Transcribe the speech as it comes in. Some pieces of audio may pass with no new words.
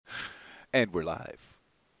And we're live.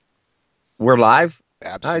 We're live?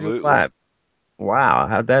 Absolutely. Live. Wow,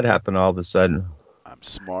 how'd that happen all of a sudden? I'm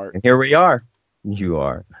smart. And here we are. You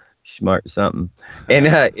are smart something. And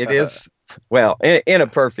it is, well, in a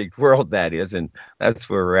perfect world, that is. And that's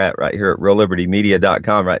where we're at right here at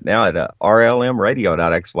reallibertymedia.com right now at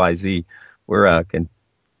rlmradio.xyz. We're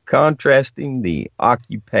contrasting the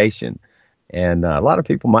occupation. And a lot of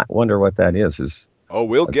people might wonder what that is. Oh,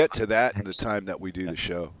 we'll get to that in the time that we do the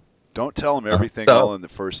show. Don't tell them everything all in the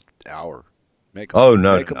first hour. Make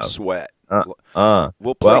them sweat.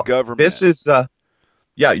 We'll play government. This is,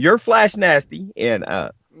 you're FlashNasty, and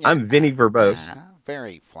I'm VinEverbose.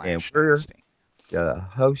 Very FlashNasty. And we're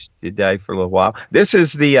host today for a little while. This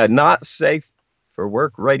is the Not Safe for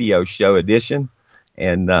Work radio show edition,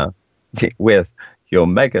 and with You'll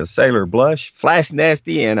Make a Sailor Blush,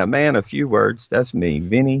 FlashNasty, and a man of few words. That's me,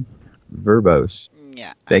 VinEverbose.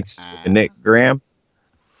 Yeah. Thanks to Nick Graham.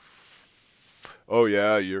 Oh,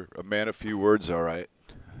 yeah, you're a man of few words, all right.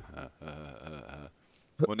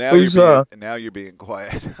 Well, now you're being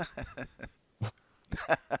quiet.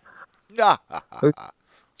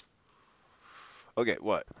 Okay,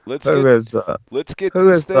 what? Let's get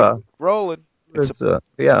this thing rolling.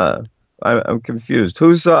 I'm confused.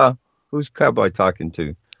 Who's Cowboy talking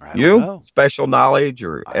to? You? Know. Special knowledge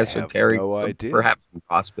or esoteric? I have no idea. Perhaps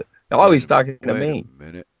hospital. Oh, he's talking to me. Wait a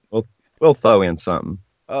minute. We'll throw in something.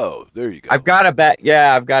 Oh, there you go. I've got a bag.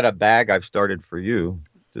 Yeah, I've got a bag I've started for you.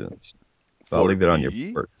 I'll leave it on your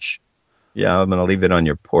porch. Yeah, I'm going to leave it on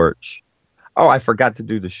your porch. Oh, I forgot to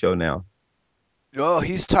do the show now. Oh,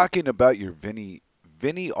 he's talking about your VinE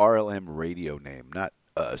RLM radio name, not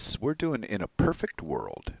us. We're doing In a Perfect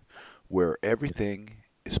World where everything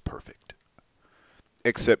is perfect.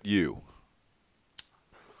 Except you.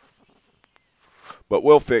 But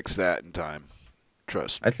we'll fix that in time.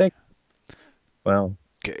 Trust me. I think. Well.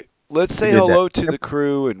 Okay. Let's say hello to the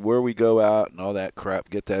crew and where we go out and all that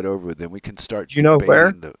crap. Get that over with. Then we can start debating. You know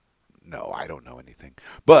where? No, I don't know anything.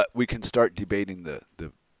 But we can start debating the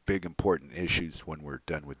big important issues when we're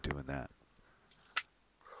done with doing that.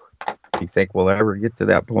 You think we'll ever get to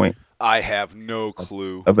that point? I have no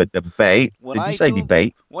clue. Of a debate? Did you say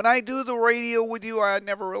debate? When I do the radio with you, I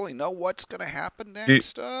never really know what's going to happen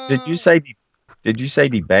next. Did you say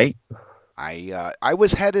debate? I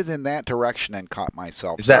was headed in that direction and caught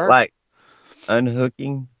myself. Is that like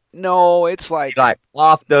unhooking? No, it's like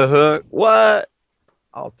off the hook. What?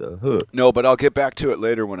 Off the hook. No, but I'll get back to it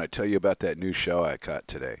later when I tell you about that new show I caught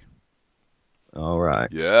today. All right.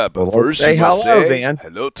 Yeah, but first say hello, man.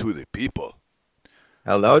 Hello to the people.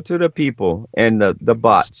 Hello to the people and the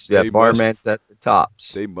bots. That barman's at the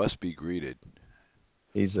tops. They must be greeted.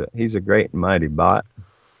 He's a great and mighty bot.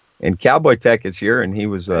 And Cowboy Tech is here, and he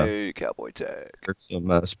was hey, Cowboy Tech. For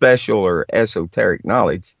some special or esoteric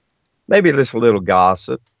knowledge. Maybe just a little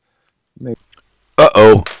gossip.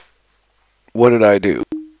 Uh-oh. What did I do?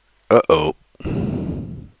 Uh-oh.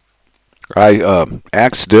 I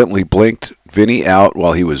accidentally blinked VinE out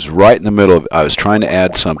while he was right in the middle of it. I was trying to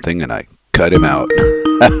add something, and I cut him out.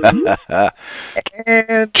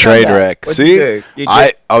 Train wreck. See?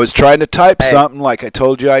 I was trying to type something like I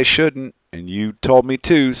told you I shouldn't, and you told me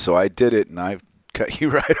to, so I did it, and I cut you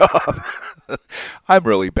right off. I'm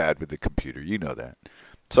really bad with the computer. You know that.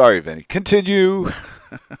 Sorry, VinE. Continue.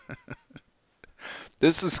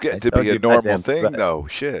 This is getting to be a normal thing, though.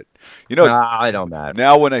 Shit. You know, I don't matter.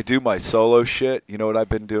 Now when I do my solo shit, you know what I've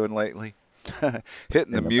been doing lately?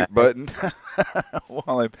 Hitting the mute button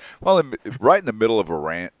while I'm right in the middle of a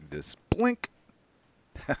rant and just blink.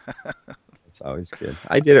 That's always good.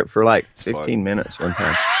 I did it for like 15 minutes one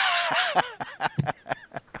time. That's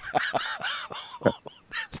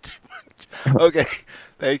too much. Okay,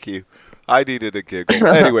 thank you. I needed a giggle.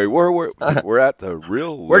 Anyway, we're at the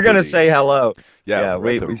real Liberty. We're gonna say hello. Yeah,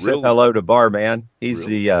 we said hello to Barman. He's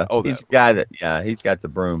he's the guy that he's got the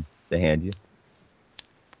broom to hand you.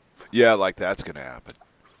 Yeah, like that's gonna happen.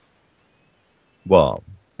 Well,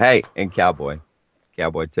 hey, and Cowboy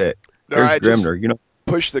Tech. There's Grimner. You know,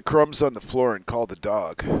 push the crumbs on the floor and call the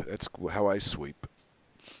dog. That's how I sweep.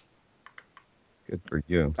 Good for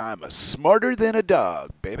you. I'm smarter than a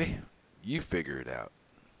dog, baby. You figure it out.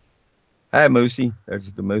 Hi, Moosey.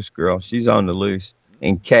 There's the Moose Girl. She's on the loose.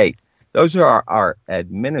 And Kate. Those are our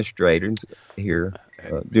administrators here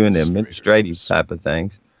doing the administrative type of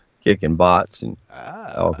things, kicking bots and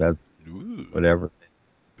all kinds of whatever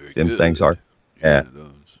them things are. Yeah.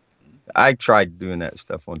 I tried doing that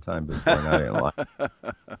stuff one time before, and I didn't like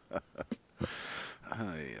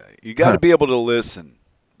it. You got to be able to listen,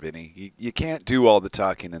 VinE. You can't do all the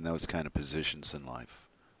talking in those kind of positions in life.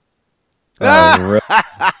 Really?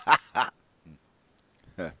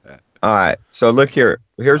 All right. So look here.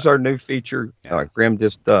 Here's our new feature. Grim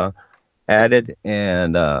just added,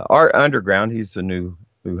 and Art Underground. He's the new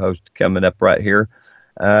host coming up right here.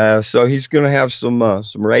 So he's going to have some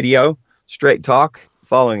radio, straight talk,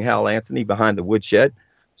 following Hal Anthony behind the woodshed,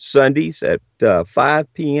 Sundays at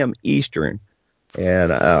 5 p.m. Eastern.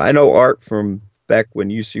 And I know Art from back when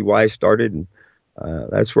UCY started, and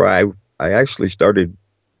that's where I actually started,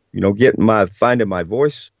 finding my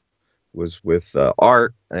voice was with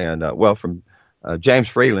Art and from James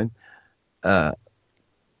Freeland, and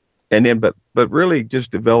then but really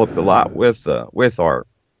just developed a lot with Art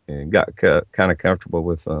and got kind of comfortable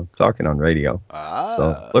with talking on radio.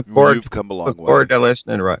 So look forward. You've come a long way. Look forward to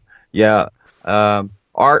listening. Right? Yeah.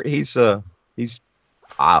 Art. He's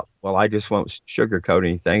well, I just won't sugarcoat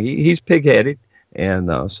anything. He's pig-headed,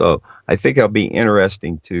 and so I think it'll be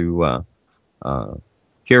interesting to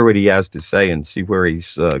hear what he has to say and see where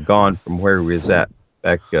he's gone from where he was at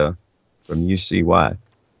back from UCY.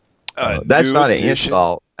 That's not an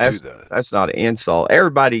insult. That's not an insult.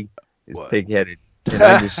 Everybody is pig-headed, and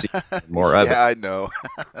I just see more of it. Yeah, I know.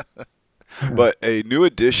 But a new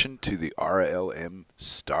addition to the RLM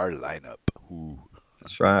star lineup. Ooh.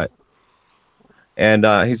 That's right. And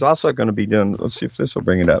he's also going to be doing. Let's see if this will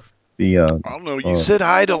bring it up. I don't know. You said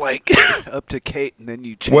hi to up to Kate, and then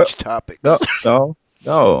you changed topics.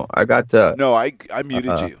 No. I got to. No, I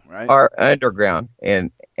muted you. Right. Our Underground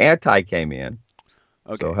and Anti came in.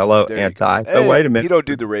 Okay. So hello, Anti. Hey, so wait a minute. He don't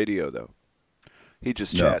do the radio though. He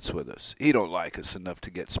just chats with us. He don't like us enough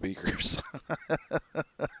to get speakers.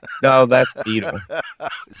 No, that's Beetle.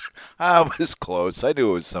 I was close. I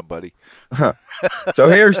knew it was somebody. So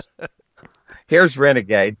here's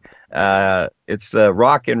Renegade. It's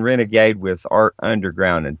Rockin' Renegade with Art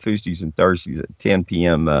Underground on Tuesdays and Thursdays at 10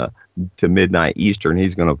 p.m. To midnight Eastern.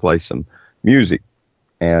 He's going to play some music.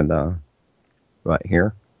 And right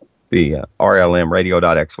here, the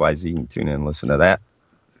RLMradio.xyz. You can tune in and listen to that.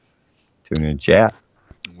 Tune in and chat.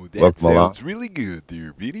 Well, that sounds really good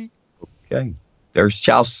there, VinE. Okay. There's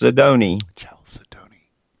Chalcedony. Chalcedony.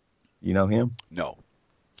 You know him? No.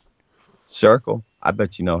 Circle. I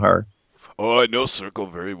bet you know her. Oh, I know Circle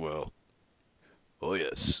very well. Oh,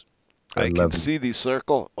 yes. I can see the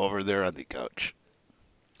Circle over there on the couch.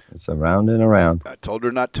 It's around and around. I told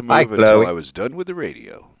her not to move until I was done with the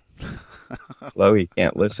radio. Chloe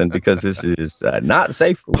can't listen because this is not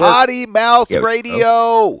safe for Potty mouth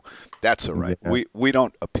radio. That's all right. Yeah. We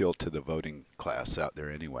don't appeal to the voting class out there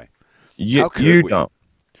anyway. You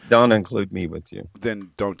don't include me with you. Then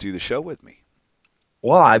don't do the show with me.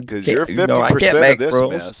 Well, because you're 50% of this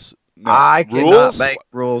rules. Mess. No, I cannot make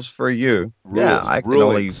rules for you. Rules, yeah, I can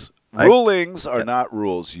rulings are not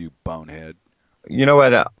rules, you bonehead. You know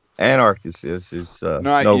what Anarchist is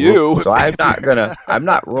not no you. Rules. So I'm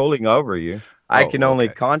not ruling over you. I can only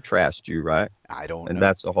contrast you, right? I don't know. And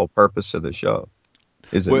that's the whole purpose of the show.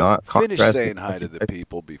 Is it not? Finish saying hi to the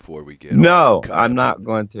people before we get No, I'm not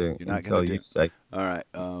going to. You're not going to say. All right.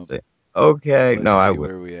 Okay. No, I will.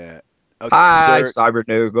 Where are we at? Okay, hi,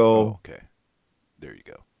 Cybernoogle. Oh, okay. There you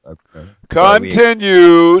go. Okay.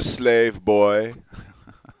 Continue, slave boy.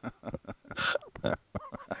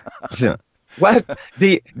 What?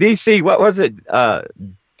 DC, what was it?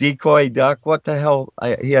 Decoy duck? What the hell?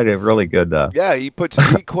 He had a really good. Yeah, he puts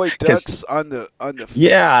decoy ducks on the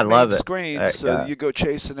I love screen. So you go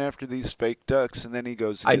chasing after these fake ducks, and then he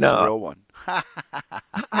goes, I know. A real one.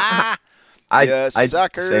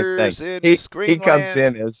 Suckers in Screenland. He comes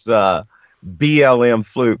in as BLM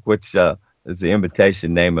Fluke, which is the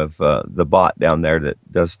invitation name of the bot down there that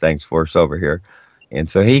does things for us over here. And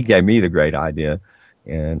so he gave me the great idea,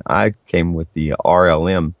 and I came with the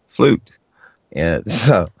RLM Flute. And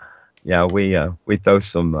so, yeah, we throw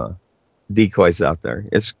some decoys out there.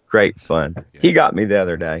 It's great fun. Yeah. He got me the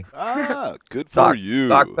other day. Good for you.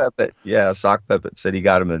 Sock Puppet. Yeah, Sock Puppet said he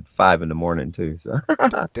got him at 5 a.m. too. So.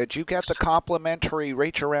 Did you get the complimentary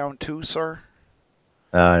reach around too, sir?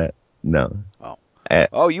 No.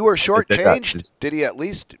 Oh. You were shortchanged? Did he at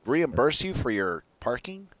least reimburse you for your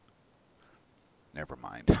parking? Never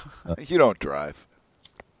mind. You don't drive.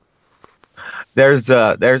 There's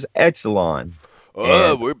Epsilon.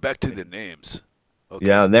 Oh, we're back to the names. Okay.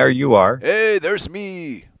 Yeah, and there you are. Hey, there's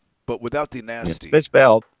me, but without the nasty. It's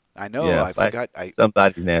misspelled. I know. Yeah, I forgot.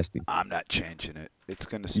 Somebody nasty. I'm not changing it. It's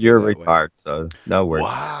gonna stay You're that retarded, way. so no worries.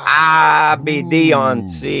 Wow. BD on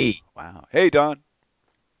C. Wow. Hey, Don.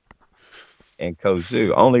 And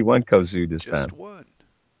Kozu. Only one Kozu this time. Just one.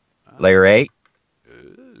 Layer 8.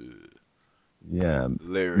 Yeah.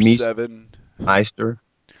 Layer 7. Meister.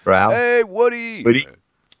 Brow. Hey, Woody.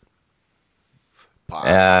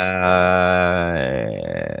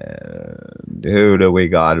 Who do we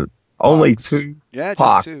got? Only Pox. 2. Yeah,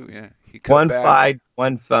 Pox. just 2. Yeah, he cut one back. fight,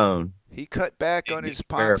 1 phone. He cut back on his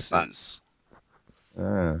poxes.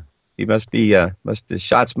 He must be. The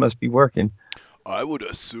shots must be working. I would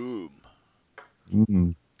assume.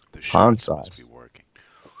 The shots must be working.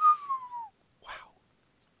 Wow.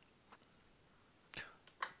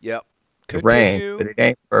 Yep. Continue. Rain, but it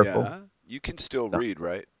ain't purple. Yeah. You can still read,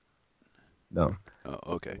 right? No. Oh,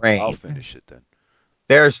 okay. Rain. I'll finish it then.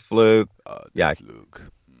 There's Fluke. Yeah. Fluke.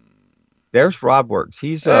 There's RobWorks.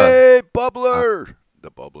 He's hey, bubbler.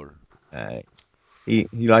 The bubbler. He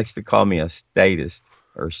likes to call me a statist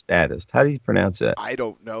or statist. How do you pronounce that? I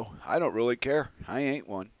don't know. I don't really care. I ain't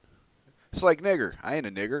one. It's like nigger. I ain't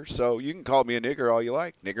a nigger, so you can call me a nigger all you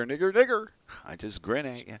like. Nigger, nigger, nigger. I just grin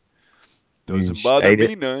at you. Doesn't bother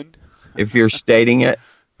me none. If you're stating it,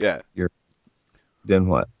 yeah. Then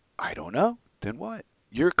what? I don't know. Then what?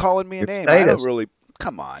 You're calling me a name. Statist. I don't really.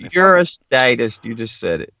 Come on. You're a statist. You just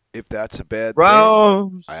said it. If that's a bad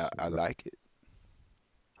thing, I like it.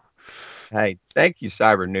 Hey, thank you,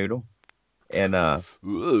 Cyber Noodle. And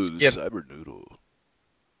Cyber Noodle.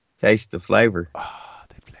 Taste the flavor.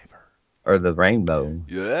 The flavor. Or the rainbow.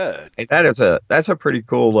 Yeah. Hey, that's a pretty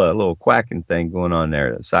cool little quacking thing going on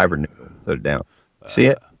there. That Cyber Noodle put it down. See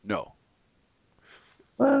it? No.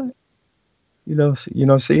 You don't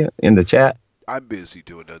see it in the chat? I'm busy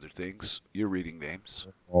doing other things. You're reading names.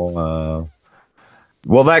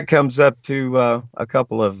 Well, that comes up to a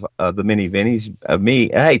couple of the mini Vinnies of me.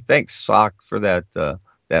 Hey, thanks, Sock, for that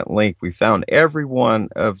link. We found every one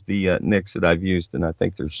of the nicks that I've used, and I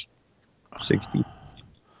think there's 60.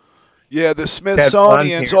 Yeah, the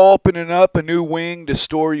Smithsonian's opening up a new wing to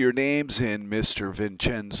store your names in, Mr.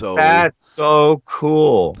 Vincenzo. That's so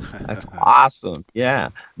cool. That's awesome. Yeah.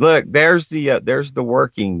 Look, there's the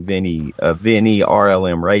working VinE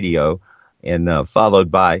RLM radio, and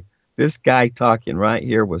followed by this guy talking right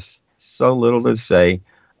here with so little to say,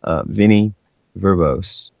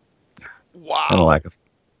 VinEverbose. Wow. Kind of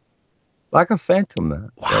like a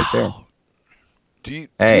phantom right there. Do you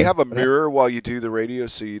have a mirror while you do the radio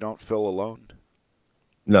so you don't feel alone?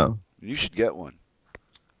 No. You should get one.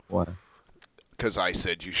 Why? Because I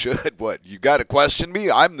said you should. What? You got to question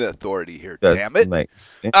me? I'm the authority here. Damn it.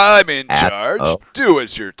 I'm in charge. Do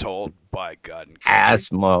as you're told. By God and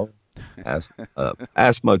Asmo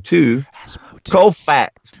 2.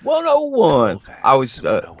 Colfax 101. I was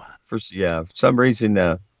for some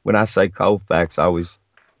reason when I say Colfax, I always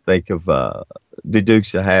think of the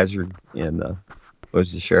Dukes of Hazzard and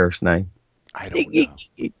what's the sheriff's name? I don't know.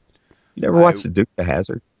 You never watched the Dukes of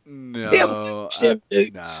Hazzard? No.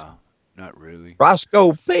 No, not really.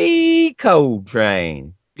 Roscoe P.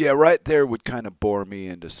 Coltrane. Yeah, right there would kind of bore me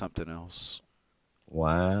into something else.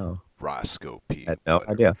 Wow. Roscoe P. I had no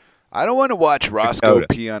idea. I don't want to watch Roscoe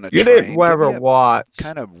P. on a train. You didn't ever watch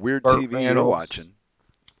kind of weird TV you're watching.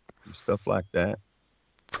 Stuff like that.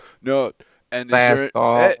 No. And there's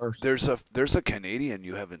a Canadian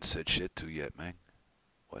you haven't said shit to yet, man.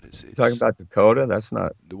 What is it? You talking about Dakota? That's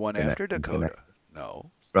not the one after Dakota. No.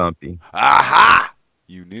 Frumpy. Aha!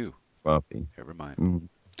 You knew. Frumpy. Never mind.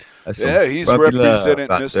 Yeah, he's representing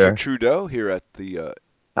Mr. Trudeau here at the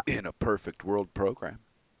In a Perfect World program.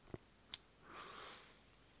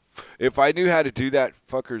 If I knew how to do that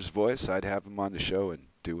fucker's voice, I'd have him on the show and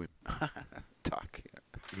do him talk.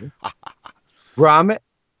 Gromit.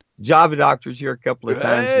 Java Doctor's here a couple of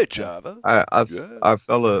times. Hey, Java. Our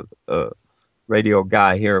fellow radio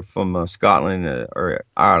guy here from Scotland or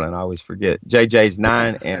Ireland, I always forget. JJ's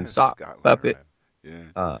 9 and Sock Puppet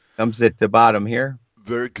comes at the bottom here.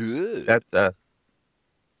 Very good. That's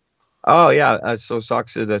so Sock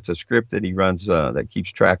says that's a script that he runs that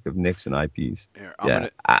keeps track of nicks and IPs. Here, I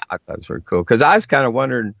thought it was very cool because I was kind of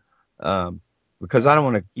wondering because I don't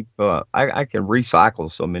want to keep I can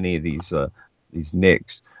recycle so many of these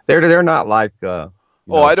nicks. They're not like. I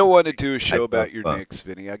don't want to do a show about your nicks,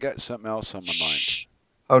 Vinny. I got something else on my mind.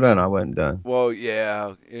 Hold on, I wasn't done. Well,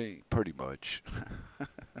 yeah, pretty much.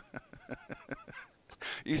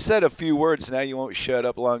 You said a few words. Now you won't shut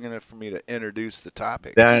up long enough for me to introduce the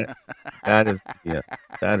topic. That is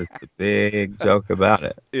the big joke about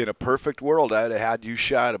it. In a perfect world, I'd have had you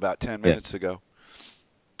shot about 10 minutes ago.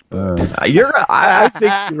 I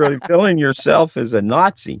think you're really feeling yourself as a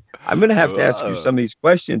Nazi. I'm going to have to ask you some of these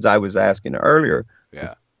questions I was asking earlier.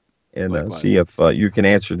 Yeah. And see if you can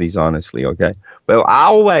answer these honestly, okay? But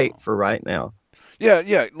I'll wait for right now.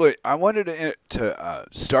 Yeah. Look, I wanted to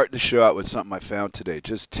start the show out with something I found today. It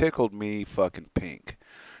just tickled me fucking pink.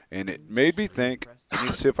 And it made me think, let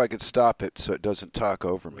me see if I could stop it so it doesn't talk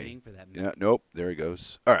over me. Yeah, nope, there he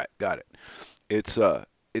goes. All right, got it. It's a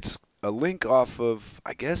link off of,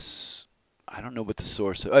 I guess, I don't know what the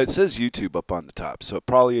source is. It says YouTube up on the top, so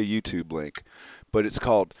probably a YouTube link. But it's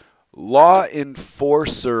called Law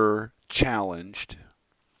Enforcer Challenged.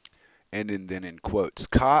 And then in quotes,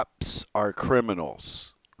 cops are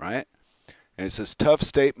criminals, right? And it says tough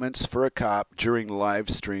statements for a cop during live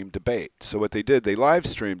stream debate. So what they did, they live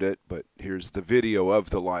streamed it, but here's the video of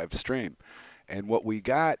the live stream. And what we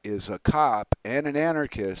got is a cop and an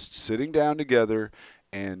anarchist sitting down together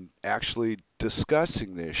and actually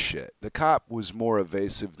discussing this shit. The cop was more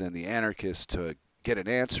evasive than the anarchist to get an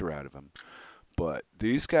answer out of him. But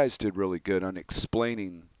these guys did really good on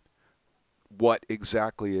explaining what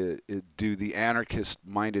exactly do the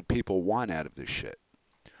anarchist-minded people want out of this shit.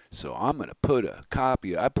 So I'm going to put a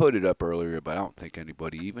copy. I put it up earlier, but I don't think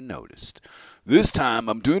anybody even noticed. This time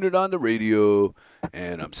I'm doing it on the radio,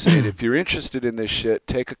 and I'm saying if you're interested in this shit,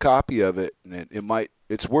 take a copy of it, and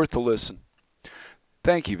it's worth a listen.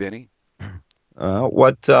 Thank you, Vinny.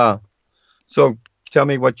 So tell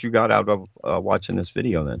me what you got out of watching this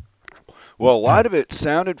video then. Well, a lot of it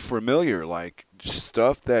sounded familiar, like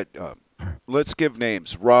stuff that, let's give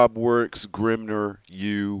names. Rob Works, Grimner,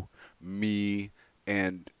 you, me,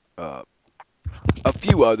 and a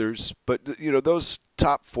few others. But, you know, those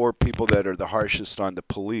top 4 people that are the harshest on the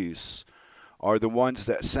police are the ones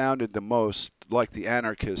that sounded the most like the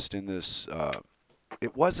anarchist in this.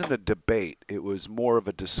 It wasn't a debate. It was more of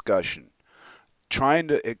a discussion, trying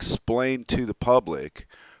to explain to the public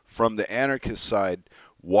from the anarchist side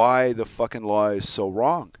why the fucking law is so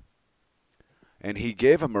wrong. And he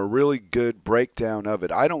gave him a really good breakdown of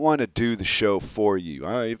it. I don't want to do the show for you.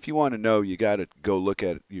 If you want to know, you got to go look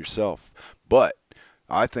at it yourself. But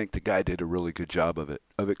I think the guy did a really good job of it,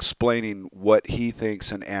 of explaining what he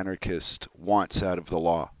thinks an anarchist wants out of the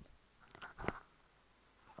law.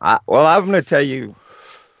 Well, I'm going to tell you,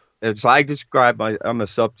 as I describe, I'm a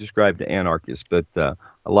self-described anarchist, but a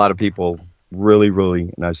lot of people really,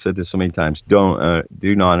 and I've said this so many times, do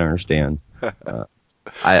not understand.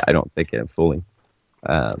 I don't think it fully.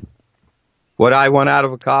 What I want out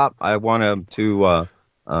of a cop, I want him to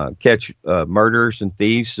catch murderers and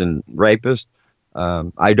thieves and rapists.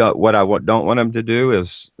 What I don't want him to do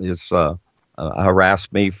is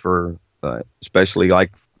harass me for, especially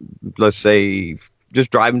like, let's say, just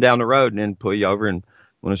driving down the road and then pull you over and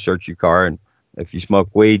want to search your car. And if you smoke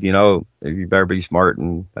weed, you know, you better be smart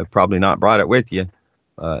and I've probably not brought it with you.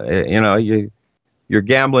 You know, you're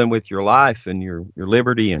gambling with your life and your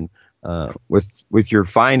liberty and with your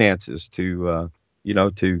finances to you know,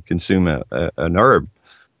 to consume an herb.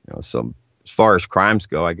 You know, so as far as crimes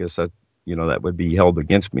go, I guess that, you know, that would be held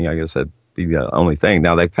against me. I guess that'd be the only thing.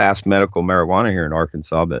 Now they passed medical marijuana here in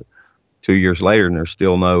Arkansas, but 2 years later and there's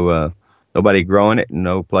still nobody growing it and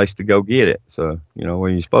no place to go get it. So, you know,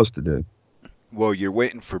 what are you supposed to do? Well, you're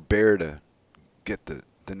waiting for Bear to get the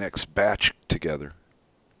next batch together.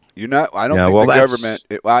 You're not. I don't think the government.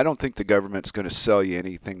 I don't think the government's going to sell you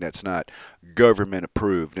anything that's not government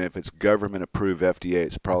approved. And if it's government approved FDA,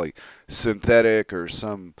 it's probably synthetic or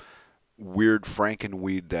some weird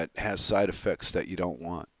Frankenweed that has side effects that you don't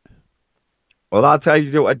want. Well, I'll tell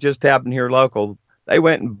you what just happened here local. They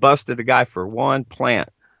went and busted a guy for one plant.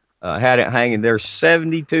 Had it hanging there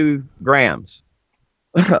 72 grams.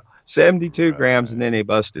 72 grams, and then they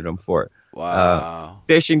busted them for it. Wow.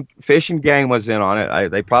 Fishing game was in on it.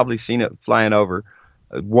 They probably seen it flying over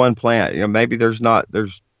one plant. You know, maybe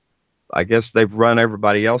I guess they've run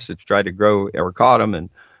everybody else that's tried to grow or caught them and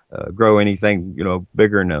grow anything, you know,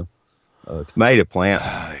 bigger than a tomato plant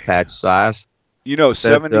patch size. You know,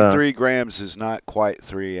 73 grams is not quite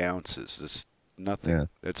 3 ounces. It's nothing. Yeah.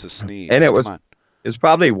 It's a sneeze. And it was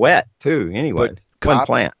probably wet too. Anyways, one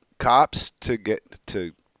plant. Cops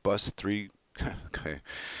to bust 3. Okay.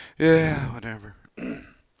 Yeah, whatever.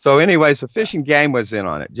 So anyways, the fishing game was in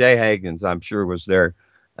on it. Jay Hagens, I'm sure, was there.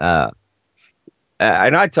 And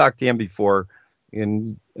I talked to him before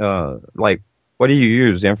and like, what do you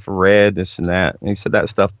use? Infrared, this and that. And he said that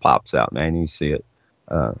stuff pops out, man. You see it.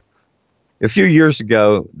 A few years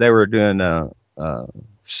ago, they were doing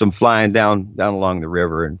some flying down along the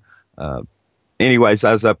river. And anyways,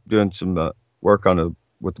 I was up doing some work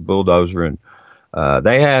with the bulldozer, and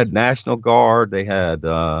they had National Guard, they had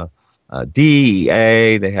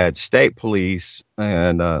DEA, they had state police,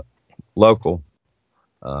 and local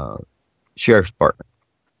sheriff's department,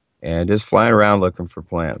 and just flying around looking for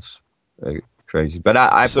plants. Crazy. But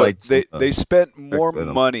I played. They spent more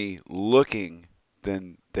money looking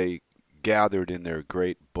than they gathered in their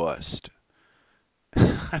great bust.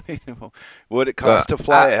 I mean, what it cost to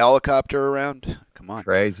fly a helicopter around? Come on.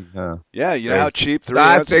 Crazy, huh? Yeah, you know how cheap 3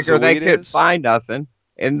 ounces I figure of they weed could is? find nothing,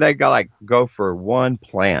 and they got go for one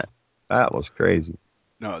plant. That was crazy.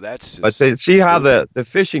 No, that's just. But see how the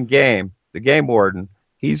fishing game, the game warden,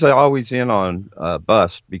 he's always in on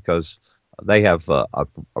bust because they have a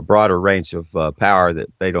broader range of power that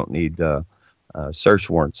they don't need search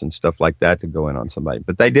warrants and stuff like that to go in on somebody.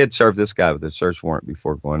 But they did serve this guy with a search warrant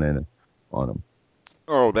before going in on him.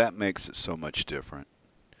 Oh, that makes it so much different.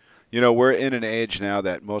 You know, we're in an age now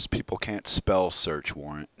that most people can't spell search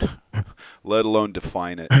warrant, let alone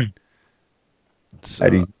define it.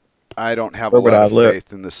 So I don't have a lot of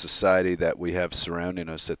faith in the society that we have surrounding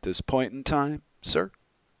us at this point in time, sir.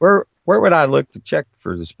 Where would I look to check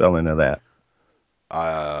for the spelling of that?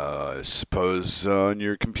 I suppose on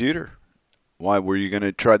your computer. Why, were you going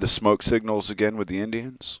to try the smoke signals again with the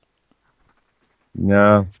Indians?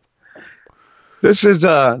 No. This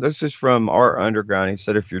is from Art Underground. He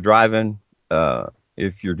said, if you're driving,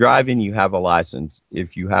 you have a license.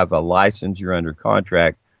 If you have a license, you're under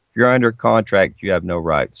contract. If you're under contract, you have no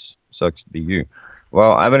rights. Sucks to be you.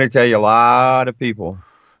 Well, I'm going to tell you, a lot of people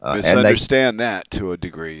misunderstand that to a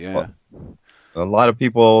degree. Yeah, a lot of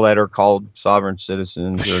people that are called sovereign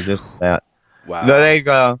citizens or this and that. Wow. No, they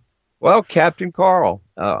go. Well, Captain Carl,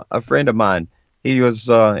 a friend of mine, he was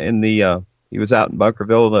he was out in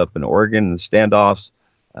Bunkerville up in Oregon in the standoffs.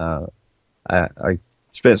 I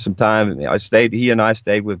spent some time. He and I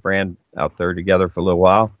stayed with Brand out there together for a little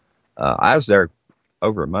while. I was there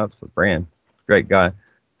over a month with Brand. Great guy.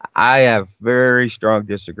 I have very strong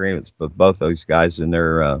disagreements with both those guys, and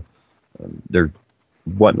they're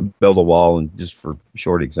wanting to build a wall. And just for a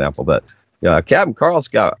short example, but Captain Carl's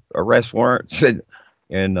got arrest warrants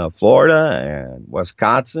in Florida and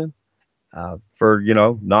Wisconsin for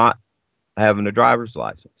not having a driver's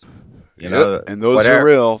license. And those are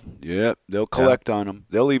real. Yep, they'll collect on them.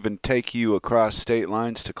 They'll even take you across state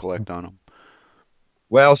lines to collect on them.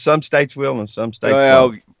 Well, some states will and some states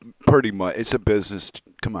won't. Pretty much. It's a business.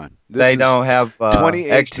 Come on. They don't have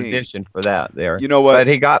extradition for that there. You know what? But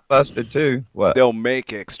he got busted too. What? They'll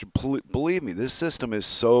make extra. Believe me, this system is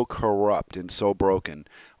so corrupt and so broken.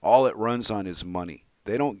 All it runs on is money.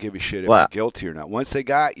 They don't give a shit if you're guilty or not. Once they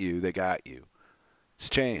got you, they got you. It's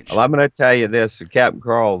changed. Well, I'm going to tell you this. Captain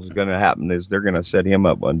Carl's going to happen is they're going to set him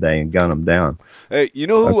up one day and gun him down. Hey, you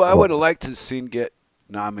know who I would have liked to seen get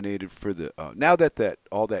nominated for the now that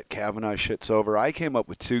all that Kavanaugh shit's over, I came up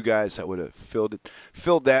with two guys that would have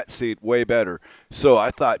filled that seat way better. So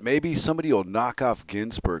I thought maybe somebody will knock off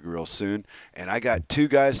Ginsburg real soon, and I got two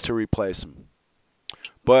guys to replace him.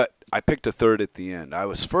 But I picked a third at the end. I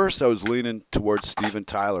was leaning towards Steven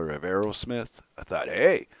Tyler of Aerosmith. I thought,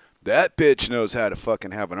 hey, that bitch knows how to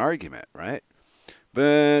fucking have an argument, right?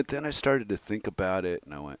 But then I started to think about it,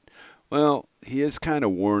 and I went, well, he is kind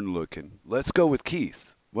of worn looking. Let's go with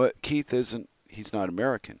Keith. Keith isn't, he's not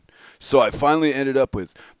American. So I finally ended up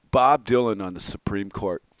with Bob Dylan on the Supreme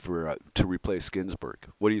Court to replace Ginsburg.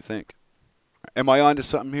 What do you think? Am I on to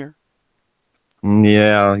something here?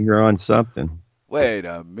 Yeah, you're on something. Wait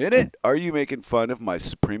a minute. Are you making fun of my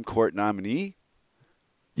Supreme Court nominee?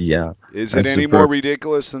 Yeah. Is it any more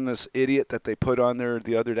ridiculous than this idiot that they put on there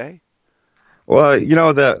the other day? Well,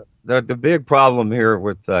 the big problem here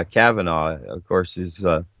with Kavanaugh, of course, is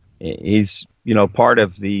he's part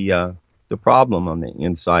of the problem on the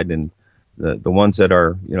inside, and the ones that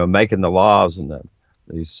are making the laws and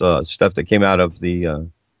these stuff that came out of the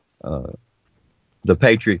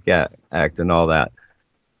Patriot Act and all that.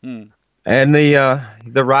 And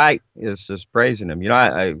the right is just praising him.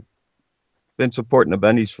 I've been supporting the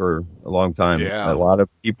Bundys for a long time. Yeah. A lot of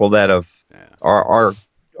people that are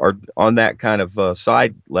on that kind of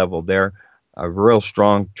side level there are real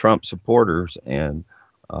strong Trump supporters, and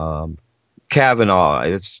Kavanaugh,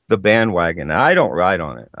 it's the bandwagon. I don't ride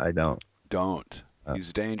on it. I don't.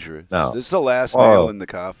 He's dangerous. No. This is the last nail in the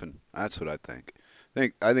coffin. That's what I think.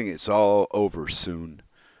 I think it's all over soon.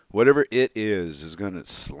 Whatever it is going to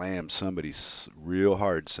slam somebody real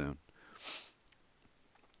hard soon.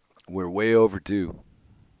 We're way overdue.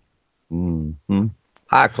 Mm-hmm.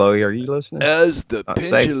 Hi, Chloe. Are you listening? As the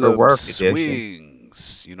pendulum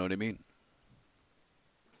swings. You know what I mean?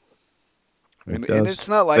 And it's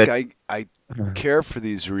not like I care for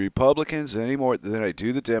these Republicans any more than I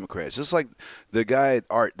do the Democrats. Just like the guy at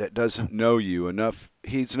Art that doesn't know you enough.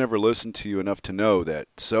 He's never listened to you enough to know that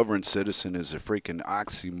sovereign citizen is a freaking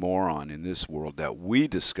oxymoron in this world that we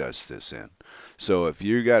discuss this in. So if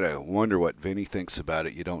you got to wonder what VinE thinks about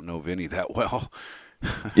it, you don't know VinE that well.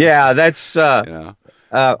 Yeah, that's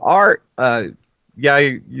Art.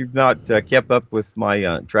 You've not kept up with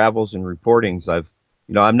my travels and reportings.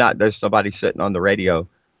 I'm not just somebody sitting on the radio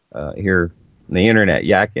here on the internet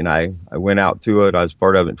yakking. I went out to it. I was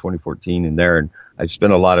part of it in 2014 and I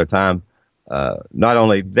spent a lot of time not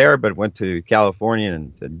only there, but went to California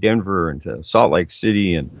and to Denver and to Salt Lake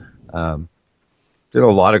City and did a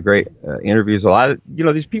lot of great interviews. A lot of,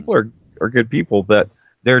 these people are good people, but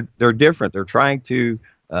they're different. They're trying to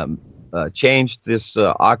change this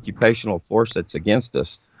occupational force that's against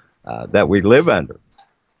us that we live under.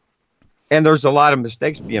 And there's a lot of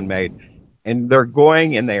mistakes being made. And they're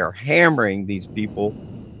going and they are hammering these people,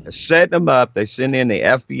 setting them up. They send in the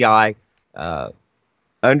FBI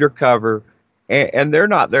undercover, and they're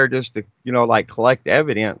not there just to, like collect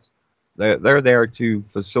evidence. They're there to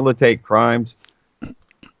facilitate crimes,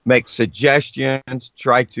 make suggestions,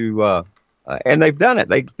 try to, and they've done it.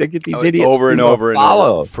 They get these idiots over and over and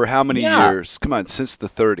over. For how many Yeah. years? Come on, since the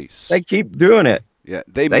 30s. They keep doing it. Yeah,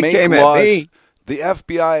 they make came laws. at me. The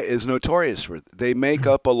FBI is notorious for they make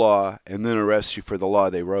up a law and then arrest you for the law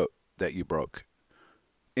they wrote that you broke.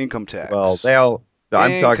 Income tax. Well,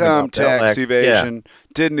 I'm talking income about tax yeah. evasion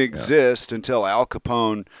didn't exist until Al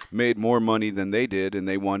Capone made more money than they did, and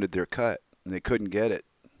they wanted their cut, and they couldn't get it.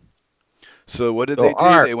 So what did they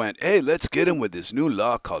do? They went, hey, let's get him with this new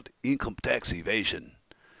law called income tax evasion.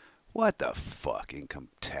 What the fuck, income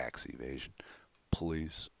tax evasion?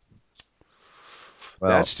 Please. Well,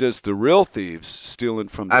 that's just the real thieves stealing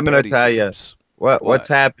from the I'm going to tell you what's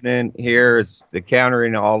happening here is the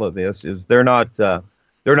countering all of this is they're not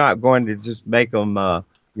going to just make them,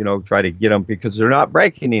 try to get them because they're not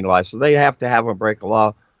breaking any law. So they have to have them break a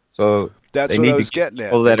law. So that's they what need I was to getting at.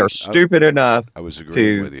 People that are stupid enough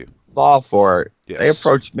to fall for it. Yes. They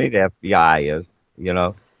approached me, the FBI is,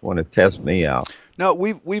 want to test me out. No,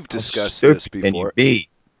 we've discussed this before.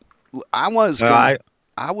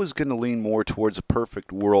 I was going to lean more towards a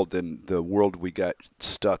perfect world than the world we got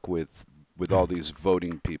stuck with all these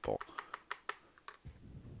voting people.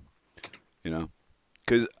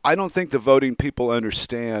 Because I don't think the voting people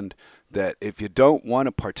understand that if you don't want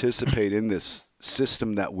to participate in this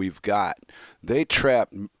system that we've got, they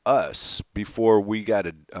trap us before we got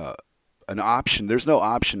an option. There's no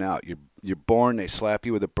option out. You're born, they slap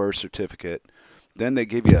you with a birth certificate, then they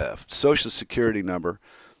give you a social security number.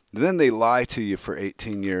 Then they lie to you for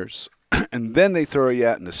 18 years, and then they throw you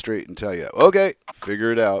out in the street and tell you, okay,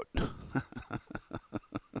 figure it out.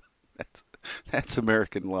 That's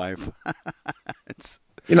American life.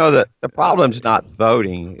 The problem's not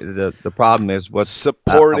voting. The problem is what's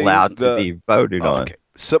supporting allowed to be voted on.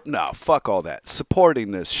 No, fuck all that.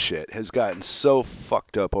 Supporting this shit has gotten so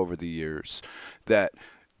fucked up over the years that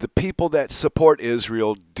the people that support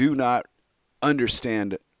Israel do not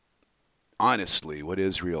understand honestly what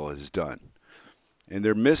Israel has done. And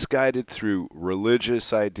they're misguided through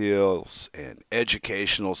religious ideals and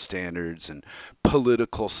educational standards and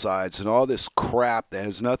political sides and all this crap that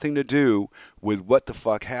has nothing to do with what the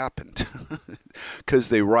fuck happened. Because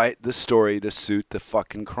they write the story to suit the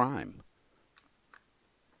fucking crime.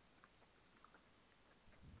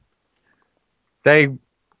 They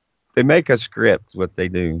make a script, what they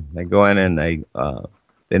do. They go in and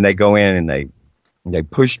they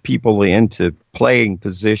push people into playing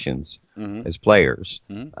positions as players.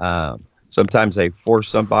 Sometimes they force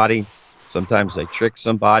somebody. Sometimes they trick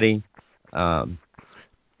somebody.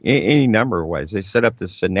 Any number of ways. They set up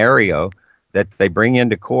this scenario that they bring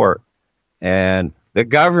into court, and the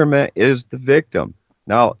government is the victim.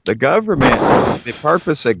 Now, the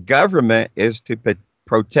purpose of government is to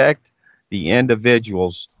protect the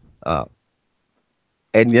individuals. And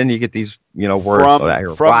then you get these, words from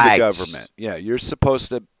rights. The government. Yeah, you're supposed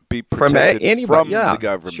to be protected from the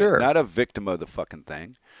government, not a victim of the fucking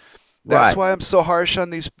thing. That's why I'm so harsh on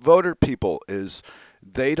these voter people is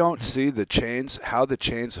they don't see the chains, how the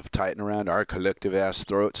chains have tightened around our collective ass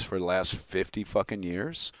throats for the last 50 fucking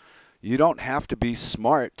years. You don't have to be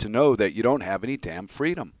smart to know that you don't have any damn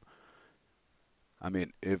freedom. I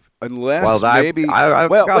mean, unless maybe I've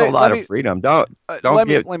got a lot of freedom. Let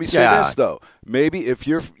me say this though. Maybe if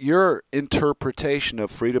your interpretation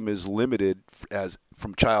of freedom is limited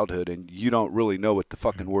from childhood, and you don't really know what the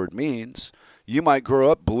fucking word means, you might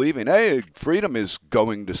grow up believing, hey, freedom is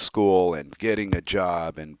going to school and getting a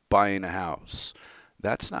job and buying a house.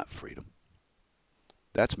 That's not freedom.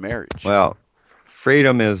 That's marriage. Well,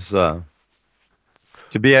 freedom is to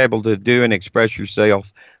be able to do and express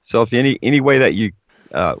yourself any way that you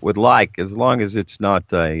would like, as long as it's not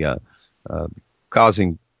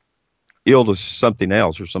causing ill to something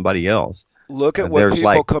else or somebody else. Look at what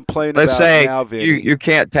people complain about now, Let's say you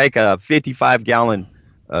can't take a 55-gallon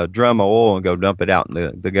drum of oil and go dump it out in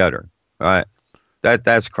the gutter, right?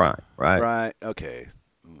 That's crime, right? Right, okay.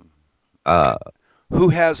 Who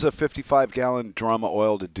has a 55-gallon drum of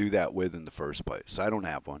oil to do that with in the first place? I don't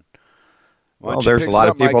have one. Well, there's a lot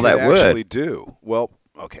of people that would actually do. Well,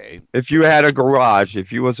 Okay. If you had a garage,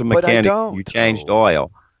 if you was a But I mechanic, don't. you changed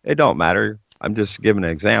oil. It don't matter. I'm just giving an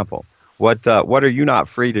example. What are you not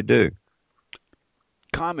free to do?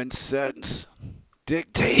 Common sense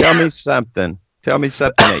dictate. Tell me something. Tell me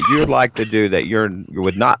something that you'd like to do that you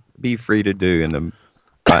would not be free to do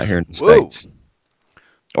right here in the States.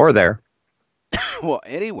 Or there. Well,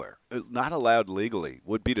 anywhere. Not allowed legally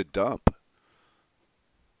would be to dump.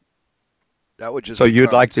 That would just So be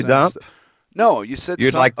you'd like to sense. dump? No, you said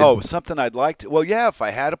you'd like to, something I'd like to. Well, yeah, if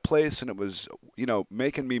I had a place and it was,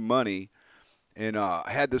 making me money and I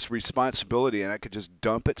had this responsibility and I could just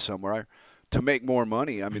dump it somewhere to make more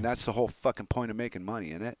money. I mean, that's the whole fucking point of making money,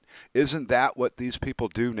 isn't it? Isn't that what these people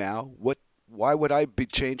do now? Why would I be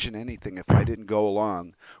changing anything if I didn't go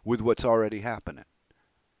along with what's already happening?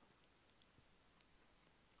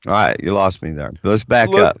 All right, you lost me there. Let's back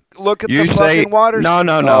up. Look at the fucking waters. No.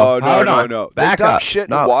 Hold on. No. Back up. Shit in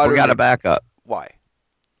the water. We got to back up. Why?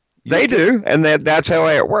 They do, and that's how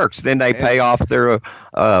it works. Then they pay off their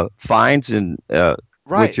fines, and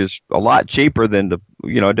which is a lot cheaper than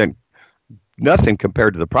nothing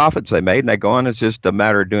compared to the profits they made. And they go on. It's just a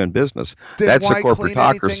matter of doing business. Then that's why the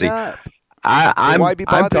corporatocracy.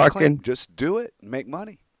 I'm talking. Just do it and make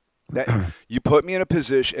money. That you put me in a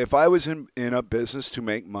position. If I was in a business to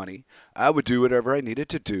make money, I would do whatever I needed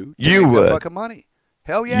to do to make the fucking money.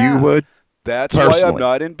 Hell yeah, you would. That's why I'm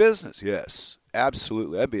not in business. Yes,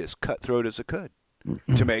 absolutely. I'd be as cutthroat as I could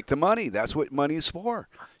to make the money. That's what money's for.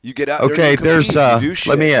 You get out there. Okay, and compete, you do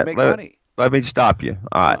shit, make money. Let me stop you.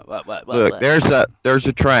 All right. Look, there's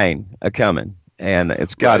a train coming, and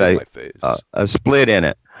it's got a split in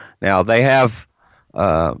it. Now they have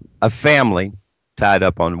a family tied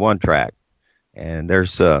up on one track, and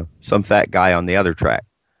there's some fat guy on the other track,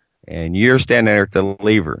 and you're standing there at the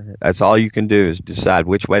lever. That's all you can do is decide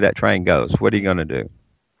which way that train goes. What are you going to do?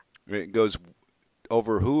 It goes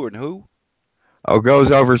over who and who? Oh, it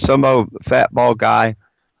goes over some old fat bald guy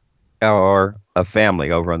or a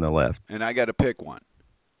family over on the left. And I got to pick one.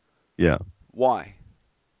 Yeah. Why?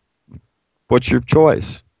 What's your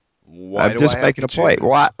choice? I'm just making a point.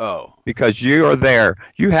 Why? Oh. Because you are there.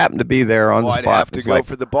 You happen to be there on the spot. I'd have to go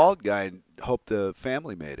for the bald guy and hope the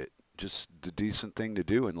family made it. Just the decent thing to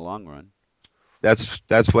do in the long run. That's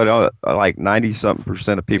what like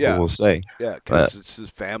 90-something% of people will say. Yeah, because it's a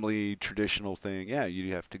family traditional thing. Yeah,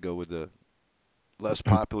 you have to go with the less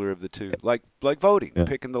popular of the two. Like voting,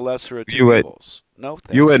 picking the lesser of two evils. No,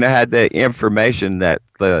 you wouldn't have had the information that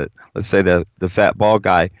let's say the fat bald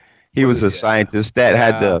guy, he was a scientist that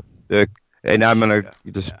had the and I'm going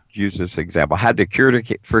to just use this example, had the cure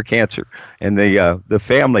for cancer. And the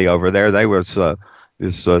family over there, they was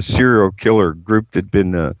this serial killer group that had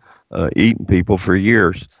been eating people for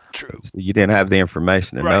years. True. So you didn't have the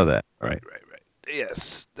information to know that. Right.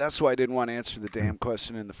 Yes. That's why I didn't want to answer the damn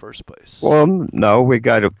question in the first place. Well, no,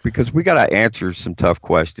 because we got to answer some tough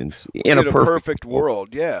questions. In a perfect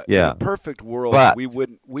world, yeah. In a perfect world, but we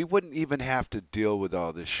wouldn't even have to deal with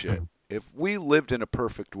all this shit. If we lived in a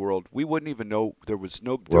perfect world, we wouldn't even know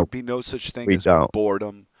there'd be no such thing as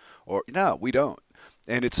boredom we don't.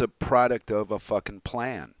 And it's a product of a fucking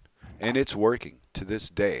plan. And it's working to this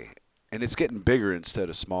day. And it's getting bigger instead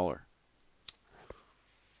of smaller.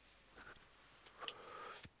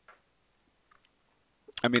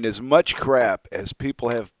 I mean, as much crap as people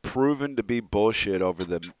have proven to be bullshit over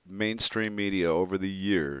the mainstream media over the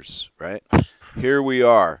years, right? Here we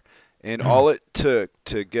are. And all it took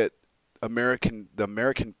to get the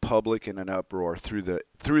American public in an uproar through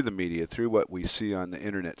the media, through what we see on the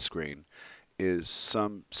internet screen, is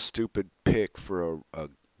some stupid pick for a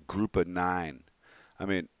group of 9. I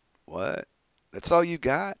mean, what? That's all you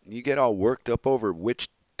got? And you get all worked up over which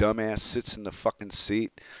dumbass sits in the fucking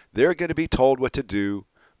seat? They're going to be told what to do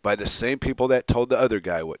by the same people that told the other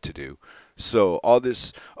guy what to do. So all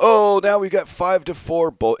this, now we got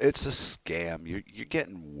 5-4. It's a scam. You're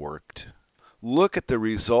getting worked. Look at the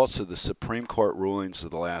results of the Supreme Court rulings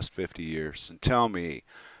of the last 50 years and tell me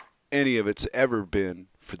any of it's ever been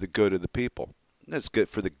for the good of the people. It's good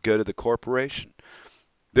for the good of the corporation.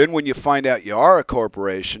 Then when you find out you are a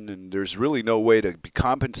corporation and there's really no way to be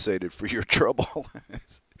compensated for your trouble,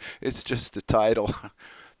 it's just a title.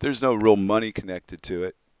 There's no real money connected to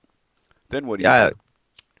it. Then what do you do?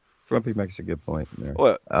 Frumpy makes a good point there.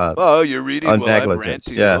 What? You're reading on while I'm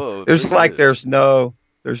ranting. Yeah.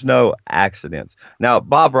 There's no accidents. Now,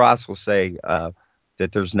 Bob Ross will say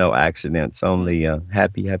that there's no accidents, only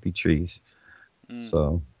happy trees.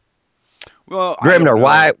 So, well, Grimner,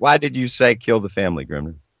 why did you say kill the family,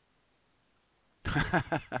 Grimner?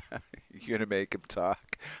 You're gonna make him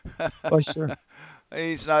talk. Oh, sure.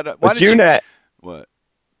 He's not. What?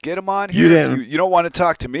 Get him on You here. didn't. You don't want to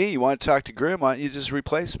talk to me. You want to talk to Grim. Why don't you just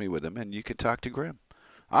replace me with him, and you can talk to Grim.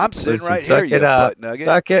 I'm sitting Listen, right suck here, it you up. butt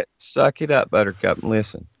nugget. Suck it up, Buttercup. And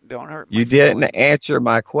listen, Don't hurt my you didn't feelings. answer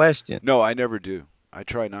my question. No, I never do. I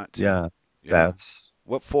try not to. Yeah, Yeah. that's.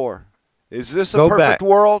 What for? Is this a Go perfect back.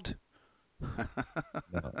 world?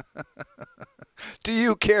 No. Do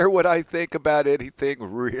you care what I think about anything,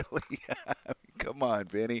 really? I mean, come on,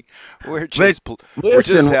 Vinny. We're just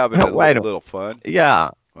having a little fun. Yeah,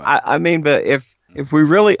 I mean, but if we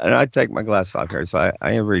really, and I take my glasses off here, so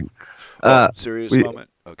I am reading. Serious moment.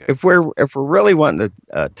 Okay. If we're really wanting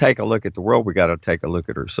to take a look at the world, we got to take a look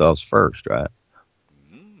at ourselves first, right?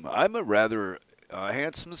 I'm a rather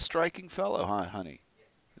handsome, striking fellow, huh, honey?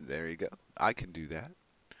 There you go. I can do that.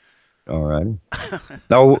 All right.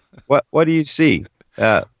 Now, what do you see?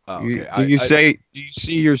 Do you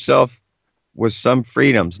see yourself with some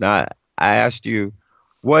freedoms? Now, I asked you,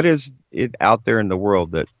 what is it out there in the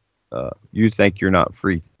world that you think you're not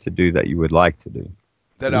free to do that you would like to do?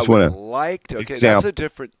 That I would like to. Okay, that's a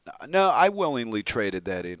different. No, I willingly traded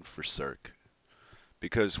that in for Cirque,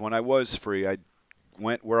 because when I was free, I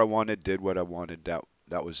went where I wanted, did what I wanted.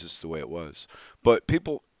 That was just the way it was. But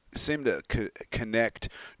people seem to connect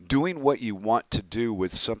doing what you want to do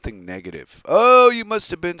with something negative. Oh, you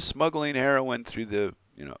must have been smuggling heroin through the,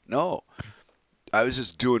 no. I was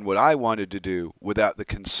just doing what I wanted to do without the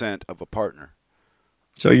consent of a partner.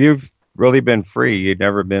 So you've really been free. You've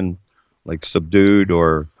never been like subdued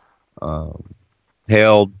or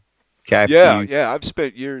held captive. Yeah. I've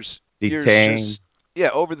spent years detained.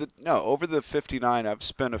 Over the 59, I've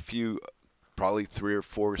spent a few, probably 3 or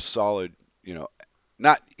 4 solid,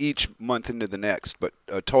 not each month into the next, but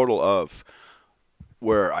a total of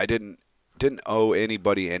where I didn't owe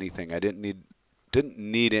anybody anything. I didn't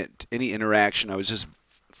need any interaction. I was just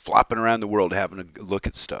flopping around the world having a look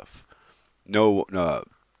at stuff. No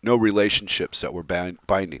relationships that were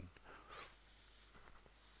binding.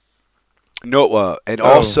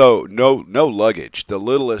 Also no luggage. The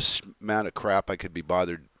littlest amount of crap I could be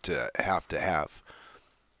bothered to have.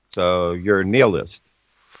 So you're a nihilist.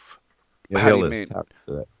 How do you mean?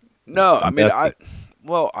 No, I mean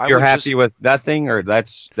You're happy with nothing, or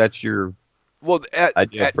that's your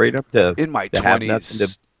idea of freedom in my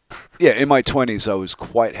 20s. Yeah, in my 20s, I was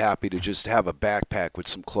quite happy to just have a backpack with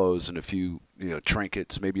some clothes and a few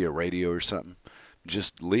trinkets, maybe a radio or something.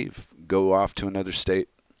 Just leave, go off to another state,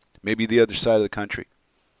 maybe the other side of the country.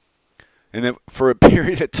 And then for a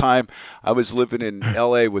period of time, I was living in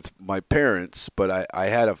L.A. with my parents, but I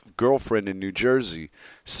had a girlfriend in New Jersey.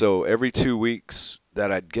 So every 2 weeks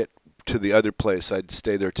that I'd get to the other place, I'd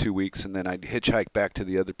stay there 2 weeks, and then I'd hitchhike back to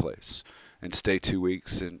the other place and stay 2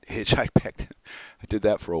 weeks and hitchhike back. I did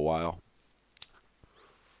that for a while.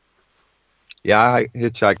 Yeah, I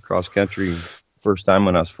hitchhiked cross country first time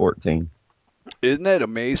when I was 14. Isn't that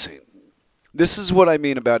amazing? This is what I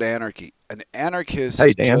mean about anarchy. An anarchist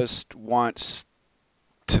just wants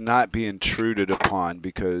to not be intruded upon,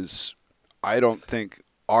 because I don't think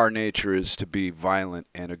our nature is to be violent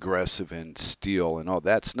and aggressive and steal and all.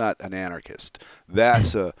 That's not an anarchist.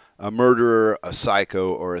 That's a murderer, a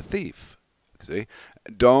psycho, or a thief. See?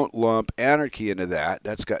 Don't lump anarchy into that.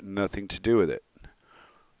 That's got nothing to do with it.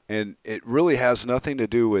 And it really has nothing to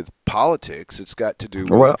do with politics. It's got to do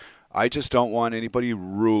with, I just don't want anybody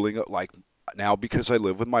ruling, like now because I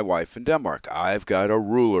live with my wife in Denmark. I've got a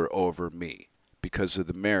ruler over me because of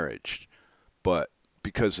the marriage. But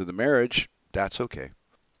because of the marriage, that's okay.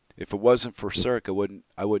 If it wasn't for Cirque, I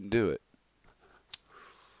wouldn't do it.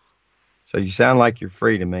 So you sound like you're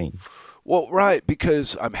free to me. Well, right,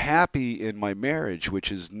 because I'm happy in my marriage,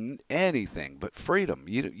 which is anything but freedom.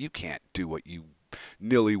 You can't do what you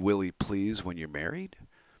nilly-willy please when you're married.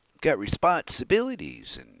 You've got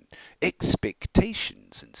responsibilities and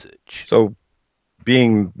expectations and such. So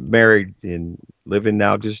being married and living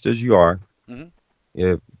now just as you are,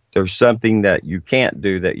 if there's something that you can't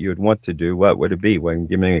do that you would want to do, what would it be?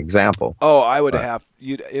 Give me an example. Oh, I would have.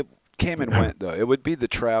 It came and went, though. It would be the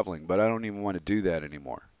traveling, but I don't even want to do that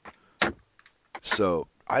anymore. So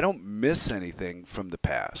I don't miss anything from the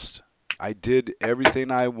past. I did everything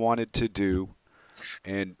I wanted to do,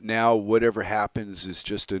 and now whatever happens is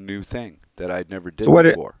just a new thing that I'd never did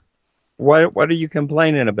before. What are you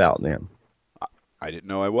complaining about then? I didn't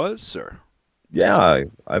know I was, sir. Yeah,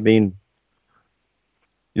 I mean,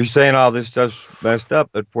 you're saying all this stuff's messed up,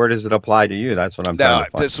 but where does it apply to you? That's what I'm trying to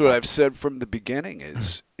find. That's what I've said from the beginning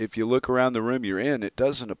is if you look around the room you're in, it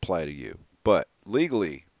doesn't apply to you. But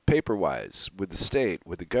legally, paper-wise, with the state,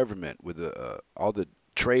 with the government, with all the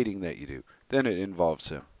trading that you do, then it involves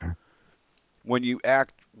him. When you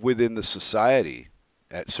act within the society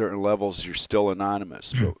at certain levels, you're still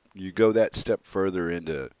anonymous. But you go that step further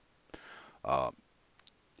into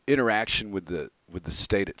interaction with the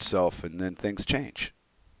state itself, and then things change.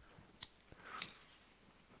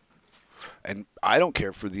 And I don't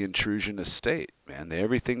care for the intrusion of state, man.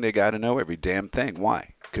 Everything they got to know, every damn thing.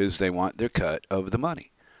 Why? Because they want their cut of the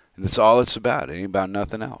money. And that's all it's about. It ain't about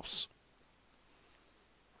nothing else.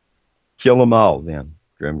 Kill them all, then,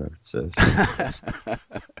 Grimmer says.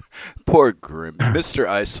 Poor Grim, Mr.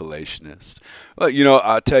 Isolationist. Well, you know,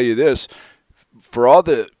 I'll tell you this. For all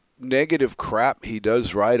the negative crap he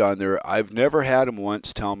does write on there, I've never had him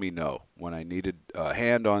once tell me no when I needed a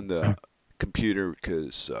hand on the computer,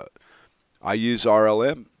 because I use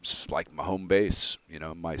RLM like my home base, you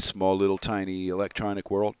know, my small little tiny electronic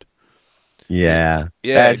world. Yeah.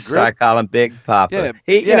 That's, I call him Big Papa.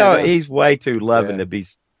 Yeah, he's way too loving to be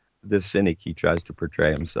the cynic he tries to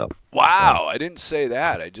portray himself. Wow, I didn't say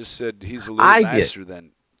that. I just said he's a little nicer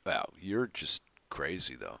than. Wow, you're just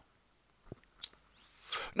crazy though.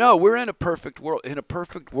 No, we're in a perfect world. In a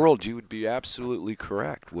perfect world, you would be absolutely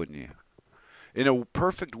correct, wouldn't you? In a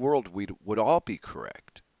perfect world, we would all be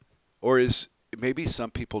correct. Or is maybe some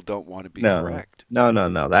people don't want to be correct? No.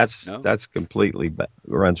 That's completely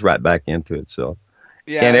runs right back into itself.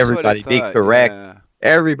 Yeah, can't everybody be correct? Yeah.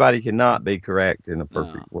 Everybody cannot be correct in a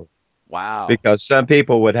perfect world. Wow. Because some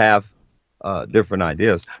people would have different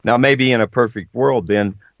ideas. Now, maybe in a perfect world,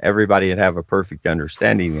 then everybody would have a perfect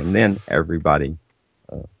understanding, and then everybody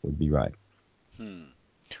would be right.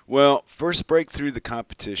 Well, first break through the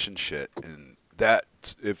competition shit, and that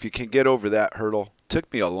if you can get over that hurdle,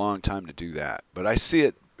 took me a long time to do that. But I see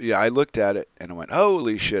it. Yeah, I looked at it and I went,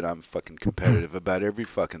 "Holy shit! I'm fucking competitive about every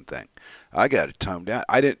fucking thing. I got to tone down."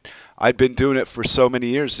 I'd been doing it for so many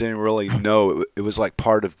years, didn't really know it was like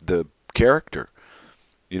part of the character,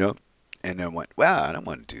 you know. And then went, "Wow, I don't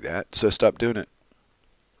want to do that," so I stopped doing it.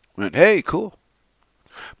 Went, "Hey, cool."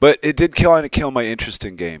 But it did kind of kill my interest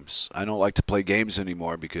in games. I don't like to play games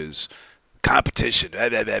anymore because competition,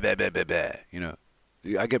 you know,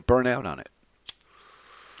 I get burnt out on it.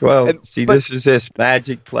 Well, this is this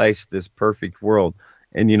magic place, this perfect world,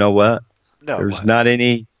 and you know what? There's not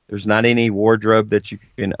any wardrobe that you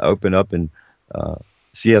can open up and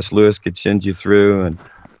C.S. Lewis could send you through, and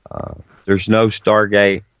there's no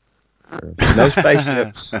Stargate, no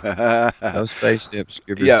spaceships, no spaceships.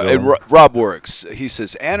 Yeah, and Rob Works, he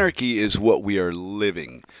says, "Anarchy is what we are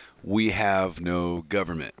living. We have no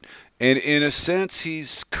government." And in a sense,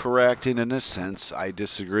 he's correct, and in a sense, I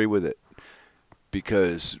disagree with it.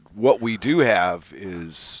 Because what we do have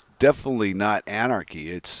is definitely not anarchy.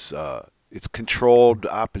 It's controlled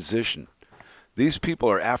opposition. These people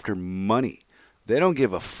are after money. They don't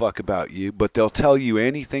give a fuck about you, but they'll tell you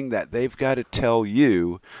anything that they've got to tell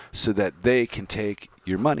you so that they can take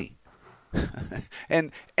your money.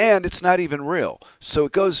 and it's not even real. So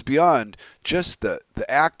it goes beyond just the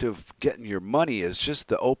act of getting your money is just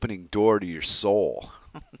the opening door to your soul.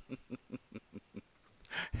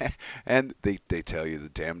 And they tell you the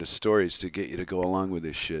damnedest stories to get you to go along with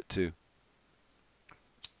this shit too.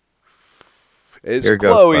 Is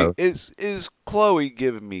Chloe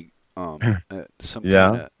giving me some kind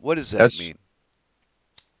of, what does that mean?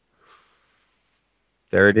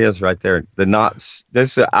 There it is, right there. The not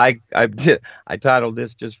this I titled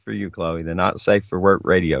this just for you, Chloe. The Not Safe for Work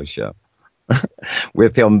radio show.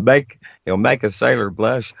 With he'll make a sailor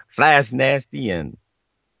blush, FlashNasty, and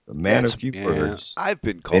the man of few words. I've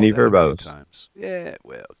been called that a few times. Yeah,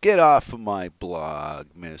 well, get off of my blog,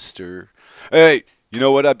 mister. Hey, you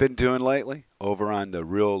know what I've been doing lately? Over on the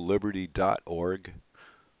realliberty.org.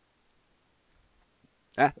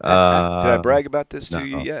 Did I brag about this to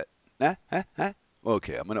you yet?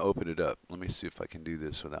 Okay, I'm going to open it up. Let me see if I can do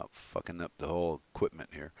this without fucking up the whole equipment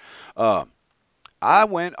here. I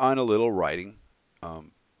went on a little writing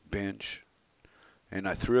binge, and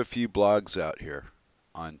I threw a few blogs out here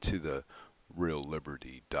onto the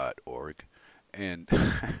realliberty.org, and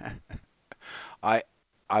I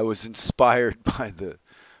was inspired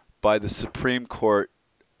by the Supreme Court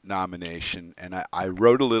nomination, and I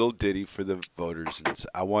wrote a little ditty for the voters, and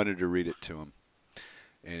I wanted to read it to them.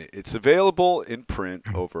 And it's available in print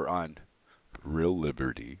over on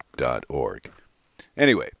realliberty.org.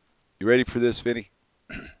 Anyway, you ready for this, Vinny?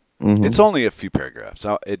 Mm-hmm. It's only a few paragraphs.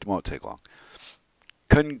 It won't take long.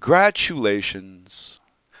 Congratulations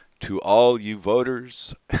to all you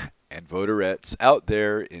voters and voterettes out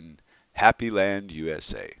there in Happy Land,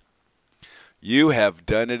 USA. You have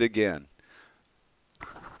done it again.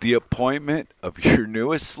 The appointment of your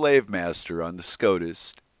newest slave master on the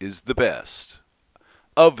SCOTUS is the best.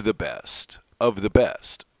 Of the best. Of the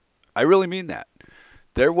best. I really mean that.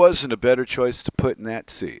 There wasn't a better choice to put in that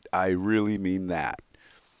seat. I really mean that.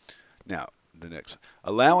 Now, the next one.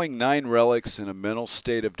 Allowing 9 relics in a mental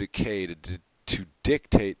state of decay to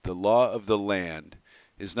dictate the law of the land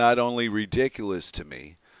is not only ridiculous to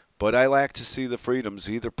me, but I lack to see the freedoms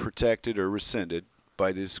either protected or rescinded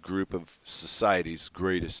by this group of society's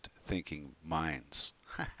greatest thinking minds.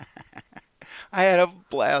 I had a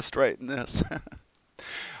blast writing this.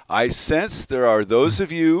 I sense there are those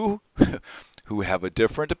of you who have a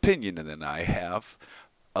different opinion than I have.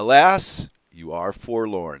 Alas, you are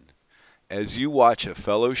forlorn. As you watch a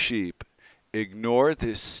fellow sheep ignore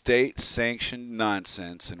this state-sanctioned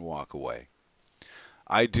nonsense and walk away.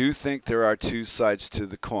 I do think there are 2 sides to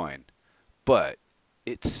the coin, but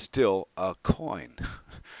it's still a coin.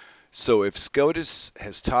 So if SCOTUS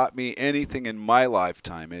has taught me anything in my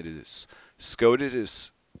lifetime, it is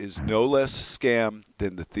SCOTUS is no less a scam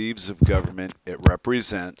than the thieves of government it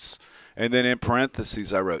represents. And then in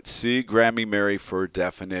parentheses I wrote, see Grammy Mary for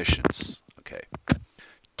definitions. Okay.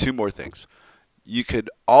 2 more things. You could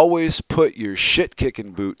always put your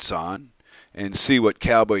shit-kicking boots on and see what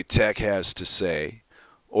Cowboy Tech has to say,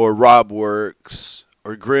 or Rob Works,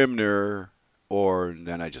 or Grimner, and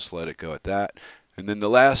then I just let it go at that. And then the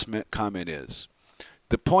last comment is,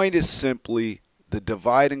 the point is simply the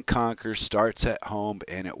divide and conquer starts at home,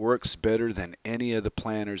 and it works better than any of the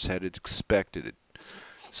planners had expected it.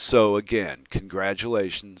 So again,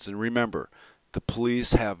 congratulations, and remember, the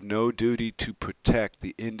police have no duty to protect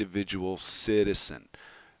the individual citizen.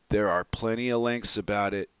 There are plenty of links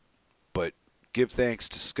about it, but give thanks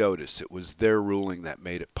to SCOTUS. It was their ruling that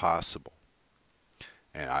made it possible.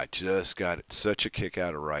 And I just got such a kick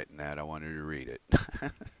out of writing that, I wanted to read it.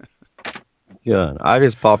 Yeah, I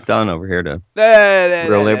just popped on over here to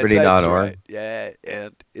realliberty.org. Right. Yeah,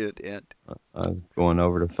 and. I was going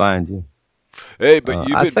over to find you. Hey, but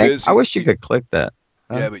you've been busy. I wish you could click that.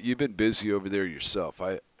 Huh? Yeah, but you've been busy over there yourself.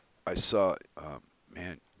 I saw,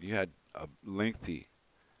 man, you had a lengthy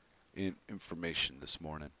information this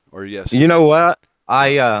morning, or yesterday. You know what?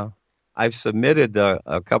 I've submitted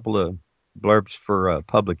a couple of blurbs for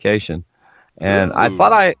publication, and I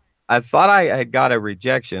thought I had got a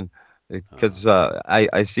rejection because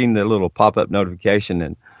I seen the little pop-up notification,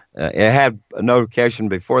 and it had a notification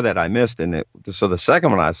before that I missed, and so the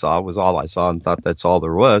second one I saw was all I saw and thought that's all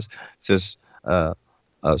there was. It says,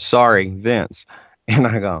 sorry, Vince. And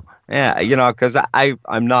I go, yeah, you know, because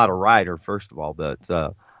I'm not a writer, first of all,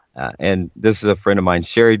 but and this is a friend of mine,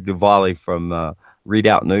 Sherry Duvally from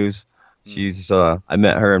Readout News. She's I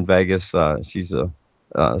met her in Vegas. She's a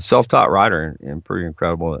self-taught writer and pretty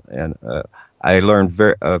incredible. And I learned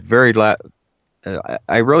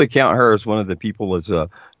I really count her as one of the people as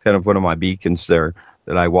kind of one of my beacons there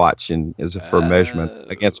that I watch and as a firm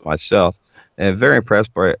measurement against myself. And very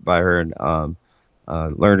impressed by her, and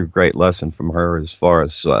learned a great lesson from her as far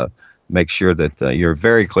as make sure that you're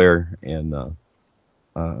very clear and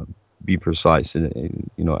be precise, and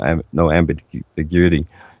you know, no ambiguity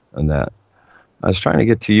on that. I was trying to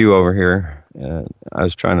get to you over here, and I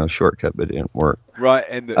was trying to shortcut, but it didn't work. Right,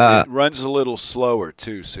 and it runs a little slower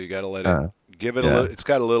too, so you got to let it give it a little. It's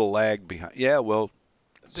got a little lag behind. Yeah, well,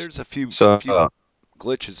 there's a few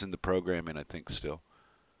glitches in the programming, I think, still.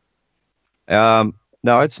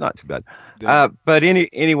 No, it's not too bad. But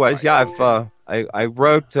anyways, yeah, I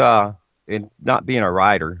wrote in not being a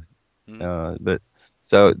writer, but.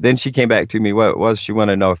 So then she came back to me. What it was, she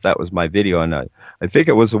wanted to know if that was my video, and I think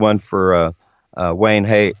it was the one for Wayne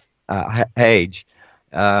Hage.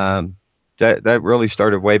 That really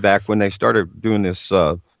started way back when they started doing this.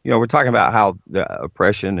 You know, we're talking about how the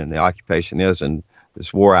oppression and the occupation is, and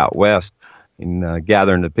this war out west, and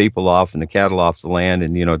gathering the people off and the cattle off the land,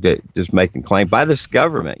 and you know, just making claim by this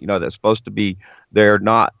government. You know, that's supposed to be there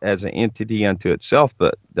not as an entity unto itself,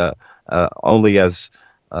 but only as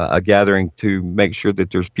a gathering to make sure that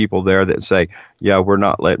there's people there that say, yeah, we're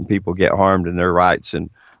not letting people get harmed in their rights and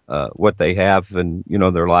what they have and, you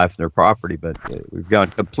know, their life and their property. But we've gone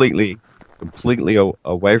completely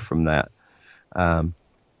away from that. And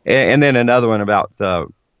then another one about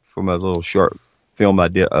from a little short film I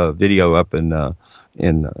did, a video up in at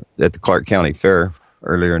the Clark County Fair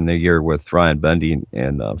earlier in the year with Ryan Bundy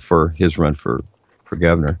and for his run for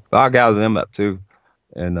governor. But I'll gather them up too,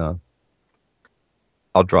 and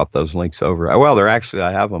I'll drop those links over. Well, they're actually,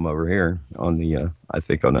 I have them over here on the, I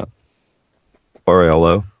think on a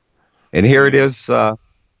RLO. And here it is.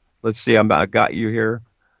 Let's see, I got you here.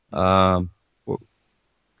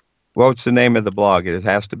 What's the name of the blog? It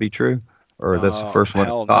has to be true, or that's the first one at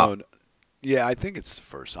the top? No. Yeah, I think it's the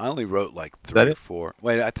first. I only wrote like 3 or 4.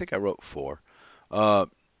 Wait, I think I wrote 4.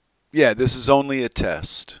 Yeah, this is only a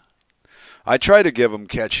test. I try to give them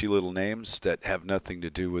catchy little names that have nothing to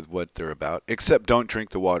do with what they're about, except don't drink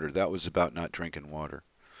the water. That was about not drinking water.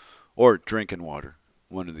 Or drinking water.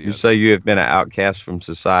 One or the other. You say you have been an outcast from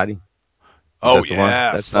society? Oh,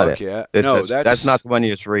 yeah. That's not it. Yeah. No, that's not the one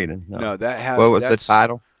you're reading. No, that has... What was the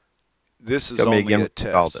title? This is only a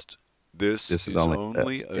test. This is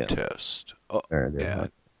only a test. Oh, there it is.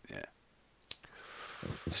 Yeah.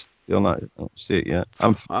 It's still not... I don't see it yet.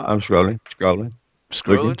 I'm scrolling.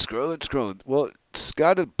 Well, it's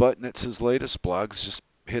got a button that says latest blogs. Just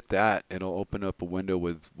hit that, and it'll open up a window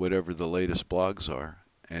with whatever the latest blogs are.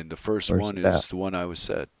 And the first one is the one I was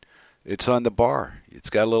said. It's on the bar. It's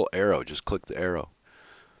got a little arrow. Just click the arrow.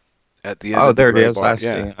 At the end of the there it is. bar.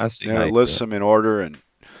 I see. And it lists them in order. And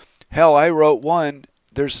hell, I wrote one.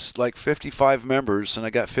 There's like 55 members, and I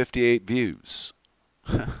got 58 views.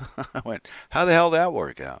 I went, how the hell did that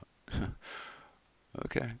work out?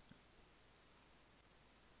 Okay.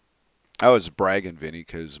 I was bragging, Vinny,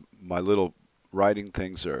 because my little writing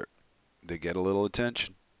things they get a little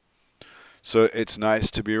attention. So it's nice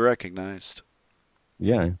to be recognized.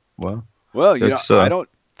 Yeah, well, you know, I don't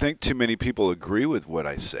think too many people agree with what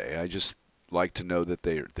I say. I just like to know that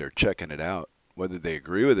they're checking it out. Whether they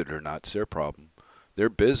agree with it or not, it's their problem. Their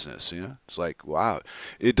business, you know. It's like, wow,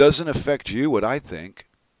 it doesn't affect you what I think.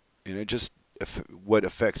 You know, just what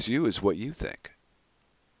affects you is what you think.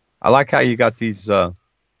 I like how you got these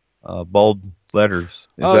bold letters.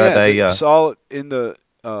 It's all in the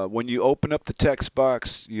when you open up the text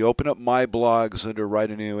box, you open up My Blogs under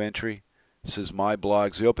Write a New Entry. It says My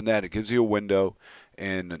Blogs. You open that, it gives you a window,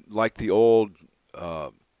 and like the old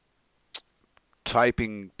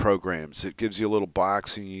typing programs, it gives you a little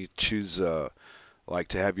box, and you choose like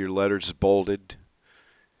to have your letters bolded.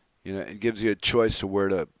 You know, it gives you a choice to where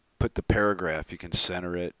to put the paragraph. You can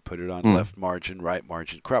center it, put it on left margin, right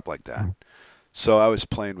margin, crap like that. So I was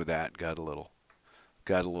playing with that, got a little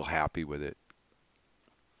happy with it.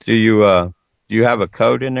 Do you have a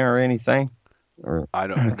code in there or anything? Or I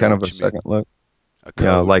don't know kind of a second look. A code.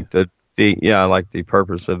 Yeah, like I like the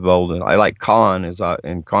purpose of bold. I like con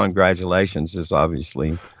and congratulations is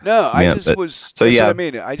obviously. No, that's what I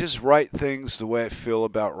mean. I just write things the way I feel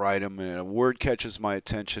about write them, and a word catches my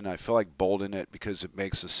attention. I feel like bolding it because it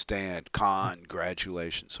makes a stand.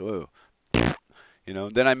 Congratulations. So, you know,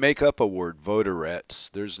 then I make up a word, voterettes.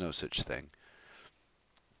 There's no such thing.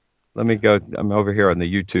 Let me go. I'm over here on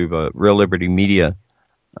the YouTube, Real Liberty Media,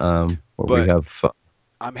 where we have.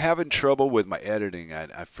 I'm having trouble with my editing.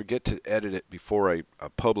 I forget to edit it before I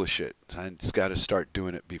publish it. I just got to start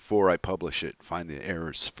doing it before I publish it. Find the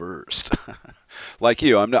errors first. Like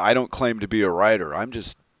you, I don't claim to be a writer. I'm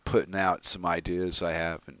just putting out some ideas I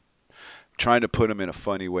have and trying to put them in a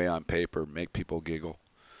funny way on paper, make people giggle.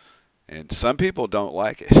 And some people don't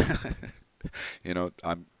like it. You know,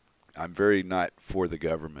 I'm very not for the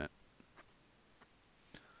government.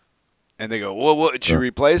 And they go, well, what would you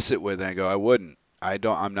replace it with? And I go, I wouldn't.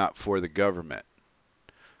 I'm not for the government.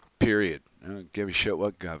 Period. I don't give a shit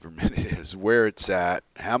what government it is, where it's at,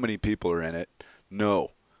 how many people are in it.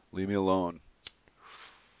 No. Leave me alone.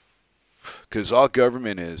 Because all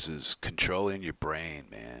government is controlling your brain,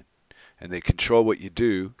 man. And they control what you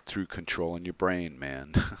do through controlling your brain,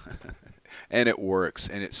 man. And it works.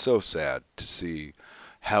 And it's so sad to see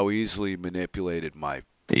how easily manipulated my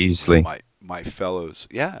fellows.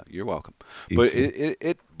 Yeah, you're welcome. Easily.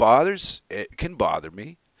 But it can bother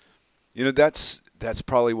me. You know, that's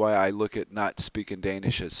probably why I look at not speaking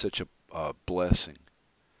Danish as such a blessing.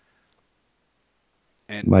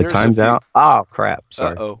 And my time's out. Oh crap!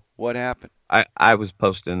 Sorry. Uh-oh. What happened? I was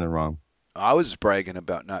posting the wrong. I was bragging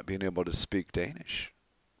about not being able to speak Danish.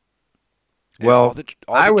 And well,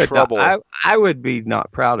 I would be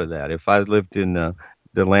not proud of that if I lived in the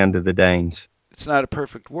land of the Danes. It's not a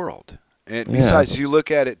perfect world. And besides, you look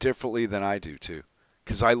at it differently than I do, too.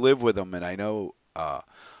 Because I live with them, and I know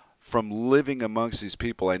from living amongst these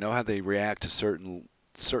people, I know how they react to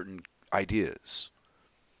certain ideas.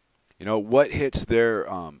 You know, what hits their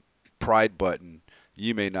pride button,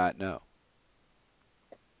 you may not know.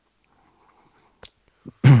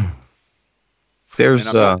 I'm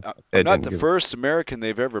not the first American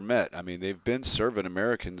they've ever met. I mean, they've been serving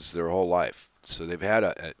Americans their whole life. So they've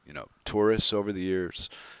had tourists over the years,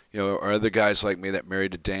 you know, or other guys like me that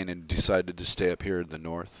married a Dane and decided to stay up here in the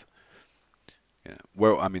north. You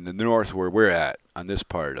know, the north where we're at on this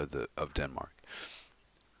part of Denmark.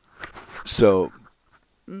 So,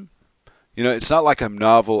 you know, it's not like I'm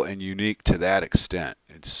novel and unique to that extent.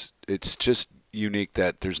 It's just unique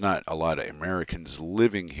that there's not a lot of Americans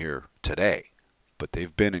living here today, but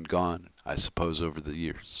they've been and gone, I suppose, over the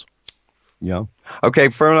years. Yeah. Okay.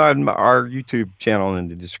 For our YouTube channel in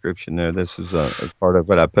the description there, this is a part of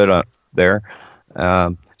what I put up there.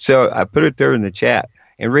 So I put it there in the chat,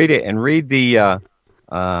 and read it, and read the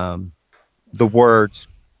words.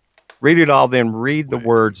 Read it all, then read the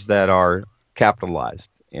words that are capitalized,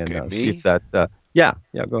 and see if that. Yeah.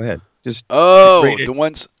 Go ahead. Just read it. The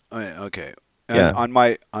ones. Okay. Yeah. On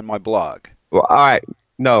my blog. Well, all right.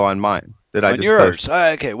 No, on mine. Did I on just yours? post?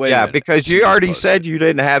 Okay. Wait. A minute. Because you already said you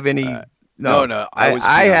didn't have any. No.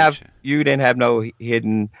 I have. You didn't have no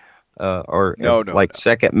hidden.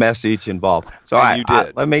 Second message involved. So you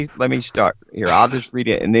did. Let me start here. I'll just read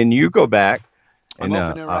it, and then you go back. And I'm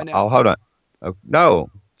opening it right now. I'll hold on. No,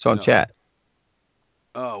 it's on chat.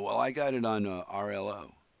 Oh well, I got it on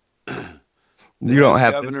RLO. You don't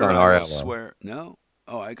have this on RLO. No.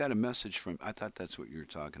 Oh, I got a message from. I thought that's what you were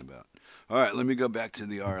talking about. All right, let me go back to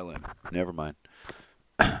the RLM. Never mind.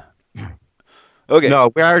 Okay.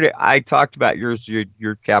 No, I talked about yours.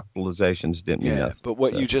 Your capitalizations didn't mean nothing. But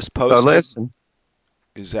what you just posted. So listen.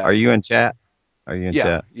 Is that? Are you in chat? Are you in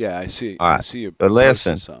chat? Yeah, I see. All right. I see you. So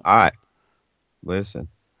listen. All right. Listen.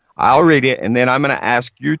 I'll read it, and then I'm going to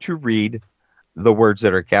ask you to read the words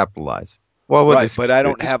that are capitalized. Well, but I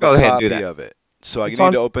don't have a copy of it, so I need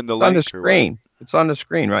to open the link. On the screen. It's on the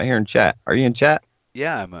screen right here in chat. Are you in chat?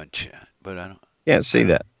 Yeah, I'm on chat, but I don't. Can't see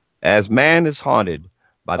that. As man is haunted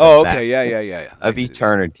by the of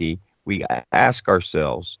eternity, we ask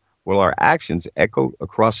ourselves, will our actions echo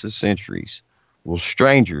across the centuries? Will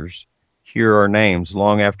strangers hear our names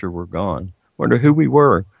long after we're gone? Wonder who we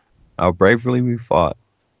were, how bravely we fought,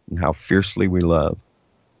 and how fiercely we loved.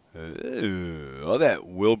 All that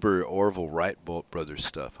Wilbur Orville Wright brothers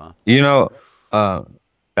stuff, huh?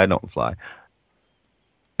 That don't fly.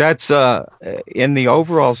 That's in the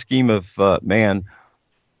overall scheme of man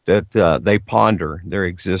that they ponder their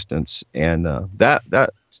existence, and that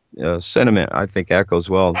sentiment I think echoes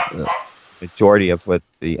well the majority of what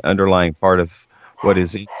the underlying part of what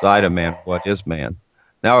is inside of man, what is man.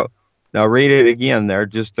 Now read it again. There,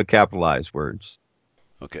 just the capitalized words.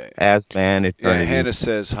 Okay. As man, eternity. Yeah, Hannah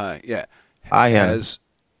says hi. Yeah. Hi, Hannah.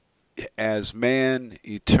 As man,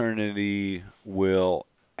 eternity will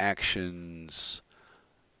actions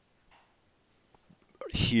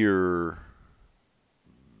hear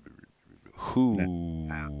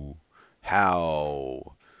who,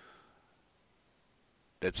 how.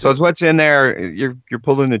 So it's what's in there. You're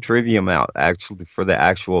pulling the trivium out actually for the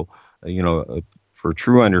actual, for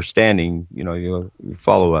true understanding. You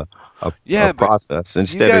follow a process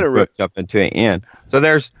instead of jumping to an end. So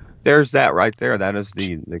there's that right there. That is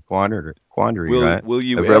the quandary, right? Will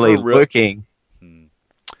you really looking?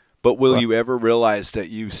 But will you ever realize that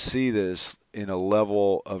you see this in a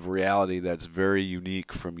level of reality that's very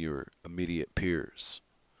unique from your immediate peers?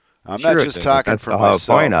 I'm not just talking for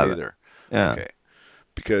myself either. Yeah. Okay.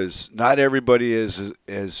 Because not everybody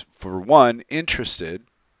is for one, interested,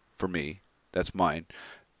 for me, that's mine,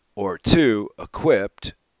 or two,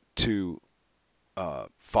 equipped to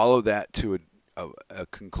follow that to a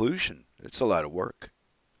conclusion. It's a lot of work.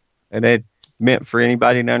 And it meant for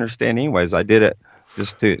anybody to understand anyways. I did it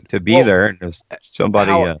just to be there, and there's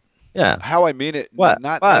somebody... How I mean it,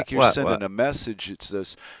 not like you're sending a message. It's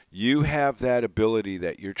this, you have that ability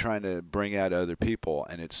that you're trying to bring out to other people,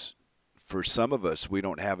 and it's, for some of us, we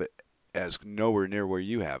don't have it as nowhere near where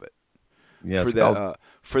you have it. Yeah,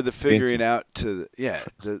 for the figuring out the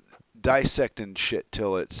dissecting shit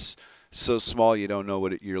till it's so small you don't know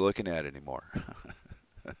what you're looking at anymore.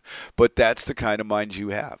 But that's the kind of mind you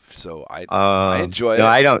have. So I enjoy it.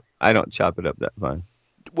 No, I don't chop it up that fine.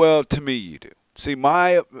 Well, to me you do. See,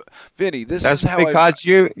 VinE, that's how because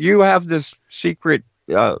you have this secret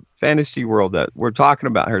fantasy world that we're talking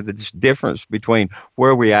about here. This difference between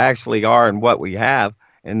where we actually are and what we have,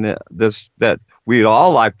 and that we'd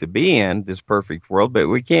all like to be in this perfect world, but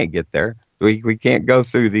we can't get there. We can't go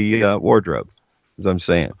through the wardrobe, as I'm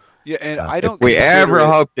saying. Yeah, and I don't. If we ever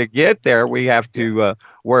hope to get there, we have to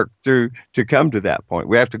work through to come to that point.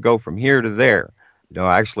 We have to go from here to there.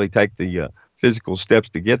 Actually take the physical steps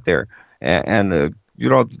to get there. And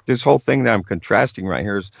this whole thing that I'm contrasting right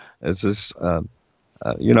here is this,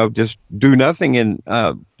 just do nothing and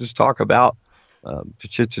just talk about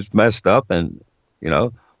shit's just messed up, and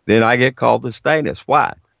then I get called the status.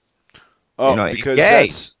 Why? Oh, because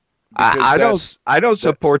gays. I don't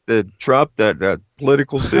support the Trump, the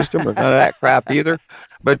political system, or none of that crap either.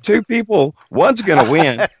 But two people, one's going to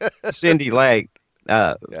win, Cindy Lake,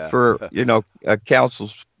 for a council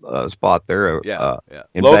spot there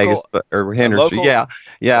in local, Vegas or Henderson.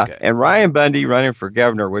 Okay. And Ryan Bundy running for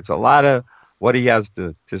governor, which a lot of what he has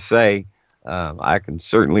to say, I can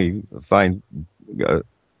certainly find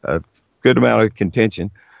good amount of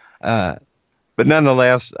contention. But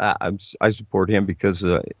nonetheless, I support him because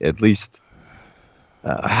at least,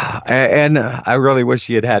 and I really wish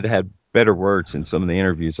he had better words in some of the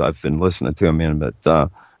interviews I've been listening to him in. But to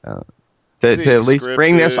at least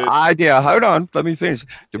bring this idea, hold on, let me finish.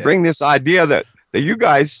 Bring this idea that you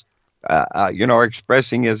guys, are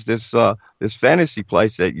expressing as this fantasy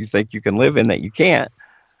place that you think you can live in that you can't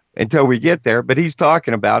until we get there. But he's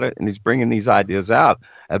talking about it, and he's bringing these ideas out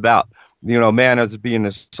about, man as being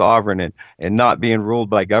a sovereign and not being ruled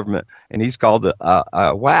by government. And he's called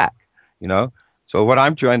a whack, So what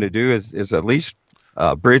I'm trying to do is at least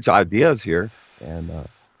bridge ideas here and,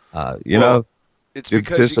 it's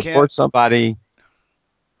to support somebody.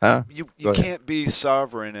 Huh? You can't be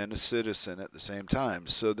sovereign and a citizen at the same time.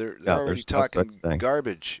 So they're already talking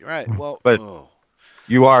garbage. Right. Well, but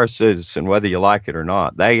you are a citizen, whether you like it or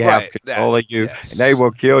not. They have control of you, and they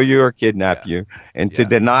will kill you or kidnap you. And to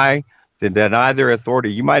deny their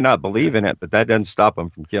authority, you might not believe in it, but that doesn't stop them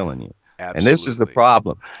from killing you. Absolutely. And this is the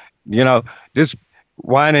problem. Just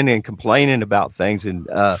whining and complaining about things, and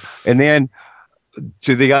then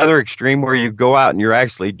to the other extreme where you go out and you're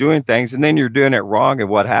actually doing things, and then you're doing it wrong, and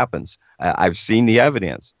what happens? I've seen the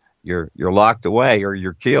evidence. You're locked away or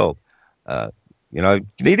you're killed. You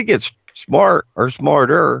need to get smart or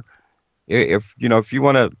smarter if you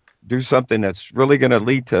want to do something that's really going to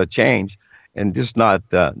lead to a change, and just not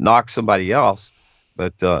knock somebody else,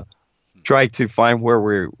 but try to find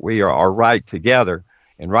where we are right together.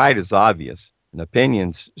 And right is obvious, and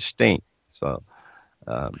opinions stink. So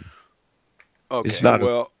it's not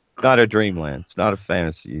a dreamland. It's not a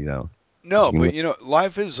fantasy, No, but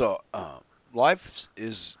life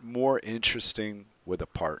is more interesting with a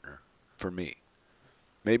partner for me.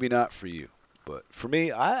 Maybe not for you, but for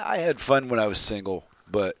me, I had fun when I was single,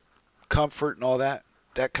 but comfort and all that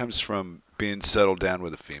comes from being settled down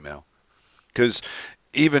with a female. Because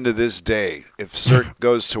even to this day, if Cirque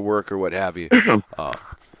goes to work or what have you,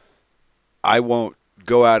 I won't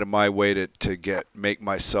go out of my way to make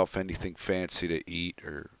myself anything fancy to eat,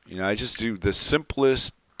 or I just do the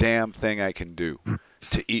simplest damn thing I can do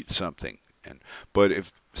to eat something. But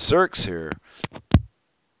if Cirque's here,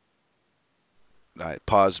 I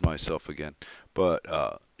paused myself again, but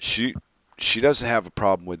she doesn't have a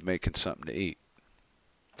problem with making something to eat.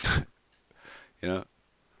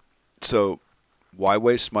 So why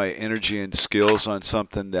waste my energy and skills on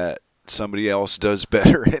something that somebody else does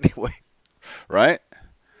better anyway? Right?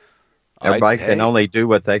 Everybody can only do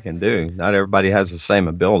what they can do. Not everybody has the same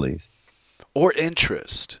abilities or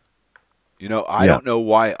interest. I don't know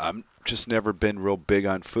why. I'm just never been real big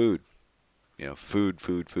on food.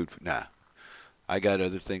 Food. Nah, I got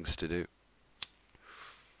other things to do.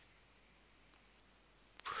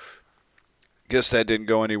 Guess that didn't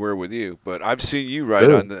go anywhere with you, but I've seen you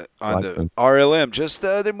on the RLM just the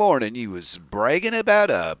other morning. You was bragging about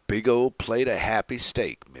a big old plate of happy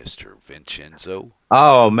steak, Mr. Vincenzo.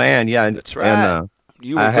 Oh man, yeah, that's right. And,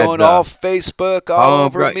 you were going all Facebook all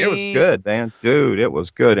over me. It was good, man, dude. It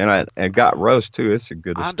was good, and I got roast too. It's a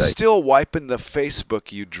good steak. I'm still wiping the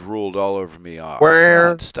Facebook you drooled all over me off.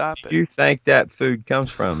 Where stop it? You think that food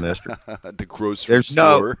comes from, Mister? The grocery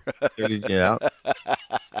store. Yeah.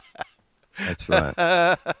 That's right.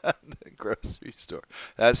 The grocery store.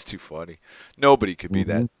 That's too funny. Nobody could be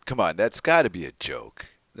that. Come on, that's got to be a joke.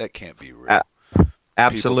 That can't be real.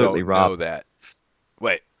 Absolutely, People don't Rob. know that.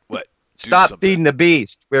 Wait, what? Stop feeding the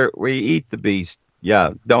beast. We eat the beast.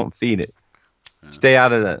 Yeah, don't feed it. Stay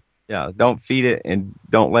out of the. Yeah, don't feed it, and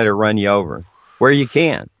don't let it run you over where you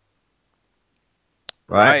can.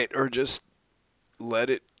 Right, or just let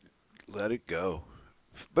it go.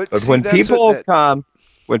 But see,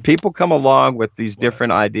 when people come along with these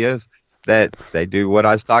different ideas, that they do what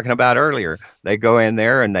I was talking about earlier. They go in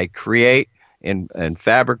there and they create and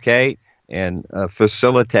fabricate and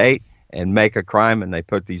facilitate and make a crime, and they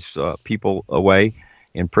put these people away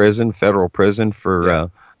in prison, federal prison, for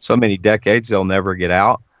so many decades they'll never get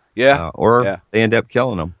out. They end up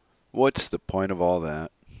killing them. What's the point of all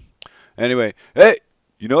that? Anyway, hey,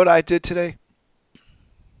 you know what I did today?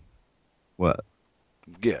 What?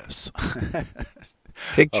 Guess.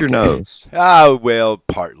 Picked your nose. Oh, well,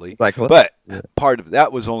 partly. But part of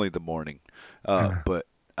that was only the morning. But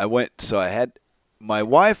I went, so I had, my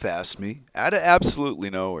wife asked me, out of absolutely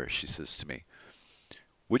nowhere, she says to me,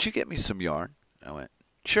 would you get me some yarn? I went,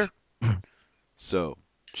 sure. So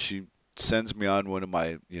she sends me on one of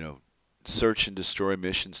my, search and destroy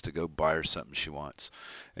missions to go buy her something she wants.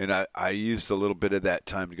 And I used a little bit of that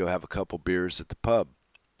time to go have a couple beers at the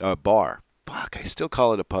bar. Fuck, I still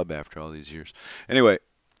call it a pub after all these years. Anyway,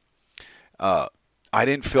 I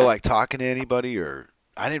didn't feel like talking to anybody or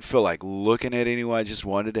I didn't feel like looking at anyone. I just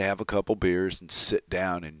wanted to have a couple beers and sit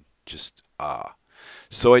down and just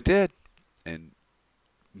So I did, and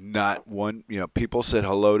not one. People said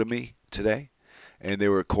hello to me today, and they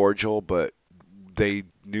were cordial, but they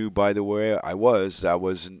knew by the way I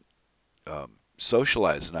wasn't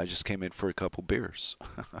socializing. I just came in for a couple beers.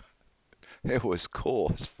 It was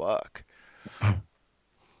cool as fuck.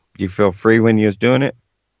 You feel free when you was doing it?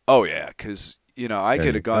 Oh yeah, because I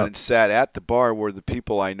could have gone and sat at the bar where the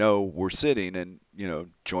people I know were sitting and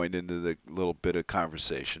joined into the little bit of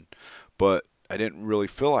conversation, but I didn't really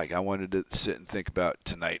feel like I wanted to sit and think about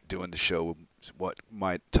tonight doing the show, what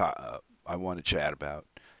I want to chat about,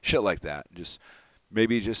 shit like that.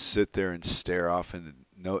 Maybe just sit there and stare off and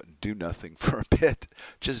do nothing for a bit,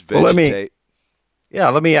 just vegetate.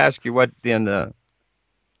 Let me ask you what then. Oh,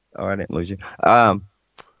 I didn't lose you. Are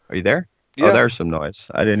you there? Yeah. Oh, there's some noise.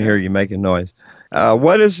 I didn't hear you making noise.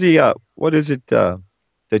 What is it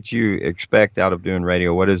that you expect out of doing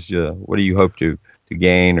radio? What do you hope to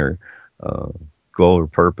gain or goal or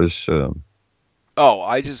purpose? I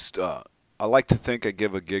like to think I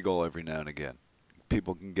give a giggle every now and again.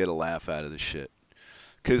 People can get a laugh out of this shit.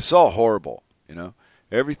 Because it's all horrible,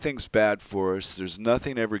 Everything's bad for us. There's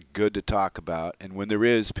nothing ever good to talk about. And when there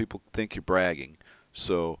is, people think you're bragging.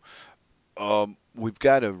 So we've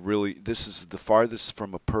got to this is the farthest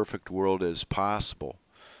from a perfect world as possible.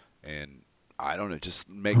 And I don't know, just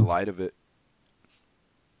make light of it.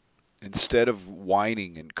 Instead of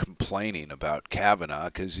whining and complaining about Kavanaugh,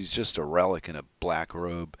 because he's just a relic in a black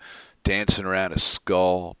robe, dancing around a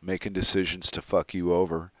skull, making decisions to fuck you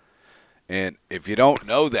over. And if you don't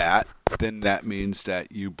know that, then that means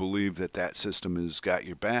that you believe that system has got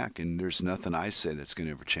your back, and there's nothing I say that's going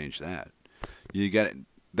to ever change that.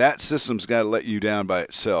 That system's got to let you down by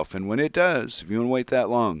itself, and when it does, if you want to wait that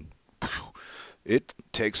long, it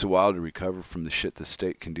takes a while to recover from the shit the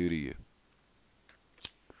state can do to you.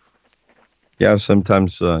 Yeah,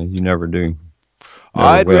 sometimes you never do.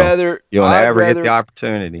 You'll never get the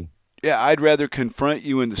opportunity. Yeah, I'd rather confront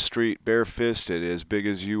you in the street barefisted, as big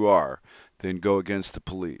as you are, than go against the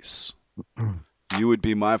police. You would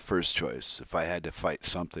be my first choice if I had to fight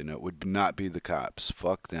something. It would not be the cops.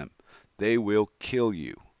 Fuck them. They will kill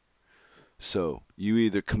you. So you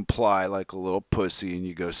either comply like a little pussy and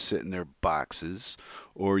you go sit in their boxes,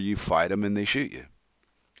 or you fight them and they shoot you.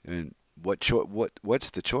 And what's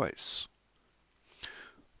the choice?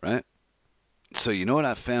 Right? So you know what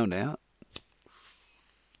I found out?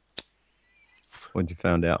 What'd you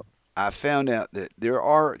find out? I found out that there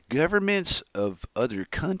are governments of other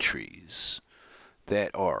countries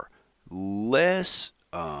that are less,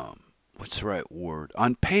 what's the right word?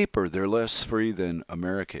 On paper, they're less free than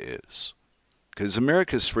America is. Because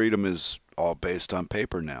America's freedom is all based on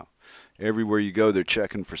paper now. Everywhere you go, they're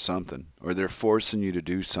checking for something, or they're forcing you to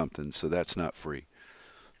do something, so that's not free.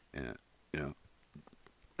 And,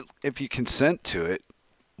 if you consent to it,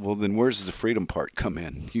 well, then where's the freedom part come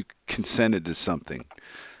in? You consented to something.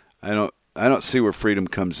 I don't see where freedom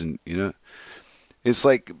comes in. It's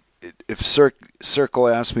like if Circle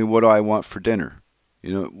asked me what do I want for dinner.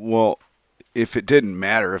 Well, if it didn't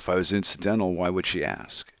matter, if I was incidental, why would she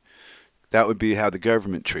ask? That would be how the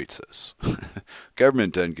government treats us.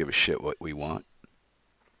 Government doesn't give a shit what we want.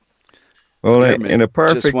 Well, in a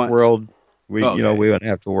perfect world, we wouldn't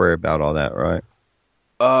have to worry about all that, right?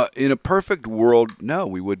 In a perfect world, no,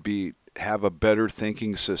 we would have a better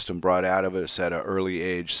thinking system brought out of us at an early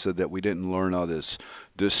age, so that we didn't learn all this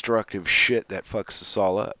destructive shit that fucks us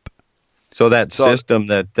all up. So that system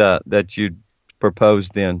that you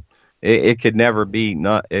proposed, then it could never be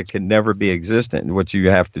existent. What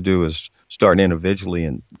you have to do is start individually,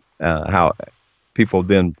 and how people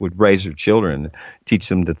then would raise their children, teach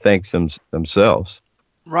them to think themselves.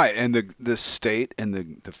 Right, and the state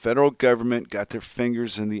and the federal government got their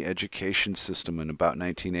fingers in the education system in about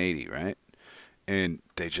 1980, right? And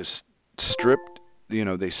they just stripped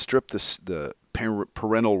the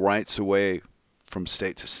parental rights away from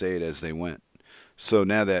state to state as they went. So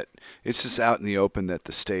now that it's just out in the open that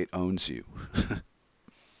the state owns you.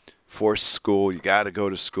 Forced school, you got to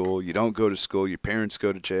go to school. You don't go to school, your parents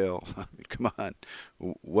go to jail. I mean, come on.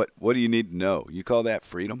 What do you need to know? You call that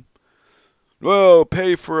freedom? Well,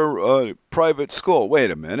 pay for a private school.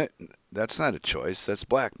 Wait a minute. That's not a choice. That's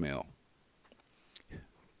blackmail.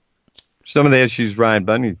 Some of the issues Ryan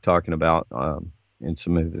Bundy talking about in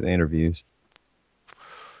some of his interviews.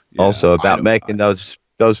 Yeah, also about making those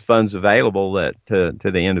funds available to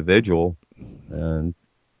the individual, and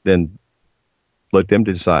then let them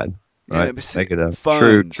decide. Right, yeah, make it a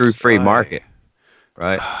true free market.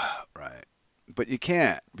 Right. Right. But you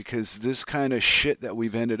can't, because this kind of shit that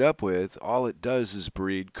we've ended up with, all it does is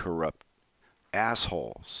breed corrupt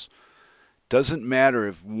assholes. Doesn't matter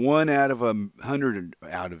if 1 out of 100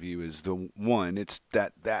 out of you is the one. It's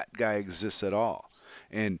that guy exists at all.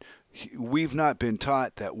 And we've not been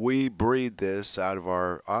taught that we breed this out of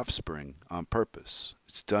our offspring on purpose.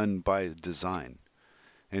 It's done by design.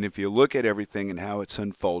 And if you look at everything and how it's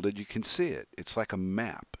unfolded, you can see it. It's like a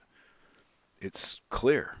map. It's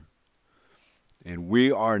clear. And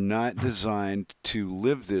we are not designed to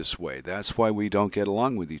live this way. That's why we don't get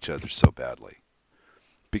along with each other so badly.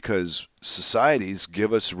 Because societies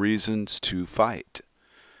give us reasons to fight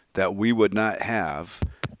that we would not have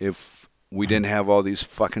if we didn't have all these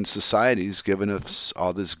fucking societies giving us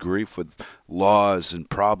all this grief with laws and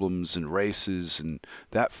problems and races and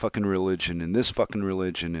that fucking religion and this fucking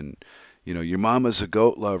religion and, you know, your mama's a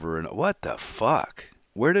goat lover and what the fuck?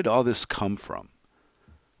 Where did all this come from?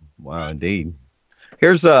 Wow, indeed.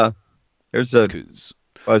 Here's a what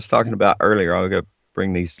I was talking about earlier. I'll go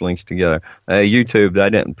bring these links together. YouTube, I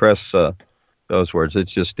didn't press those words.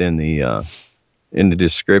 It's just in the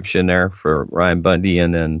description there for Ryan Bundy,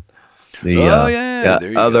 and then the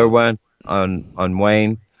other one on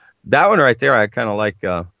Wayne. That one right there, I kind of like.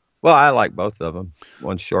 Well, I like both of them.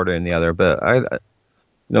 One's shorter than the other, but I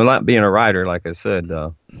not being a writer, like I said,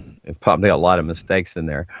 it probably a lot of mistakes in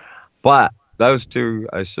there. But those two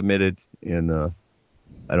I submitted in.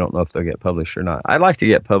 I don't know if they'll get published or not. I'd like to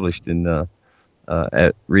get published in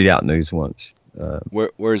at Readout News once.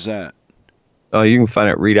 Where's that? You can find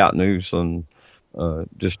it at Readout News on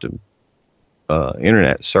just a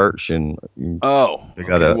internet search. And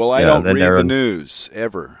okay. Well, I don't read the news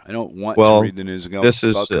ever. I don't want to read the news. This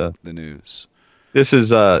is the news. This is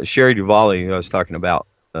Sherry Duvally, who I was talking about.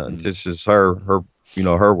 This is her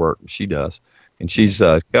her work she does, and she's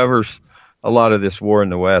covers a lot of this war in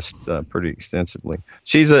the West pretty extensively.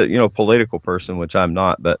 She's a political person, which I'm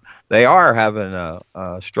not, but they are having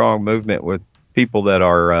a strong movement with people that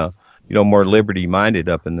are more liberty minded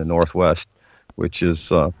up in the Northwest, which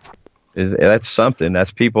is that's something. That's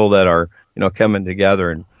people that are coming together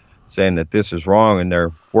and saying that this is wrong, and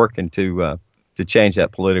they're working to change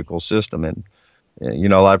that political system. And a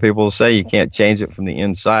lot of people say you can't change it from the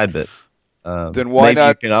inside, but then why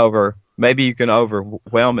not? Maybe you can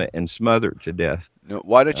overwhelm it and smother it to death. No,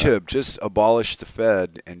 why don't you just abolish the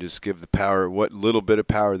Fed and just give the power, what little bit of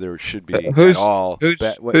power there should be at all? Who's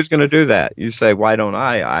going to do that? You say, why don't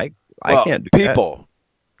I? I can't do people.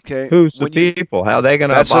 That. Okay. Who's the people? How are they going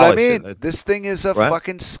to abolish it? That's what I mean. This thing is a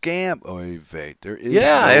fucking scam. There is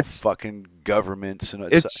no fucking governments. And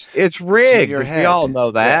it's rigged. We all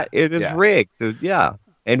know that. Yeah. It is rigged. Yeah.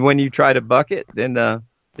 And when you try to buck it, then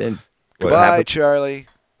goodbye, Charlie.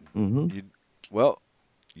 Mm-hmm.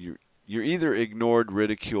 You're either ignored,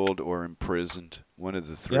 ridiculed, or imprisoned. One of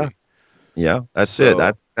the three. Yeah, that's it.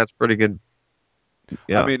 That's pretty good.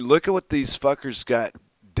 Yeah. I mean, look at what these fuckers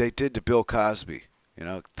they did to Bill Cosby.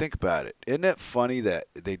 Think about it. Isn't it funny that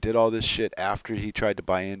they did all this shit after he tried to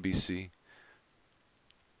buy NBC?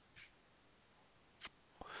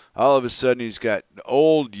 All of a sudden, he's got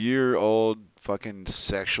year-old fucking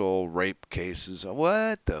sexual rape cases.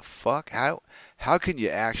 What the fuck? How can you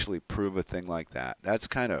actually prove a thing like that? That's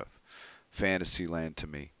kind of fantasy land to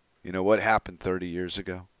me. What happened 30 years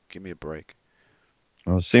ago? Give me a break.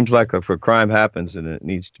 Well, it seems like if a crime happens and it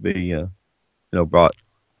needs to be, brought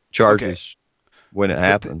charges when it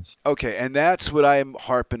happens. Okay, and that's what I'm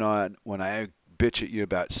harping on when I bitch at you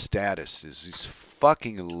about status, is these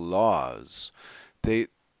fucking laws.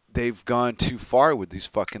 They've gone too far with these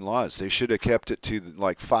fucking laws. They should have kept it to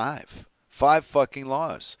like five fucking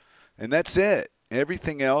laws. And that's it.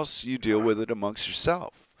 Everything else, you deal with it amongst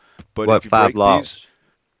yourself. But what, if you 5 break laws? These,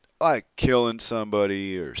 like killing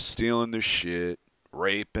somebody or stealing their shit,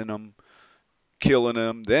 raping them, killing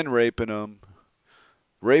them, then raping them,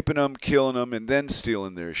 killing them, and then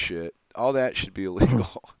stealing their shit, all that should be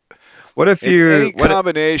illegal. What if any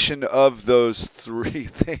combination of those three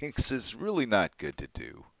things is really not good to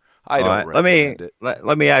do. I don't recommend it.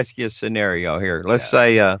 Let me ask you a scenario here. Let's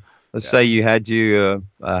say you had a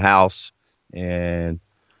house and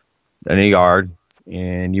in a yard,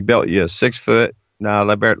 and you built you a 6 foot. No,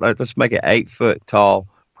 let's make it 8 foot tall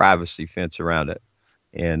privacy fence around it,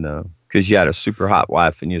 and because you had a super hot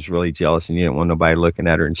wife and you was really jealous and you didn't want nobody looking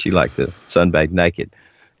at her, and she liked to sunbathe naked.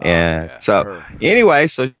 And anyway,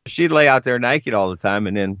 so she'd lay out there naked all the time,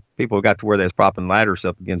 and then people got to where they was propping ladders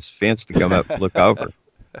up against the fence to come up and look over.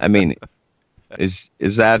 I mean, is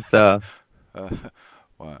that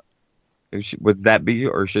what? Would that be,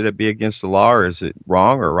 or should it be against the law, or is it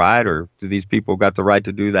wrong or right, or do these people got the right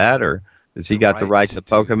to do that, or does he got the right to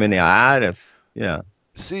poke him in the eye? Yeah.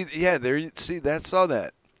 See, yeah, see, that's all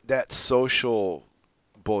that social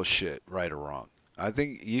bullshit, right or wrong. I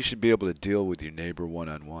think you should be able to deal with your neighbor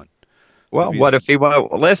one-on-one. Well, what if he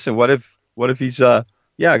won't listen? What if he's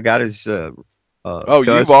yeah, got his Oh,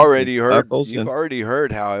 cousins and uncles you've and already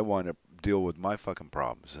heard how I want to deal with my fucking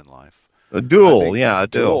problems in life. a I duel, think yeah, a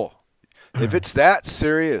duel. duel. If it's that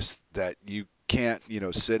serious that you can't,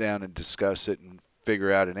 sit down and discuss it and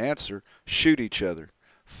figure out an answer, shoot each other.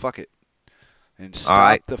 Fuck it. And All stop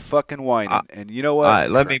right. the fucking whining. And you know All what? right,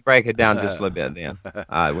 let me break it down just a little bit then. All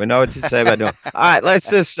right, we know what you say about doing. All right, let's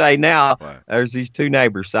just say now there's these two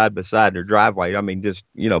neighbors side by side in their driveway. I mean, just,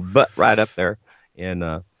 butt right up there.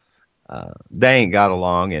 And they ain't got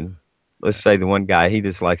along. And let's say the one guy, he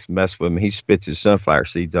just likes to mess with him. He spits his sunflower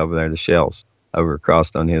seeds over there, the shells, over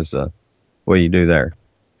across on his, what do you do there?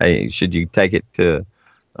 Hey, should you take it to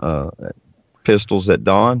pistols at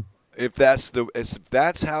dawn? If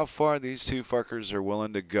that's how far these two fuckers are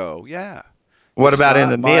willing to go, yeah. What about in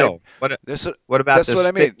the middle? What about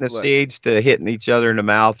the seeds to hitting each other in the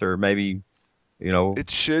mouth, or maybe, It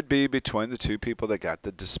should be between the two people that got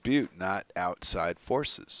the dispute, not outside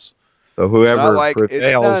forces. So whoever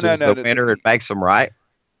prevails is the winner. It makes them right.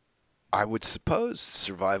 I would suppose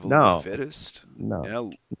survival of the fittest. No.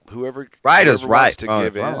 Whoever is right. Wants to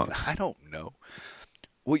give in. I don't know.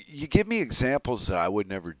 Well, you give me examples that I would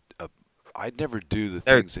never. I'd never do the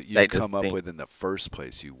things that you come up with in the first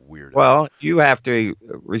place, you weirdo. Well, you have to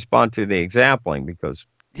respond to the exampling because.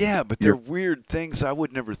 Yeah, but they're weird things I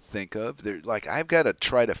would never think of. They're like I've got to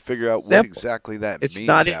try to figure out what exactly that means. It's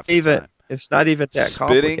not even that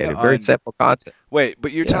complicated. Very simple concept. Wait,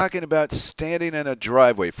 but you're talking about standing in a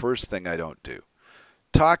driveway. First thing I don't do.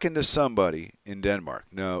 Talking to somebody in Denmark.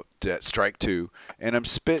 No, strike two. And I'm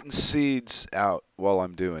spitting seeds out while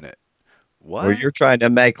I'm doing it. What? Well, you're trying to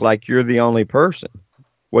make like you're the only person.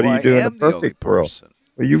 What do you do in a perfect world?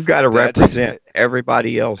 Well, you've got to represent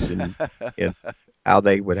everybody else in how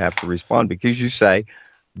they would have to respond because you say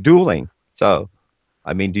dueling. So,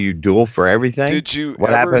 I mean, do you duel for everything? Did you what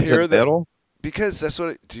ever happens hear in the middle? Because that's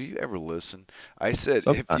what. Do you ever listen? I said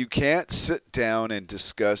if you can't sit down and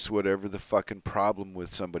discuss whatever the fucking problem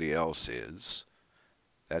with somebody else is,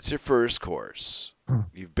 that's your first course.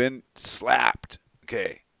 You've been slapped.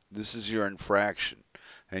 Okay. This is your infraction.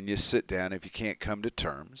 And you sit down. If you can't come to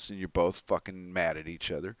terms and you're both fucking mad at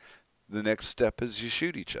each other, the next step is you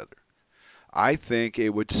shoot each other. I think it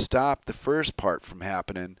would stop the first part from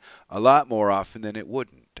happening a lot more often than it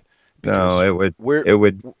wouldn't. No, it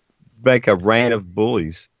would make a rain of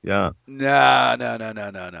bullies. Yeah. No.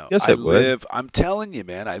 Yes, it would. I'm telling you,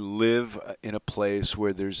 man, I live in a place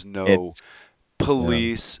where there's no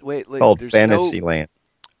police. Wait, called fantasy land.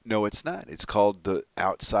 No, it's not. It's called the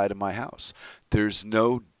outside of my house. There's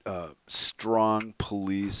no strong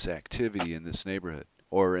police activity in this neighborhood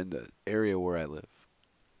or in the area where I live.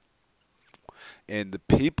 And the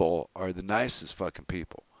people are the nicest fucking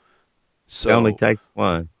people. So it only takes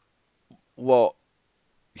one. Well,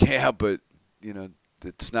 yeah, but,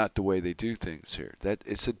 that's not the way they do things here.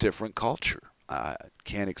 It's a different culture. I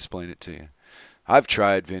can't explain it to you. I've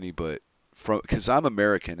tried, Vinny, but because I'm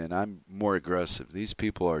American and I'm more aggressive. These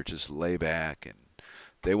people are just lay back and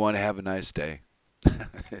they want to have a nice day.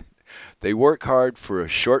 They work hard for a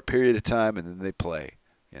short period of time and then they play,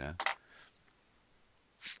 a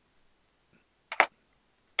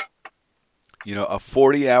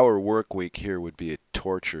 40-hour work week here would be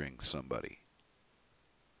torturing somebody.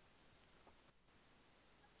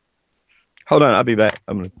 Hold on, I'll be back.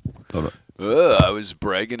 Hold on. I was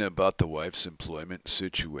bragging about the wife's employment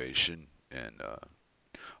situation, and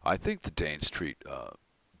I think the Danes treat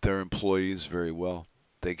their employees very well.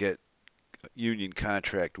 They get union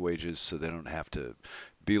contract wages, so they don't have to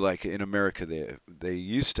be like in America. They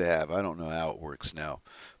used to have. I don't know how it works now,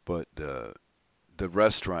 but the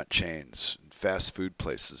restaurant chains, fast food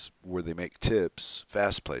places where they make tips,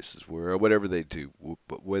 fast places where whatever they do,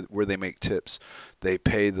 where they make tips, they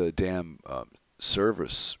pay the damn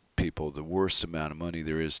service people the worst amount of money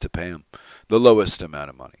there is to pay them, the lowest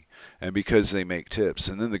amount of money. And because they make tips,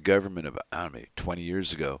 and then the government about 20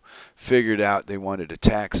 years ago figured out they wanted to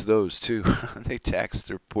tax those too. They taxed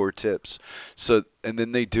their poor tips. So, and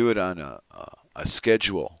then they do it on a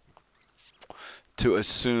schedule to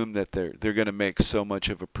assume that they're going to make so much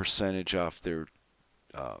of a percentage off their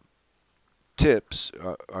tips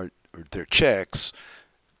or their checks.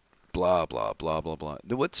 Blah blah blah blah blah.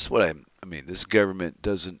 I mean, this government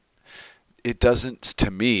doesn't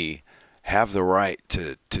to me have the right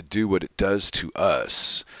to do what it does to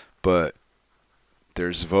us, but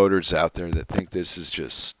there's voters out there that think this is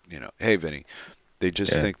just, hey, Vinny, They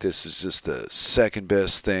just think this is just the second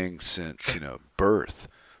best thing since, birth.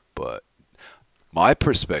 But my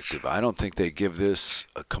perspective, I don't think they give this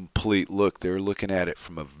a complete look. They're looking at it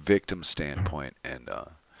from a victim standpoint. And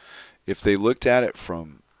if they looked at it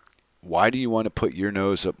from, why do you want to put your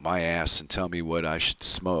nose up my ass and tell me what I should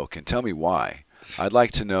smoke? And tell me why. I'd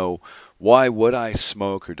like to know why what I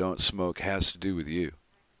smoke or don't smoke has to do with you.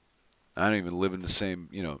 I don't even live in the same,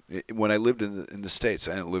 when I lived in the States,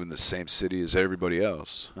 I didn't live in the same city as everybody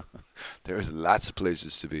else. There's lots of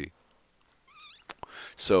places to be.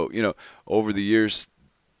 So, over the years,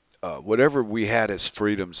 whatever we had as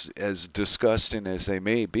freedoms, as disgusting as they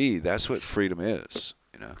may be, that's what freedom is.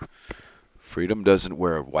 Freedom doesn't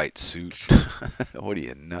wear a white suit. What are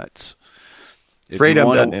you, nuts? Freedom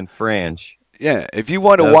doesn't infringe. Yeah, if you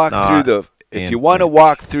want to walk through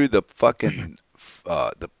the fucking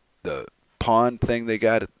the pond thing they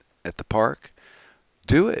got at the park,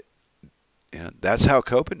 do it. That's how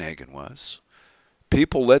Copenhagen was.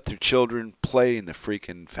 People let their children play in the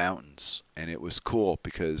freaking fountains, and it was cool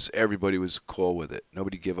because everybody was cool with it.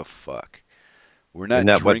 Nobody give a fuck. We're not Isn't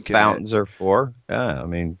that drinking what fountains are for? Yeah, I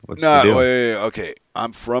mean, what's no, the deal? wait, okay.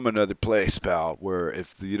 I'm from another place, pal, where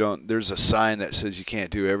if you don't, there's a sign that says you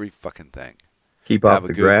can't do every fucking thing. Keep off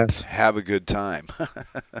the grass. Have a good time.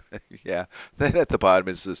 Yeah. Then at the bottom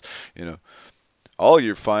it says, all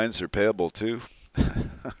your fines are payable too.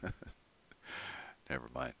 Never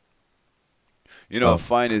mind. A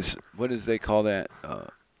fine is, what does they call that? A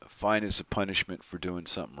fine is a punishment for doing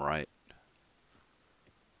something right.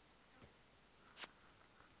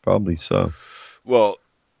 Probably so. Well,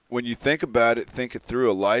 when you think about it, think it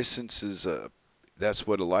through. A license is that's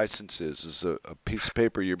what a license is a piece of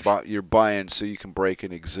paper you're buying so you can break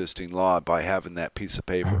an existing law by having that piece of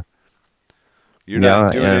paper. You're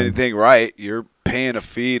not doing anything right. You're paying a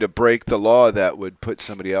fee to break the law that would put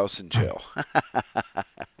somebody else in jail.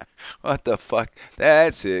 What the fuck?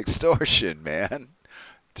 That's extortion, man.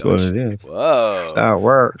 That's what it is. Whoa. That's how it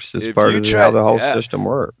works. It's part of how the whole system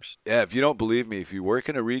works. Yeah, if you don't believe me, if you work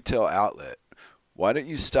in a retail outlet, why don't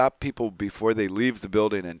you stop people before they leave the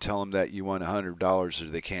building and tell them that you want $100 or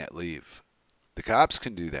they can't leave? The cops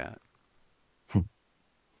can do that.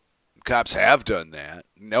 Cops have done that.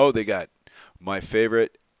 No, they got my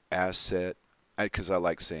favorite asset, because I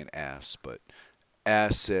like saying ass, but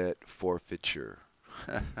asset forfeiture.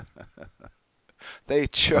 They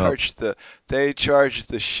charge the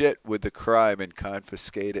shit with the crime and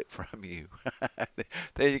confiscate it from you.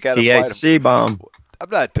 Then you got to THC bomb. I'm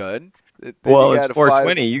not done. Well, it's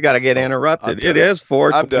 420. You got to get interrupted. It is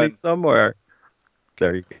 420 somewhere.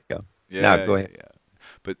 There you go. Yeah, now go ahead. Yeah.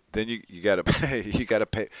 But then you got to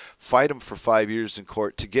pay. Fight them for 5 years in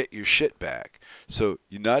court to get your shit back. So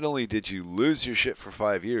you not only did you lose your shit for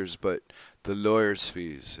 5 years, but the lawyer's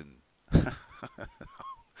fees and.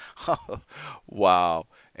 Wow.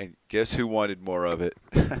 And guess who wanted more of it?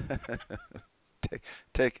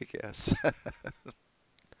 Take a guess.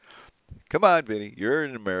 Come on, Vinny. You're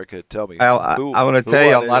in America. Tell me. I want to tell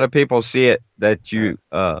you, a lot of people see it that you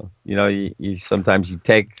sometimes you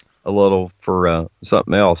take a little for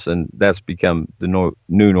something else, and that's become the new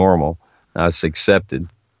normal. Now it's accepted.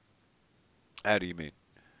 How do you mean?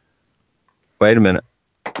 Wait a minute.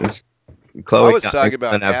 Chloe, I was talking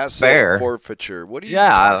about asset forfeiture. What are you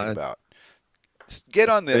talking about? Get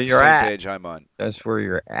on the same page I'm on. That's where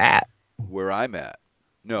you're at. Where I'm at.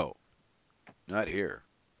 No, not here.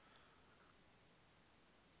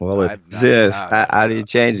 Well, it exists. How do you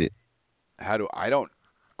change it?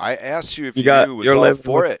 I asked you if you knew who was all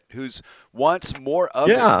for it. Who's wants more of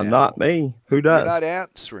it now. Not me. Who does? You're not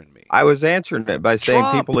answering me. I was answering it by saying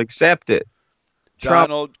people accept it.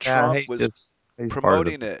 Donald Trump was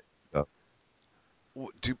promoting it.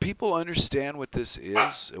 Do people understand what this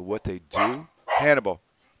is and what they do? Hannibal.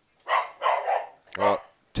 Well,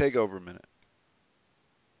 take over a minute.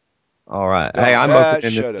 All right. Hey, I'm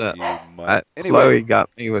opening this up. Anyway, Chloe got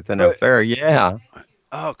me with an affair. Yeah.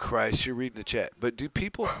 Oh, Christ. You're reading the chat. But do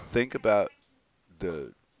people think about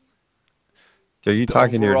the... So you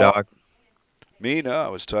talking to your dog? Me? No, I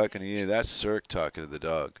was talking to you. That's Cirque talking to the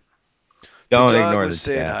dog. Don't the dog ignore was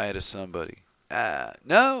the saying chat. Hi to somebody.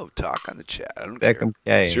 No, talk on the chat. I don't Beckham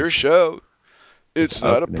care. K. It's your show. It's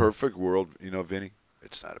not a perfect world. Vinny?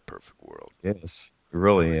 It's not a perfect world. Yes, it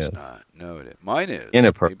really is. It's not. No, it is. Mine is. In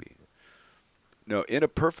a perfect. No, in a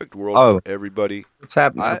perfect world for everybody. What's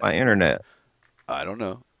happening to my internet? I don't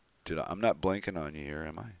know. I'm not blinking on you here,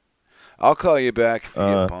 am I? I'll call you back if you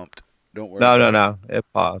get bumped. Don't worry. No. It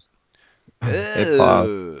paused. It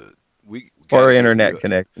paused. Or internet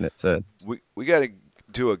connection, it said. We got to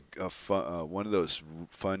do a one of those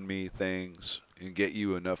fund me things, and get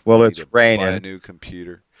you enough Well, money it's to raining. buy a new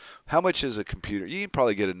computer. How much is a computer? You can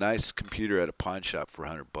probably get a nice computer at a pawn shop for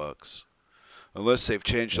 $100. Unless they've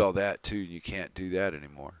changed all that too, you can't do that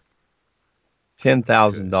anymore.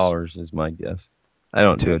 $10,000 is my guess. I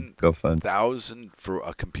don't do it. GoFundMe. $10,000 for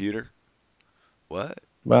a computer? What?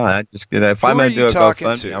 Well, I just get if I'm Who are going to do you a talking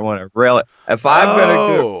GoFundMe, to? I want to really. If I'm going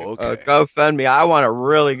to do okay. a GoFundMe, I want a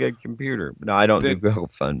really good computer. No, I don't do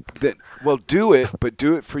GoFundMe. Then, well, do it, but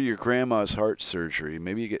do it for your grandma's heart surgery.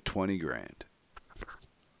 Maybe you get $20,000.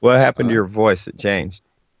 What happened to your voice? It changed.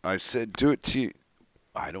 I said, do it to you.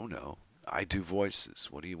 I don't know. I do voices.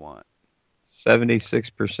 What do you want?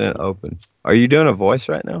 76% open. Are you doing a voice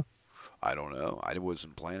right now? I don't know. I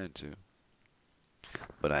wasn't planning to,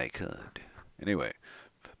 but I could. Anyway,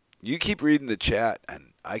 you keep reading the chat,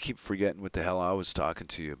 and I keep forgetting what the hell I was talking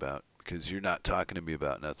to you about because you're not talking to me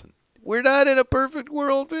about nothing. We're not in a perfect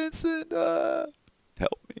world, Vincent.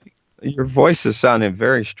 Help me. Your voice is sounding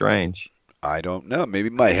very strange. I don't know. Maybe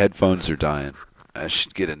my headphones are dying. I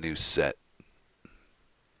should get a new set.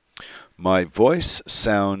 My voice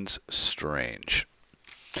sounds strange.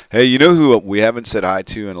 Hey, you know who we haven't said hi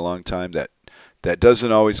to in a long time that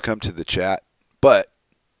doesn't always come to the chat, but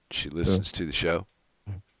she listens to the show?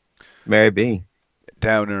 Mary B.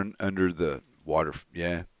 Down under the water.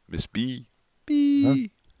 Yeah, Miss B.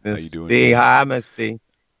 B. Miss How you doing? B. Hi, Miss B.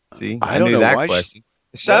 See, I knew that question.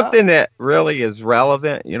 Something that really is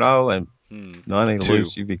relevant, you know, and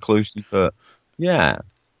non-elusive, inclusive. Yeah,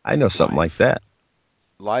 I know something like that.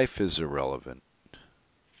 Life is irrelevant.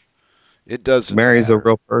 It doesn't Mary's matter. a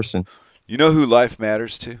real person. You know who life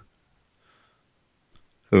matters to?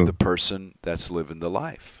 Who? The person that's living the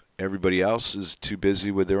life. Everybody else is too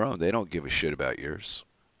busy with their own. They don't give a shit about yours.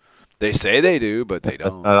 They say they do, but they don't.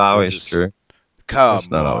 That's not always true. Come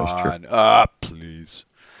That's not always true. Please.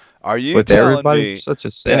 Are you with telling everybody me such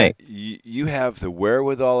a cynic? You have the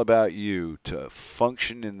wherewithal about you to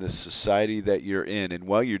function in the society that you're in, and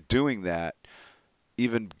while you're doing that,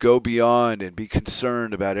 even go beyond and be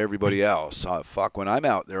concerned about everybody else? Fuck, when I'm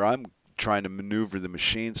out there, I'm trying to maneuver the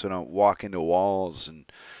machine so I don't walk into walls and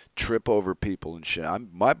trip over people and shit.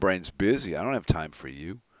 My brain's busy. I don't have time for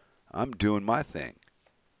you. I'm doing my thing.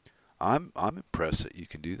 I'm impressed that you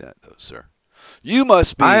can do that, though, sir. You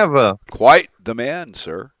must be quite the man,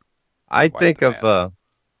 sir. I think of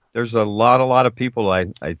there's a lot of people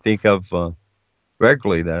I think of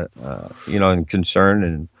regularly that you know, and concern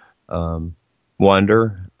and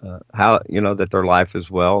wonder how, you know, that their life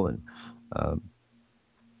is well, and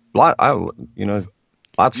you know,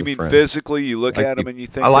 lots you of mean friends. Physically you look at them and you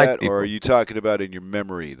think that, people. or are you talking about in your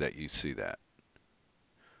memory that you see that?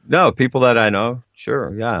 No, people that I know,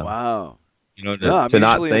 sure, yeah. Wow. You know, to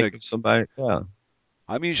not think of somebody, yeah.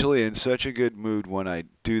 I'm usually in such a good mood when I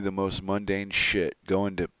do the most mundane shit,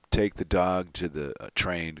 going to take the dog to the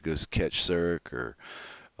train to go catch Cirque, or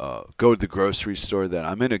go to the grocery store, that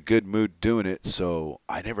I'm in a good mood doing it, so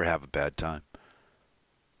I never have a bad time.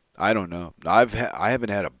 I don't know. I haven't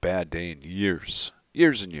had a bad day in years.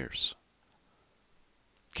 Years and years.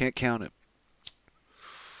 Can't count it.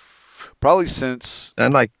 Probably since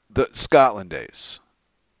the Scotland days.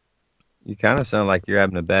 You kind of sound like you're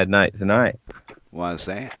having a bad night tonight. Why is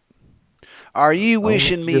that? Are you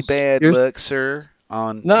wishing me bad luck, sir?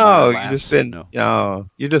 No,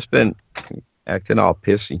 you just been acting all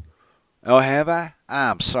pissy. Oh, have I?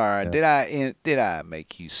 I'm sorry. Yeah. Did I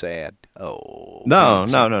make you sad? Oh. No.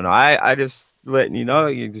 I just letting you know.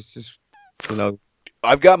 You just you know.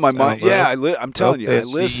 I've got my mind. Yeah, I'm telling you. I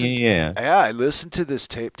listened. Yeah, I listened to this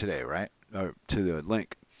tape today, right? Or to the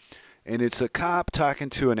link. And it's a cop talking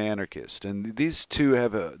to an anarchist, and these two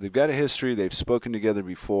they've got a history. They've spoken together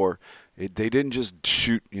before. They didn't just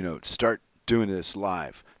start doing this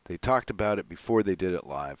live. They talked about it before they did it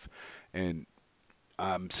live. And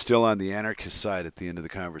I'm still on the anarchist side at the end of the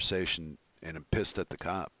conversation, and I'm pissed at the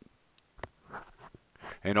cop.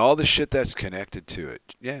 And all the shit that's connected to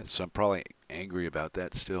it. Yeah, so I'm probably angry about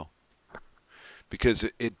that still. Because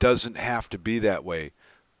it doesn't have to be that way.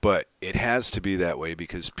 But it has to be that way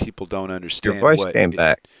because people don't understand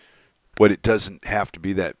what it doesn't have to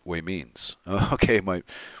be that way means. Okay,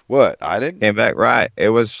 what? I didn't? Came back right. It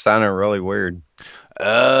was sounding really weird.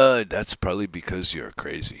 That's probably because you're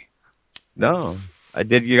crazy. No, I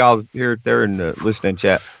did. You all hear it there in the listening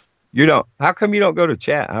chat. You don't. How come you don't go to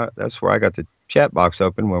chat? That's where I got the chat box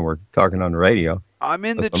open when we're talking on the radio. I'm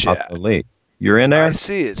in the chat. You're in there? I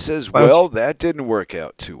see. It says, well, that didn't work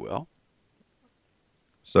out too well.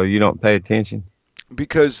 So you don't pay attention?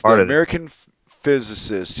 Because the American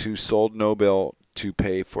physicist who sold Nobel to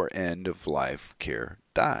pay for end-of-life care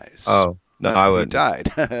dies. Oh, No, I wouldn't. He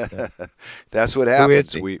died. Yeah. That's what Who is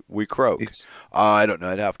happens. he? We croak. I don't know.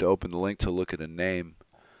 I'd have to open the link to look at a name.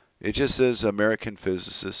 It just says American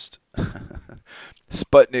physicist.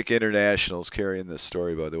 Sputnik International's carrying this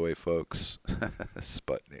story, by the way, folks.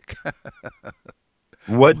 Sputnik.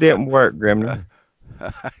 What didn't work, Gremlin?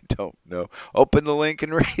 I don't know. Open the link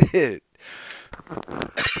and read it.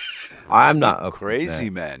 I'm not opening crazy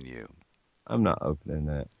that. Man, you. I'm not opening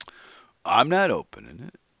that. I'm not opening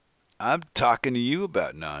it. I'm talking to you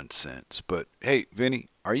about nonsense. But hey, Vinny,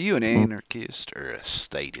 are you an anarchist or a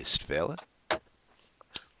statist, fella?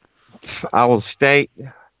 I will state,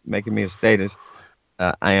 making me a statist,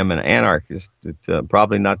 I am an anarchist.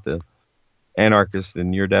 Probably not the anarchist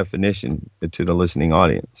in your definition to the listening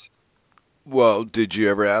audience. Well, did you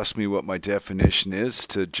ever ask me what my definition is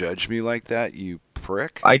to judge me like that, you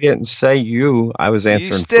prick? I didn't say you. I was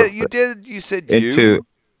answering. You did. You said you.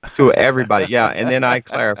 To everybody, yeah. And then I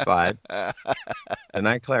clarified. Okay,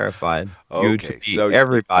 you to be so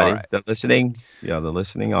everybody, right. the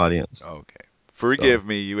listening audience. Okay. Forgive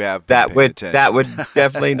me, you have been that would attention. That would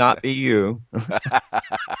definitely not be you. At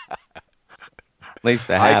least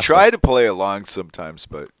I try to play along sometimes,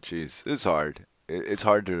 but geez, it's hard. It's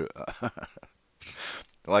hard to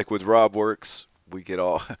like with Rob Works, we get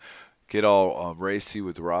all racy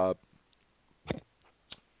with Rob.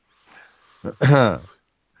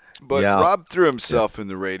 But yeah. Rob threw himself in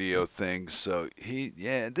the radio thing, so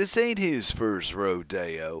this ain't his first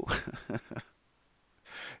rodeo.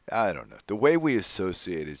 I don't know. The way we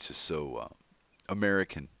associate is just so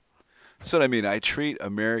American. That's what I mean. I treat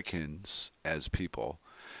Americans as people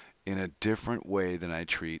in a different way than I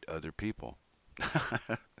treat other people.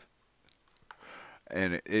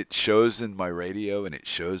 And it shows in my radio, and it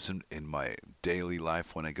shows in my daily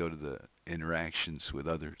life when I go to the interactions with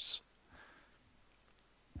others.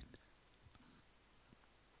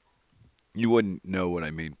 You wouldn't know what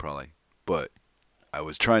I mean, probably, but I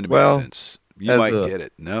was trying to make sense. You might get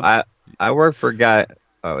it. No, I work for a guy.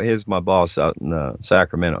 He's my boss out in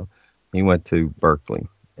Sacramento. He went to Berkeley,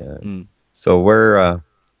 so we're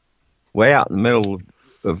way out in the middle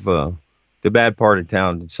of the bad part of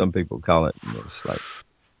town. Some people call it. It's like,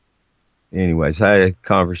 anyways, I had a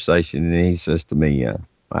conversation, and he says to me,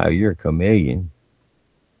 "Wow, you're a chameleon."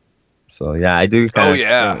 So yeah, I do. Kind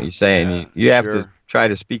of what you're saying. Yeah, you have to try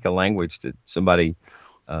to speak a language that somebody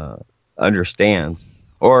understands,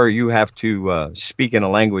 or you have to speak in a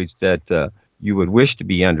language that you would wish to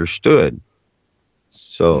be understood.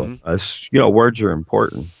 So, words are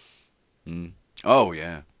important. Oh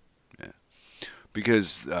yeah,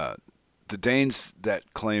 because the Danes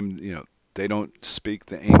that claim they don't speak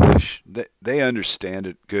the English, they understand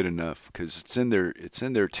it good enough because it's in their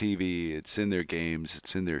TV, it's in their games,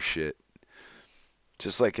 it's in their shit,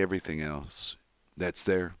 just like everything else that's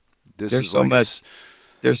there. There's so much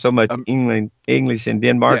English in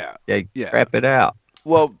Denmark. They crap it out.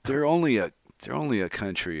 Well, they're only a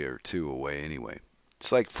country or two away anyway.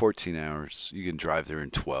 It's like 14 hours. You can drive there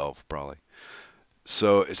in 12 probably.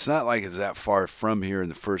 So it's not like it's that far from here in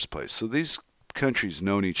the first place. So these countries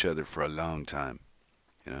known each other for a long time.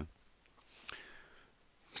 Know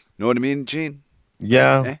what I mean, Gene?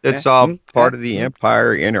 Yeah, it's all part of the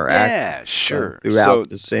empire interaction throughout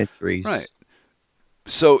the centuries. Right.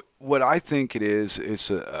 So what I think it is, it's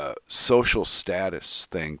a social status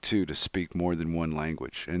thing too, to speak more than one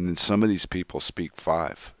language. And then some of these people speak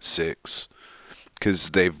 5, 6, because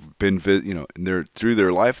they've been, through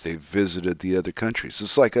their life they've visited the other countries.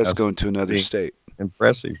 It's like us going to another state.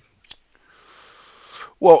 Impressive.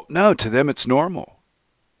 Well, no, to them it's normal,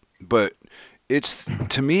 but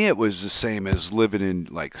to me it was the same as living in,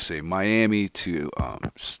 like, say, Miami to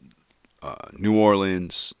New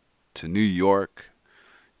Orleans to New York.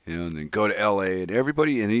 And then go to L.A., and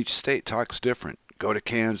everybody in each state talks different. Go to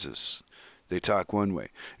Kansas, they talk one way.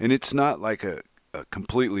 And it's not like a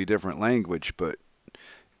completely different language, but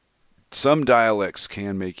some dialects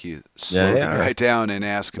can make you slow the guy down and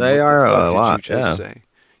ask him, what the fuck did you just say?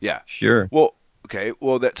 Yeah. Sure. Well, okay.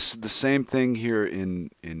 Well, that's the same thing here in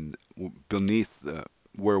beneath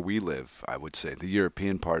where we live, I would say, the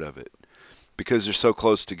European part of it. Because they're so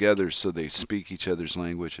close together, so they speak each other's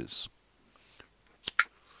languages.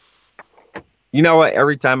 You know what?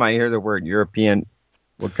 Every time I hear the word European,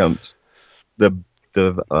 what comes the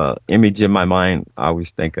image in my mind I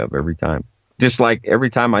always think of every time. Just like every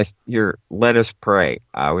time I hear "Let us pray,"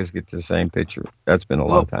 I always get the same picture. That's been a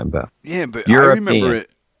long time back. Yeah, but European.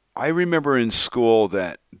 I remember in school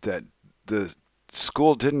that the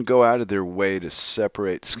school didn't go out of their way to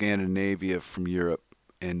separate Scandinavia from Europe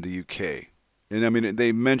and the UK. And I mean,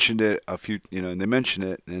 they mentioned it a few, and they mentioned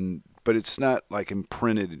it, and but it's not like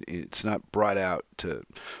imprinted. It's not brought out to,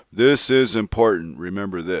 this is important,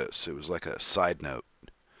 remember this. It was like a side note.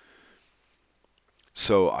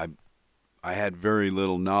 So I had very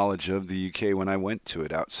little knowledge of the UK when I went to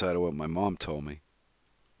it outside of what my mom told me.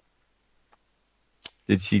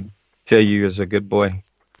 Did she tell you as a good boy?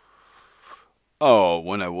 Oh,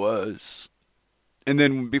 when I was. And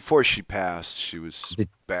then before she passed, she was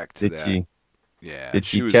back to that. Yeah. Did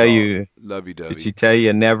she tell you? Lovey-dovey. Did she tell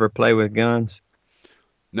you never play with guns?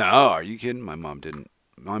 No, are you kidding? My mom didn't.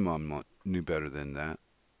 My mom knew better than that.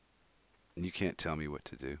 You can't tell me what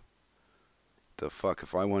to do. The fuck?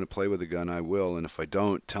 If I want to play with a gun, I will. And if I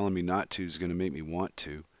don't, telling me not to is going to make me want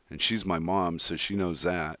to. And she's my mom, so she knows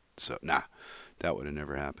that. So, nah, that would have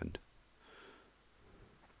never happened.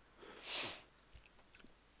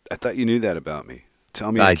 I thought you knew that about me.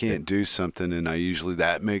 Tell me I can't do something, and I usually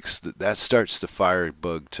that starts the fire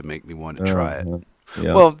bug to make me want to try it.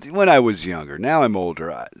 Yeah. Well, when I was younger, now I'm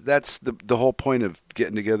older. That's the whole point of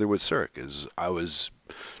getting together with Cirque is I was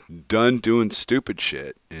done doing stupid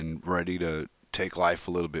shit and ready to take life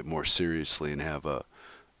a little bit more seriously and have a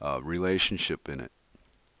relationship in it.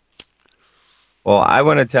 Well, I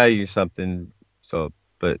want to tell you something.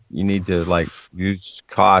 But you need to like use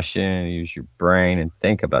caution, use your brain, and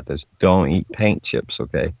think about this. Don't eat paint chips,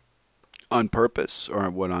 okay? On purpose, or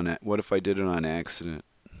what if I did it on accident?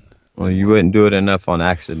 Well, you wouldn't do it enough on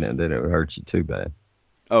accident that it would hurt you too bad.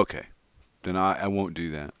 Okay, then I won't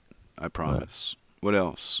do that. I promise. Right. What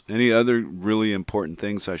else? Any other really important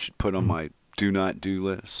things I should put on my do not do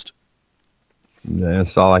list?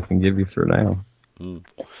 That's all I can give you for now.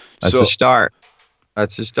 That's a start.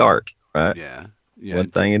 That's a start, right? Yeah.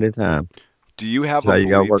 One thing at a time. Do you have a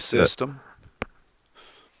belief system?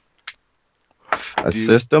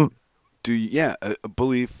 System? A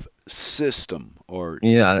belief system, or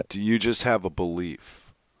do you just have a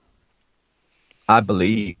belief? I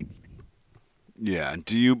believe. Yeah, and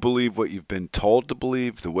do you believe what you've been told to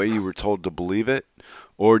believe, the way you were told to believe it,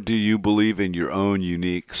 or do you believe in your own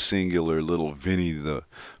unique, singular little VinE the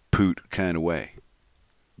Poot kind of way?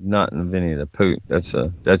 Not in VinE the Poot. That's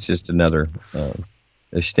just another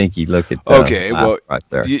a stinky look at. Okay, well, right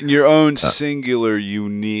there. Your own singular,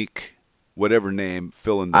 unique, whatever name,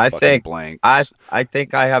 fill in the fucking blanks. I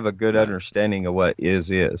think I have a good understanding of what is.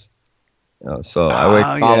 So I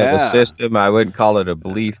wouldn't call it a system. I wouldn't call it a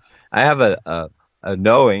belief. I have a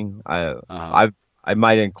knowing. I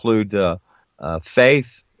might include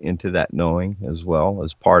faith into that knowing as well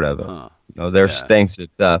as part of it. There's things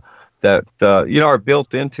that are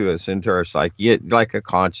built into us, into our psyche, like a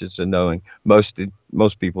conscience and knowing.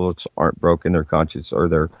 Most people aren't broken their conscience or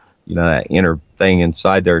their, that inner thing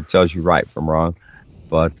inside there tells you right from wrong.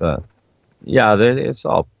 But it's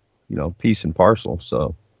all, piece and parcel.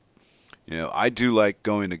 So, I do like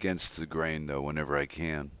going against the grain though whenever I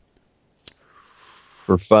can.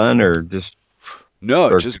 For fun or just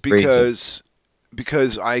no, just because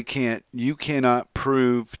you cannot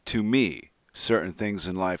prove to me certain things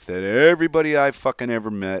in life that everybody I fucking ever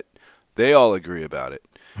met, they all agree about it.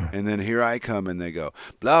 And then here I come and they go,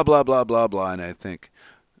 blah, blah, blah, blah, blah. And I think,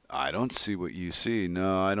 I don't see what you see.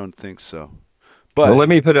 No, I don't think so. But let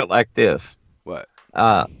me put it like this. What?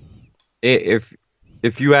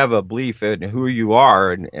 If you have a belief in who you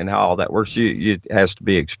are and how all that works, it has to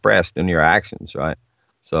be expressed in your actions, right?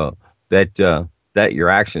 So that your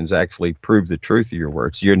actions actually prove the truth of your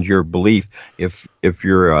words. Your belief, if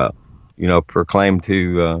you're proclaim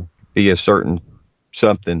to be a certain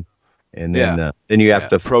something, and then you have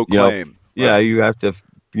to proclaim. You have to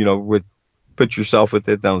put yourself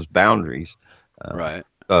within those boundaries. Right.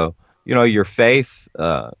 So your faith,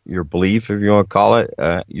 your belief, if you want to call it,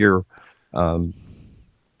 your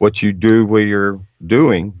what you do, what you're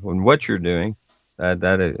doing, and what you're doing,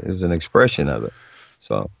 that is an expression of it.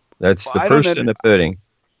 So that's the proof in the pudding,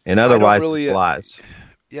 and otherwise it's lies.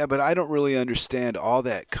 Yeah, but I don't really understand all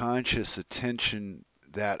that conscious attention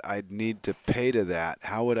that I'd need to pay to that.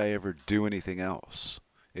 How would I ever do anything else?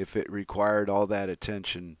 If it required all that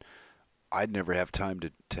attention, I'd never have time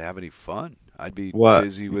to have any fun. I'd be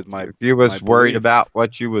busy with my. If you was worried about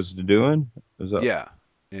what you was doing,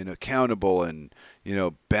 and accountable, and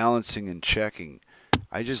balancing and checking.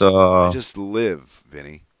 I just live,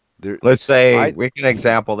 Vinny. Let's say we can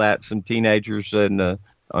example that some teenagers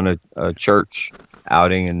on a church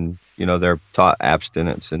outing, and they're taught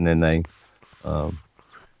abstinence, and then they go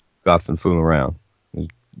off and fool around.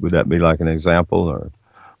 Would that be like an example, or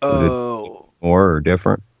more or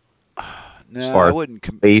different? No, as far I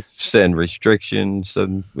wouldn't. Beliefs and restrictions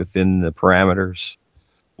and within the parameters.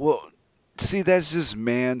 Well, see, that's just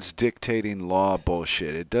man's dictating law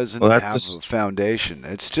bullshit. It doesn't have a foundation.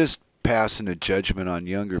 It's just passing a judgment on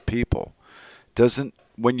younger people.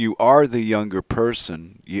 When you are the younger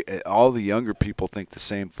person, all the younger people think the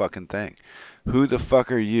same fucking thing. Who the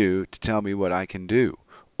fuck are you to tell me what I can do?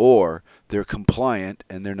 Or they're compliant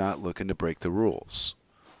and they're not looking to break the rules.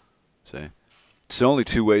 See? It's the only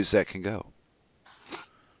two ways that can go.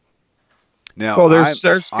 Now, well, there's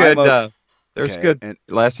good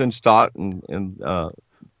lessons taught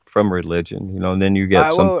from religion, and then you get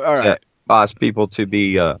that cause people to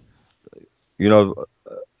be,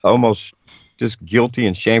 almost just guilty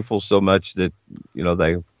and shameful so much that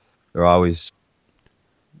they're always.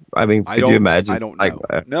 I mean, could you imagine? I don't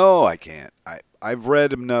know. No, I can't. I've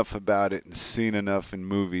read enough about it and seen enough in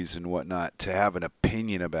movies and whatnot to have an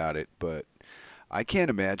opinion about it, but I can't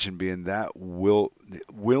imagine being that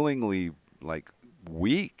willingly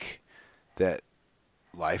weak that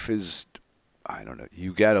life is. I don't know.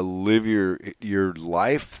 You got to live your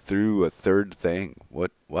life through a third thing.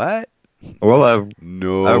 What? Well,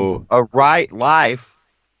 no. A right life,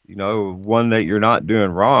 one that you're not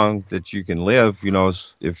doing wrong, that you can live.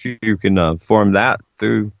 If you can form that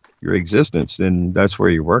through your existence, then that's where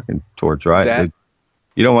you're working towards, right?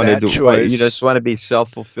 You don't want to do. You just want to be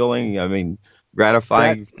self-fulfilling. I mean,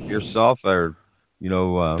 gratifying yourself, or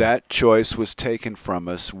that choice was taken from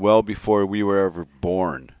us well before we were ever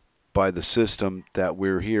born by the system that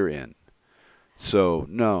we're here in. So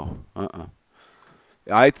no,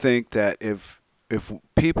 I think that if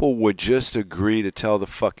people would just agree to tell the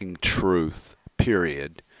fucking truth,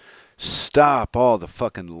 period, stop all the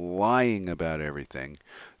fucking lying about everything,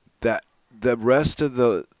 that the rest of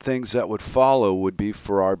the things that would follow would be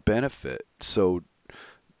for our benefit. So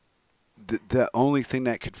the only thing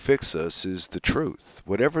that could fix us is the truth,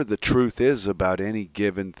 whatever the truth is about any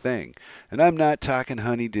given thing. And I'm not talking,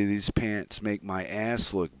 honey, do these pants make my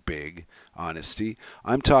ass look big, honesty.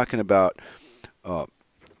 I'm talking about,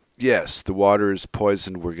 yes, the water is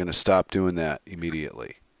poisoned. We're going to stop doing that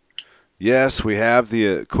immediately. Yes, we have the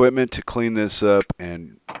equipment to clean this up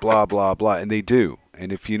and blah, blah, blah. And they do.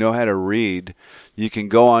 And if you know how to read, you can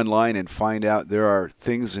go online and find out there are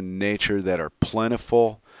things in nature that are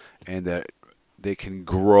plentiful and that they can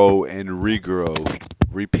grow and regrow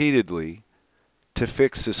repeatedly to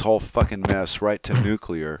fix this whole fucking mess right to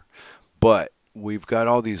nuclear. But we've got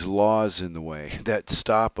all these laws in the way that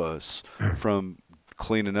stop us from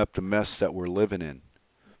cleaning up the mess that we're living in.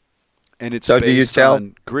 And it's based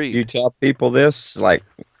on greed. Do you tell people this, like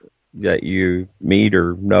that you meet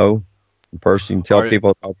or know in person? Tell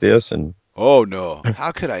people about this? Oh, no.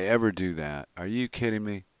 How could I ever do that? Are you kidding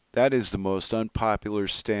me? That is the most unpopular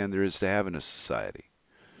stand there is to have in a society.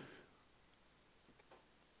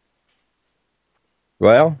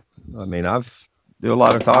 Well, I mean, I've do a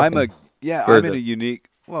lot of talking. I'm in a unique.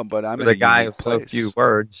 Well, but I'm in a guy unique of so few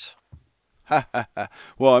words.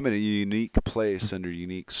 Well, I'm in a unique place under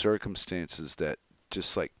unique circumstances that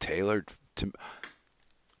just tailored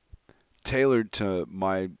to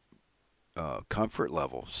my comfort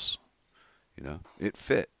levels. It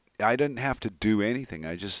fit. I didn't have to do anything.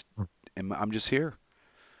 I'm just here,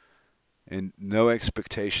 and no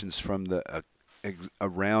expectations from the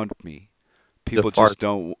around me. People just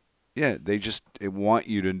don't. Yeah, they want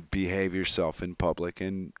you to behave yourself in public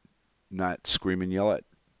and not scream and yell at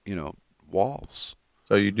walls.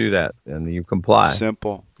 So you do that and you comply.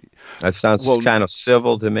 Simple. That sounds kind of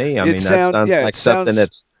civil to me. I mean, that sounds like something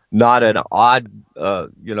that's not an odd,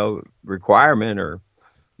 requirement or.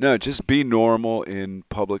 No, just be normal in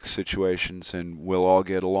public situations and we'll all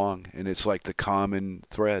get along. And it's like the common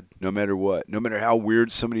thread, no matter what. No matter how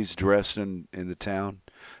weird somebody's dressed in the town,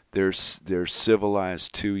 they're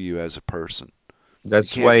civilized to you as a person.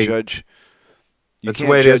 That's the way it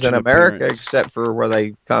is in America, except for where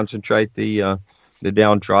they concentrate the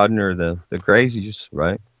downtrodden or the crazies,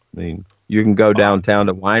 right? I mean, you can go downtown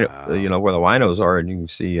to where the winos are, and you can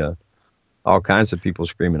see all kinds of people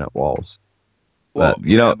screaming at walls. Well, but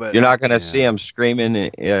you're not going to see them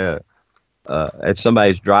screaming at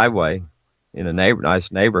somebody's driveway in a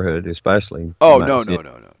nice neighborhood, especially. Oh, no.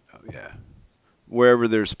 Yeah. Wherever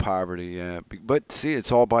there's poverty, yeah. But see,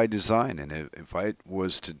 it's all by design. And if I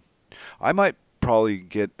was to, I might probably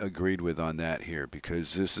get agreed with on that here,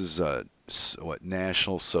 because this is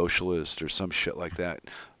National Socialist or some shit like that.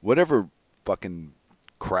 Whatever fucking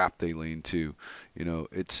crap they lean to,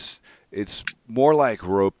 it's more like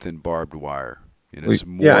rope than barbed wire. It's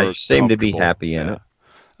more you seem to be happy in it.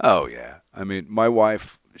 Oh yeah. I mean, my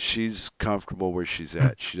wife, she's comfortable where she's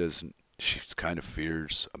at. She kind of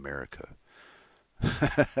fears America.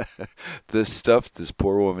 This stuff this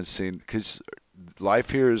poor woman's seen, because life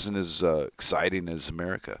here isn't as exciting as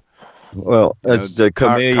America. Well, as a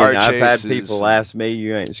chameleon, I've had people and... ask me,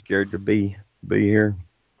 "You ain't scared to be here?"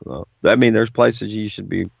 Well, I mean, there's places you should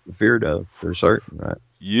be feared of for certain, right?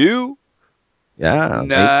 You? Yeah.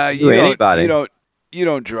 Nah, anybody. You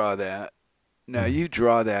don't draw that. No, you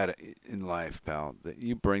draw that in life, pal. That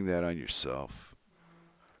you bring that on yourself.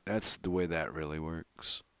 That's the way that really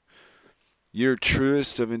works. Your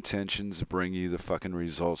truest of intentions bring you the fucking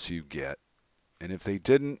results you get. And if they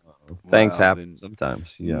didn't, things happen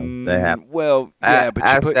sometimes. Yeah, they happen. Well, yeah,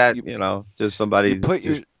 but just somebody.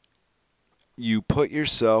 You put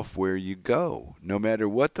yourself where you go. No matter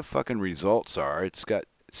what the fucking results are,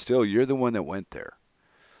 you're the one that went there.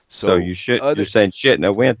 So you're saying shouldn't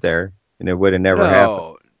have went there, and it would have never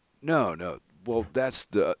happened. No. Well, that's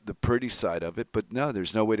the pretty side of it, but no,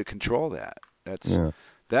 there's no way to control that.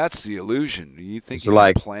 That's the illusion. You think you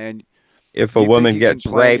can plan? If a woman gets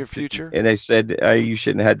raped, and they said you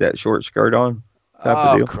shouldn't have had that short skirt on.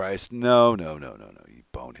 Oh Christ, no, you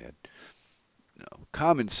bonehead. No,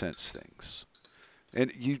 common sense things,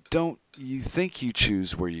 and you think you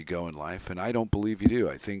choose where you go in life, and I don't believe you do.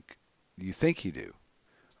 I think you do,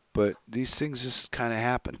 but these things just kind of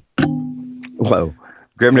happen. Whoa,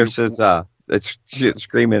 Grimner says it's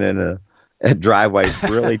screaming in a driveway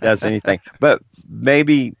really does anything, but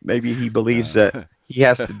maybe he believes that he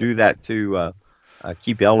has to do that to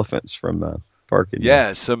keep elephants from parking.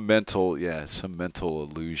 Yeah, some mental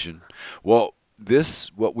illusion. Well,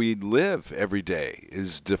 what we live every day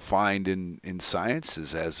is defined in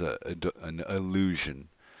sciences as an illusion.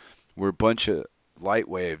 We're a bunch of light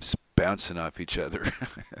waves bouncing off each other.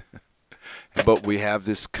 But we have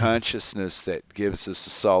this consciousness that gives us a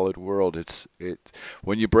solid world.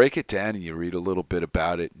 When you break it down and you read a little bit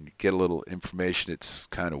about it and you get a little information, it's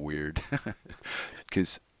kind of weird.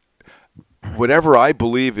 Because whatever I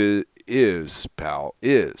believe is, pal,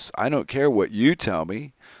 is. I don't care what you tell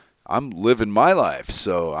me. I'm living my life.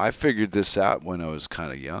 So I figured this out when I was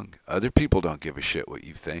kind of young. Other people don't give a shit what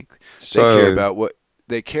you think.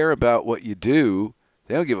 They care about what you do.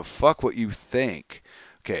 They don't give a fuck what you think.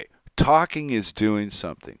 Okay. Talking is doing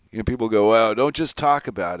something. People go, well, don't just talk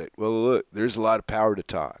about it. Well, look, there's a lot of power to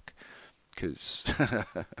talk. Because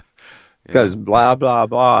blah, blah,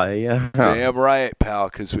 blah. Yeah. Damn right, pal.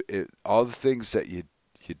 Because all the things that you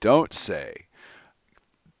don't say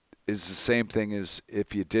is the same thing as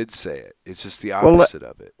if you did say it. It's just the opposite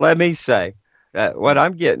of it. Let me say, what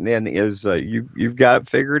I'm getting in is you've got it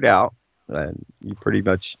figured out. And you pretty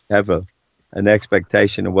much have an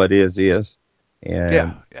expectation of what is. And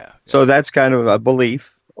yeah. So that's kind of a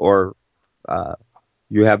belief, or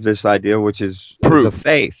you have this idea, which is proof. A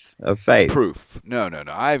faith. Proof. No.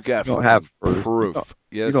 I've got proof.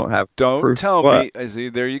 Yes. You don't have. Don't proof tell what? me. See,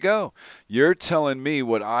 there you go. You're telling me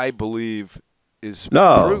what I believe is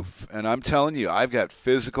No. proof, and I'm telling you, I've got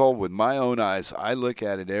physical with my own eyes. I look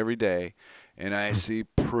at it every day, and I see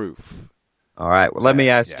proof. All right. Well, let me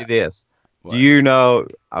ask you this. What? Do you know?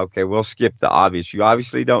 Okay, we'll skip the obvious. You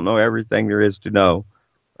obviously don't know everything there is to know.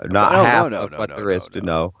 Not half of what there is to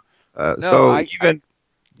know. Let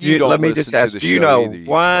me just ask. Do you know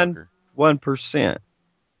 1%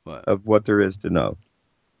 of what there is to know?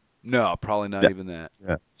 No, probably not even that.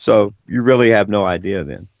 Yeah. So you really have no idea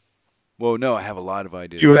then. Well, no, I have a lot of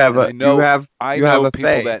ideas. You have I know a people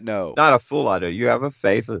faith, that know. Not a full idea. You have a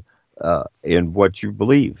faith in what you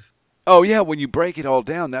believe. Oh, yeah, when you break it all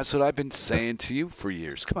down, that's what I've been saying to you for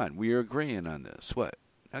years. Come on, we are agreeing on this. What?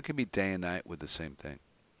 How can we be day and night with the same thing?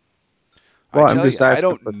 Well, I'm just asking I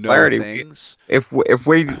don't for know clarity. Things. If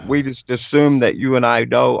we just assume that you and I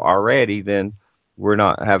know already, then we're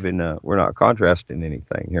not contrasting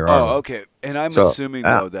anything here. Oh, okay. And I'm assuming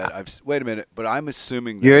though that wait a minute, but I'm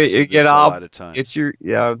assuming that you get a lot of times.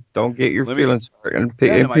 Don't get your feelings hurt.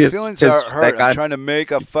 My feelings are hurt. I'm trying to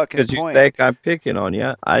make a fucking point. Because you think I'm picking on you.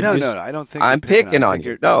 No, I don't think I'm picking on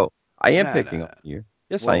you. No, I am picking on you.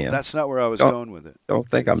 Yes, I am. That's not where I was going with it. Don't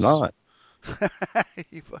think I'm not.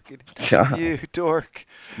 You fucking you dork.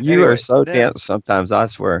 You are so dense sometimes, I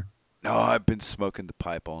swear. No, I've been smoking the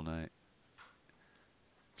pipe all night.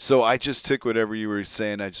 So I just took whatever you were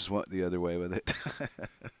saying. I just went the other way with it.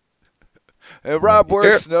 And Rob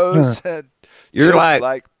Works knows that you're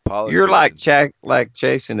like politics. You're like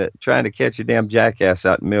chasing it, trying to catch a damn jackass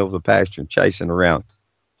out in the middle of the pasture, chasing around,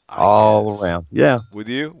 all around. Yeah. With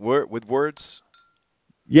you? With words?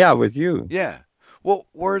 Yeah, with you. Yeah. Well,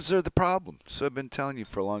 words are the problem. So I've been telling you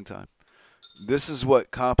for a long time. This is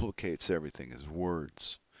what complicates everything is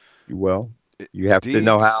words. Well, you have to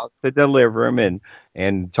know how to deliver them,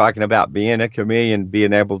 and talking about being a chameleon,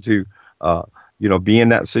 being able to, be in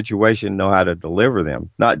that situation, know how to deliver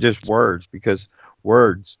them, not just words, because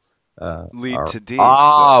words lead to deeds.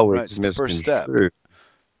 Oh, right? It's the first step. misconstrued.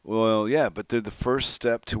 Well, yeah, but they're the first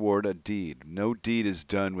step toward a deed. No deed is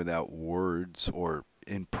done without words or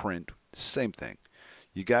in print. Same thing.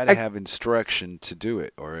 You got to have instruction to do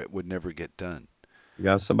it, or it would never get done. You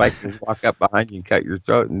know, somebody can walk up behind you and cut your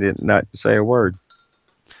throat and not say a word.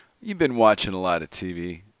 You've been watching a lot of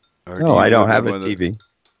TV. No, I don't have a TV.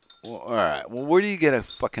 Well, all right. Well, where do you get a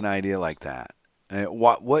fucking idea like that?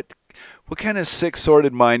 What kind of sick,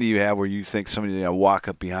 sordid mind do you have where you think somebody's going to walk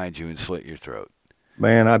up behind you and slit your throat?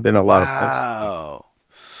 Man, I've been a lot of places. Wow.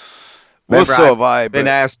 Well, so have I. Been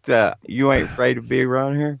asked, you ain't afraid to be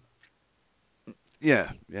around here?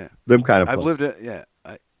 Yeah. Them kind of places. I've lived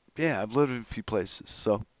I've lived in a few places.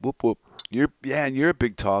 So, whoop, whoop. And you're a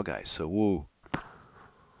big, tall guy, so woo.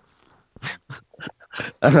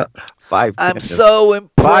 I'm so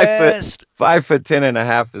impressed.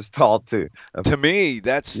 5'10.5" is tall too. To me,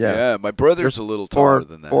 that's my brother's a little taller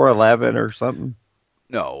than that. 4'11" or something.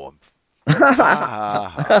 No,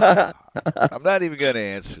 I'm not even going to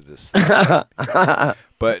answer this thing.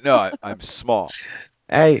 But no, I'm small.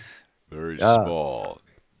 Hey, very small.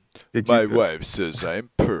 My wife says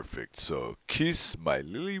I'm perfect, so kiss my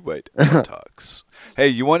lily white buttocks. Hey,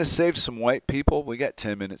 you want to save some white people? We got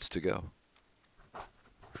 10 minutes to go.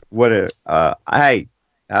 Hey,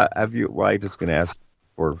 have you? Well, I'm just going to ask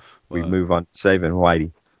before we move on to saving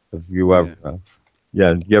Whitey. Have you ever?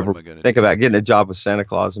 You ever think about getting a job with Santa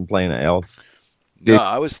Claus and playing an elf? No,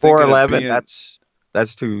 I was thinking 4'11".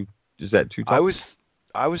 That's too. Is that too tall?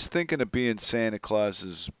 I was thinking of being Santa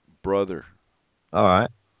Claus's brother. All right.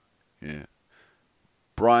 Yeah.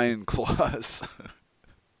 Brian Claus.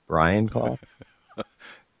 Brian Claus?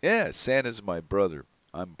 Yeah, Santa's my brother.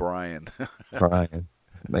 I'm Brian. Brian.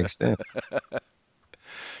 Makes sense.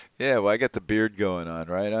 Yeah, well, I got the beard going on,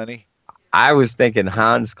 right, honey? I was thinking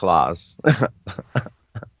Hans Claus.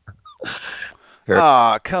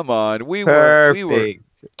 Come on. We were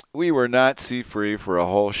Nazi free for a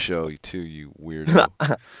whole show too, you weirdo.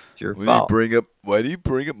 It's your fault. Why do you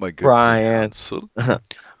bring up my good Brian friend Hansel?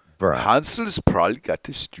 Brian. Hansel's probably got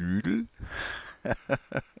the strudel.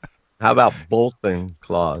 How about Bolton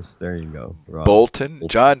Claus? There you go. Bolton?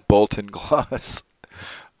 John Bolton Claus.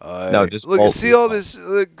 No, just look. Bolton See all this.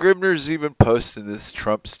 Grimner's even posting this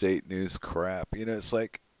Trump state news crap. You know, it's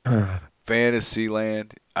like fantasy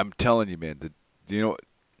land. I'm telling you, man. The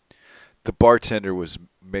bartender was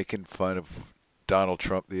making fun of Donald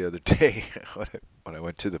Trump the other day when I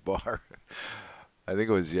went to the bar. I think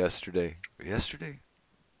it was yesterday. Yesterday,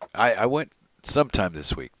 I went sometime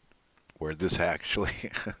this week where this actually.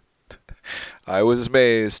 I was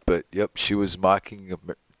amazed, but yep, she was mocking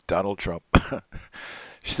Donald Trump.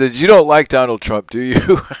 She said, "You don't like Donald Trump, do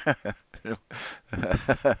you?"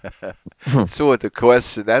 So what the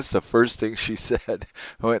question? That's the first thing she said.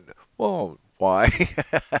 I went, "Well, why?"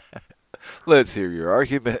 Let's hear your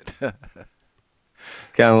argument.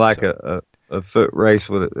 Kind of like a foot race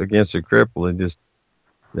against a cripple. It just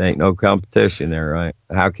there ain't no competition there, right?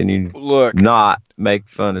 How can you not make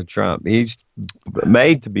fun of Trump? He's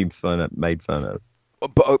made to be made fun of.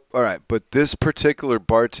 All right, but this particular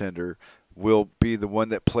bartender will be the one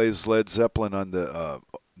that plays Led Zeppelin on the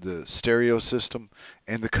stereo system,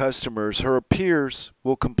 and the customers, her peers,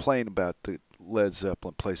 will complain about the Led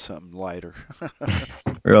Zeppelin. Play something lighter.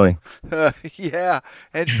 Really? Yeah,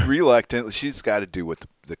 and reluctantly, she's got to do what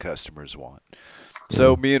the customers want.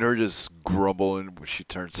 So me and her just grumble, and she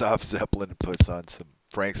turns off Zeppelin and puts on some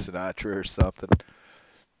Frank Sinatra or something.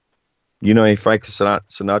 You know any Frank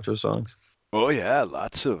Sinatra songs? Oh yeah,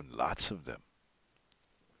 lots of them.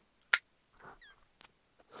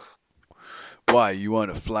 Why, you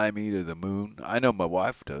want to fly me to the moon? I know my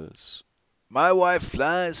wife does. My wife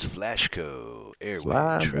flies Flashco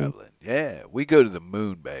airway traveling. Yeah, we go to the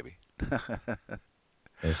moon, baby.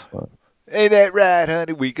 That's fun. Ain't that right,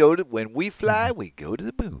 honey? When we fly, we go to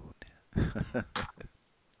the moon.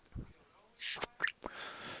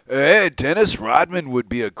 Hey, Dennis Rodman would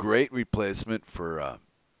be a great replacement for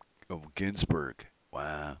Ginsburg.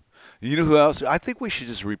 Wow. You know who else? I think we should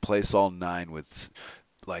just replace all 9 with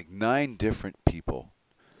like 9 different people.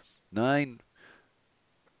 9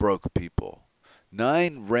 broke people.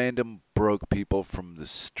 9 random broke people from the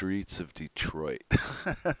streets of Detroit.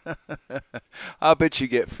 I'll bet you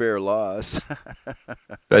get fair loss.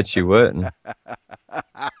 Bet you wouldn't.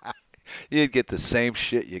 You'd get the same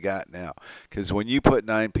shit you got now. Because when you put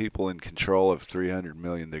 9 people in control of 300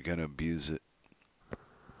 million, they're going to abuse it.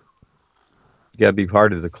 You got to be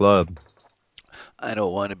part of the club. I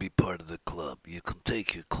don't want to be part of the club. You can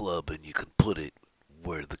take your club and you can put it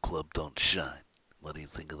where the club don't shine. What do you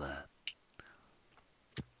think of that?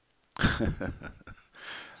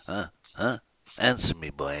 Huh? Answer me,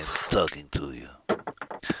 boy. I'm talking to you.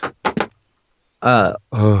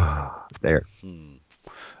 There.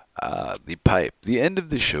 The pipe. The end of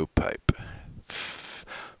the show pipe.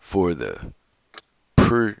 For the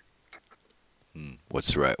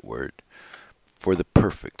what's the right word? For the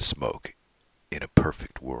perfect smoke in a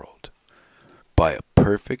perfect world. By a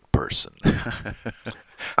perfect person.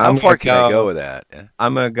 How far can I go with that? Yeah?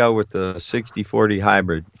 I'm going to go with the 60-40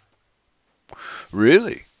 hybrid.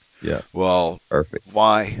 Really? Yeah. Well, perfect.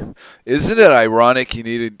 Why? Isn't it ironic you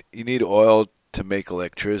need oil to make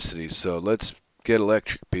electricity, so let's get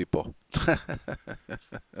electric, people.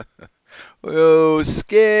 Oh,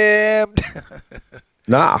 scammed.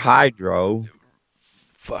 Not hydro.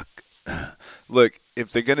 Fuck. Look,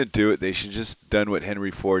 if they're going to do it, they should just done what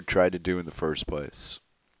Henry Ford tried to do in the first place.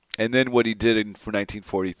 And then what he did for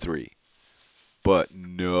 1943. But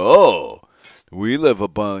no. We live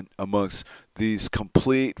amongst these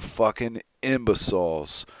complete fucking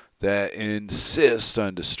imbeciles that insist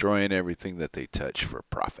on destroying everything that they touch for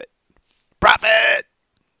profit. Profit!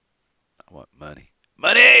 I want money.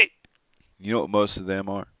 Money! You know what most of them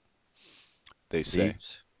are? They say.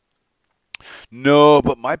 Thieves. No,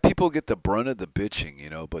 but my people get the brunt of the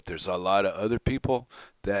bitching, but there's a lot of other people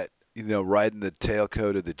that, riding the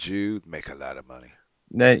tailcoat of the Jew make a lot of money.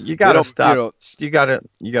 Now, you got to stop. You got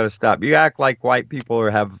to stop. You act like white people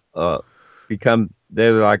have become,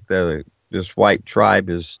 they're like this white tribe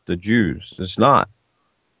is the Jews. It's not.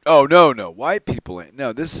 Oh, no. White people ain't.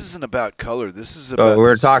 No, this isn't about color. This is about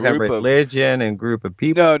we're talking religion and group of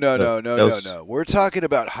people. No. We're talking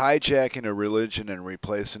about hijacking a religion and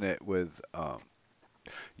replacing it with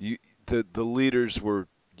the leaders were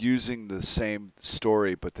using the same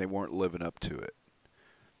story, but they weren't living up to it.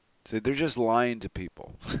 So they're just lying to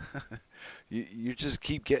people. You just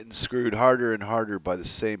keep getting screwed harder and harder by the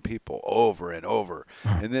same people over and over.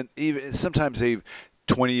 And then even sometimes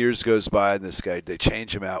 20 years goes by and they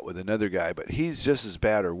change him out with another guy, but he's just as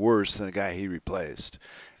bad or worse than the guy he replaced.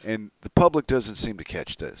 And the public doesn't seem to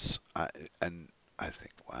catch this. And I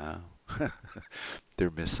think, wow,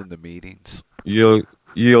 they're missing the meetings.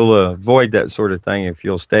 You'll avoid that sort of thing if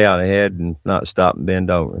you'll stay out ahead and not stop and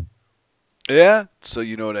bend over. Yeah. So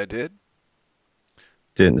you know what I did?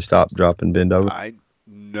 Didn't stop, drop, and bend over. I'm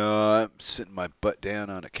sitting my butt down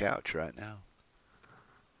on a couch right now.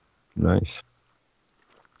 Nice.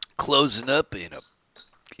 Closing up in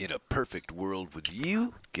a perfect world with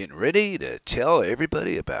you, getting ready to tell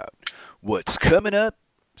everybody about what's coming up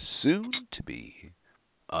soon to be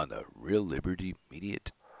on the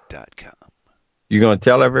reallibertymedia.com. You going to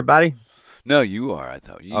tell everybody? No, you are. I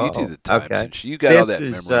thought you do the time. Okay. You got all that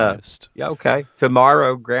memorized. Yeah, okay.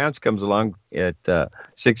 Tomorrow, Grounds comes along at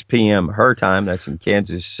 6 p.m. her time. That's in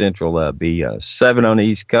Kansas Central. Be 7 on the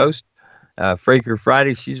East Coast. Freaker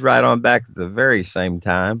Friday, she's right on back at the very same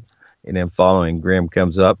time. And then following, Grim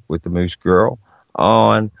comes up with the Moose Girl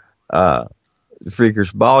on the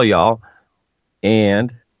Freakers Ball, y'all.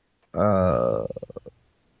 And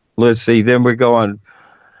let's see. Then we go on.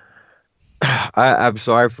 I'm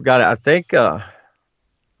sorry, I forgot it. I think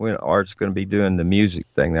when Art's going to be doing the music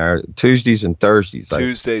thing there, Tuesdays and Thursdays.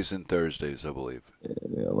 Tuesdays and Thursdays, I believe.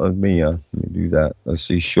 Yeah, let me do that. Let's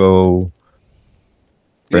see, show.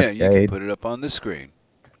 Yeah, you can put it up on the screen.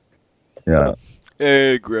 Yeah.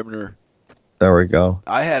 Hey, Grimner. There we go.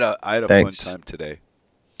 I had a fun time today.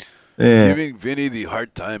 Yeah. Giving Vinny the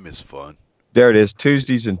hard time is fun. There it is,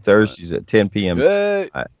 Tuesdays and Thursdays at 10 p.m. Hey.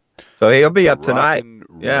 So he'll be up tonight.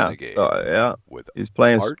 Yeah. With he's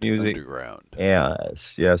playing some Art music. Underground.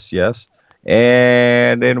 Yes.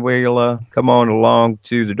 And then we'll come on along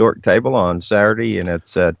to the Dork Table on Saturday, and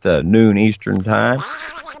it's at noon Eastern time.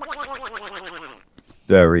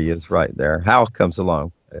 There he is right there. Hal comes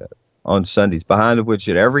along on Sundays, behind the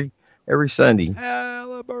woodshed every Sunday.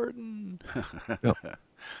 Halliburton. Yep.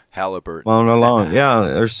 Halliburton. On along. Yeah,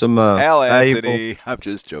 there's some Hal Anthony. I'm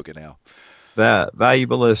just joking, Al.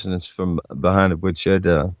 Valuable listeners from behind the woodshed,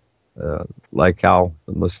 like Hal,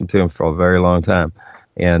 and listened to him for a very long time.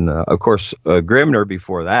 And of course, Grimner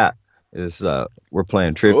before that is we're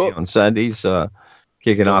playing trivia on Sundays,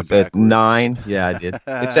 kicking off backwards at 9. Yeah, I did.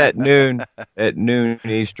 It's at noon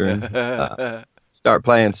Eastern. Start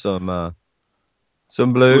playing some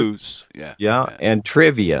blues. Yeah, and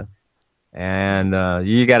trivia. And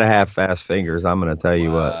you got to have fast fingers. I'm going to tell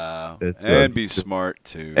you what. And be smart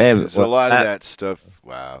too. And a lot of that stuff.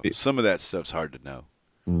 Wow, some of that stuff's hard to know.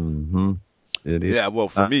 Mm-hmm. It is. Yeah. Well,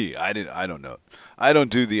 for me, I don't know. I don't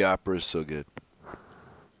do the operas so good.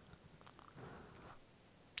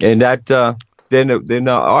 And that then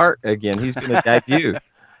Art again. He's going to debut.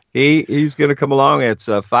 He's going to come along. It's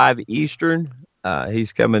 5 Eastern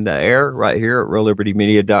He's coming to air right here at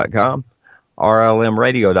reallibertymedia.com,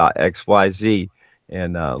 rlmradio.xyz.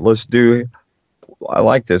 And let's do, I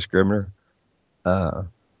like this, Grimner.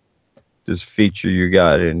 This feature you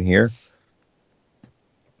got in here.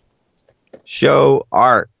 Show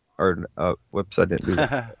art. Or, whoops, I didn't do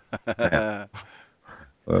that.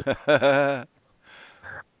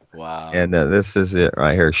 Wow. And this is it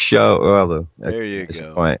right here. Show, well, there you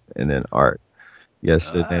go. Point, and then art.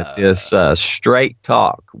 Yes, and it is Straight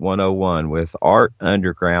Talk 101 with Art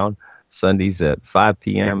Underground, Sundays at 5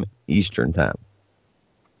 p.m. Eastern Time.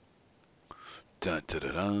 Dun, dun,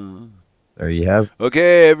 dun, dun. There you have it.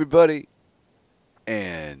 Okay, everybody.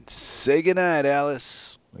 And say goodnight,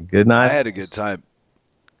 Alice. Good night. I had a good time.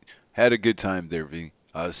 Had a good time there, V.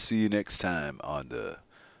 I'll see you next time on the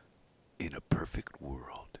In a Perfect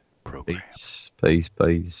World program.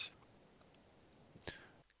 Peace.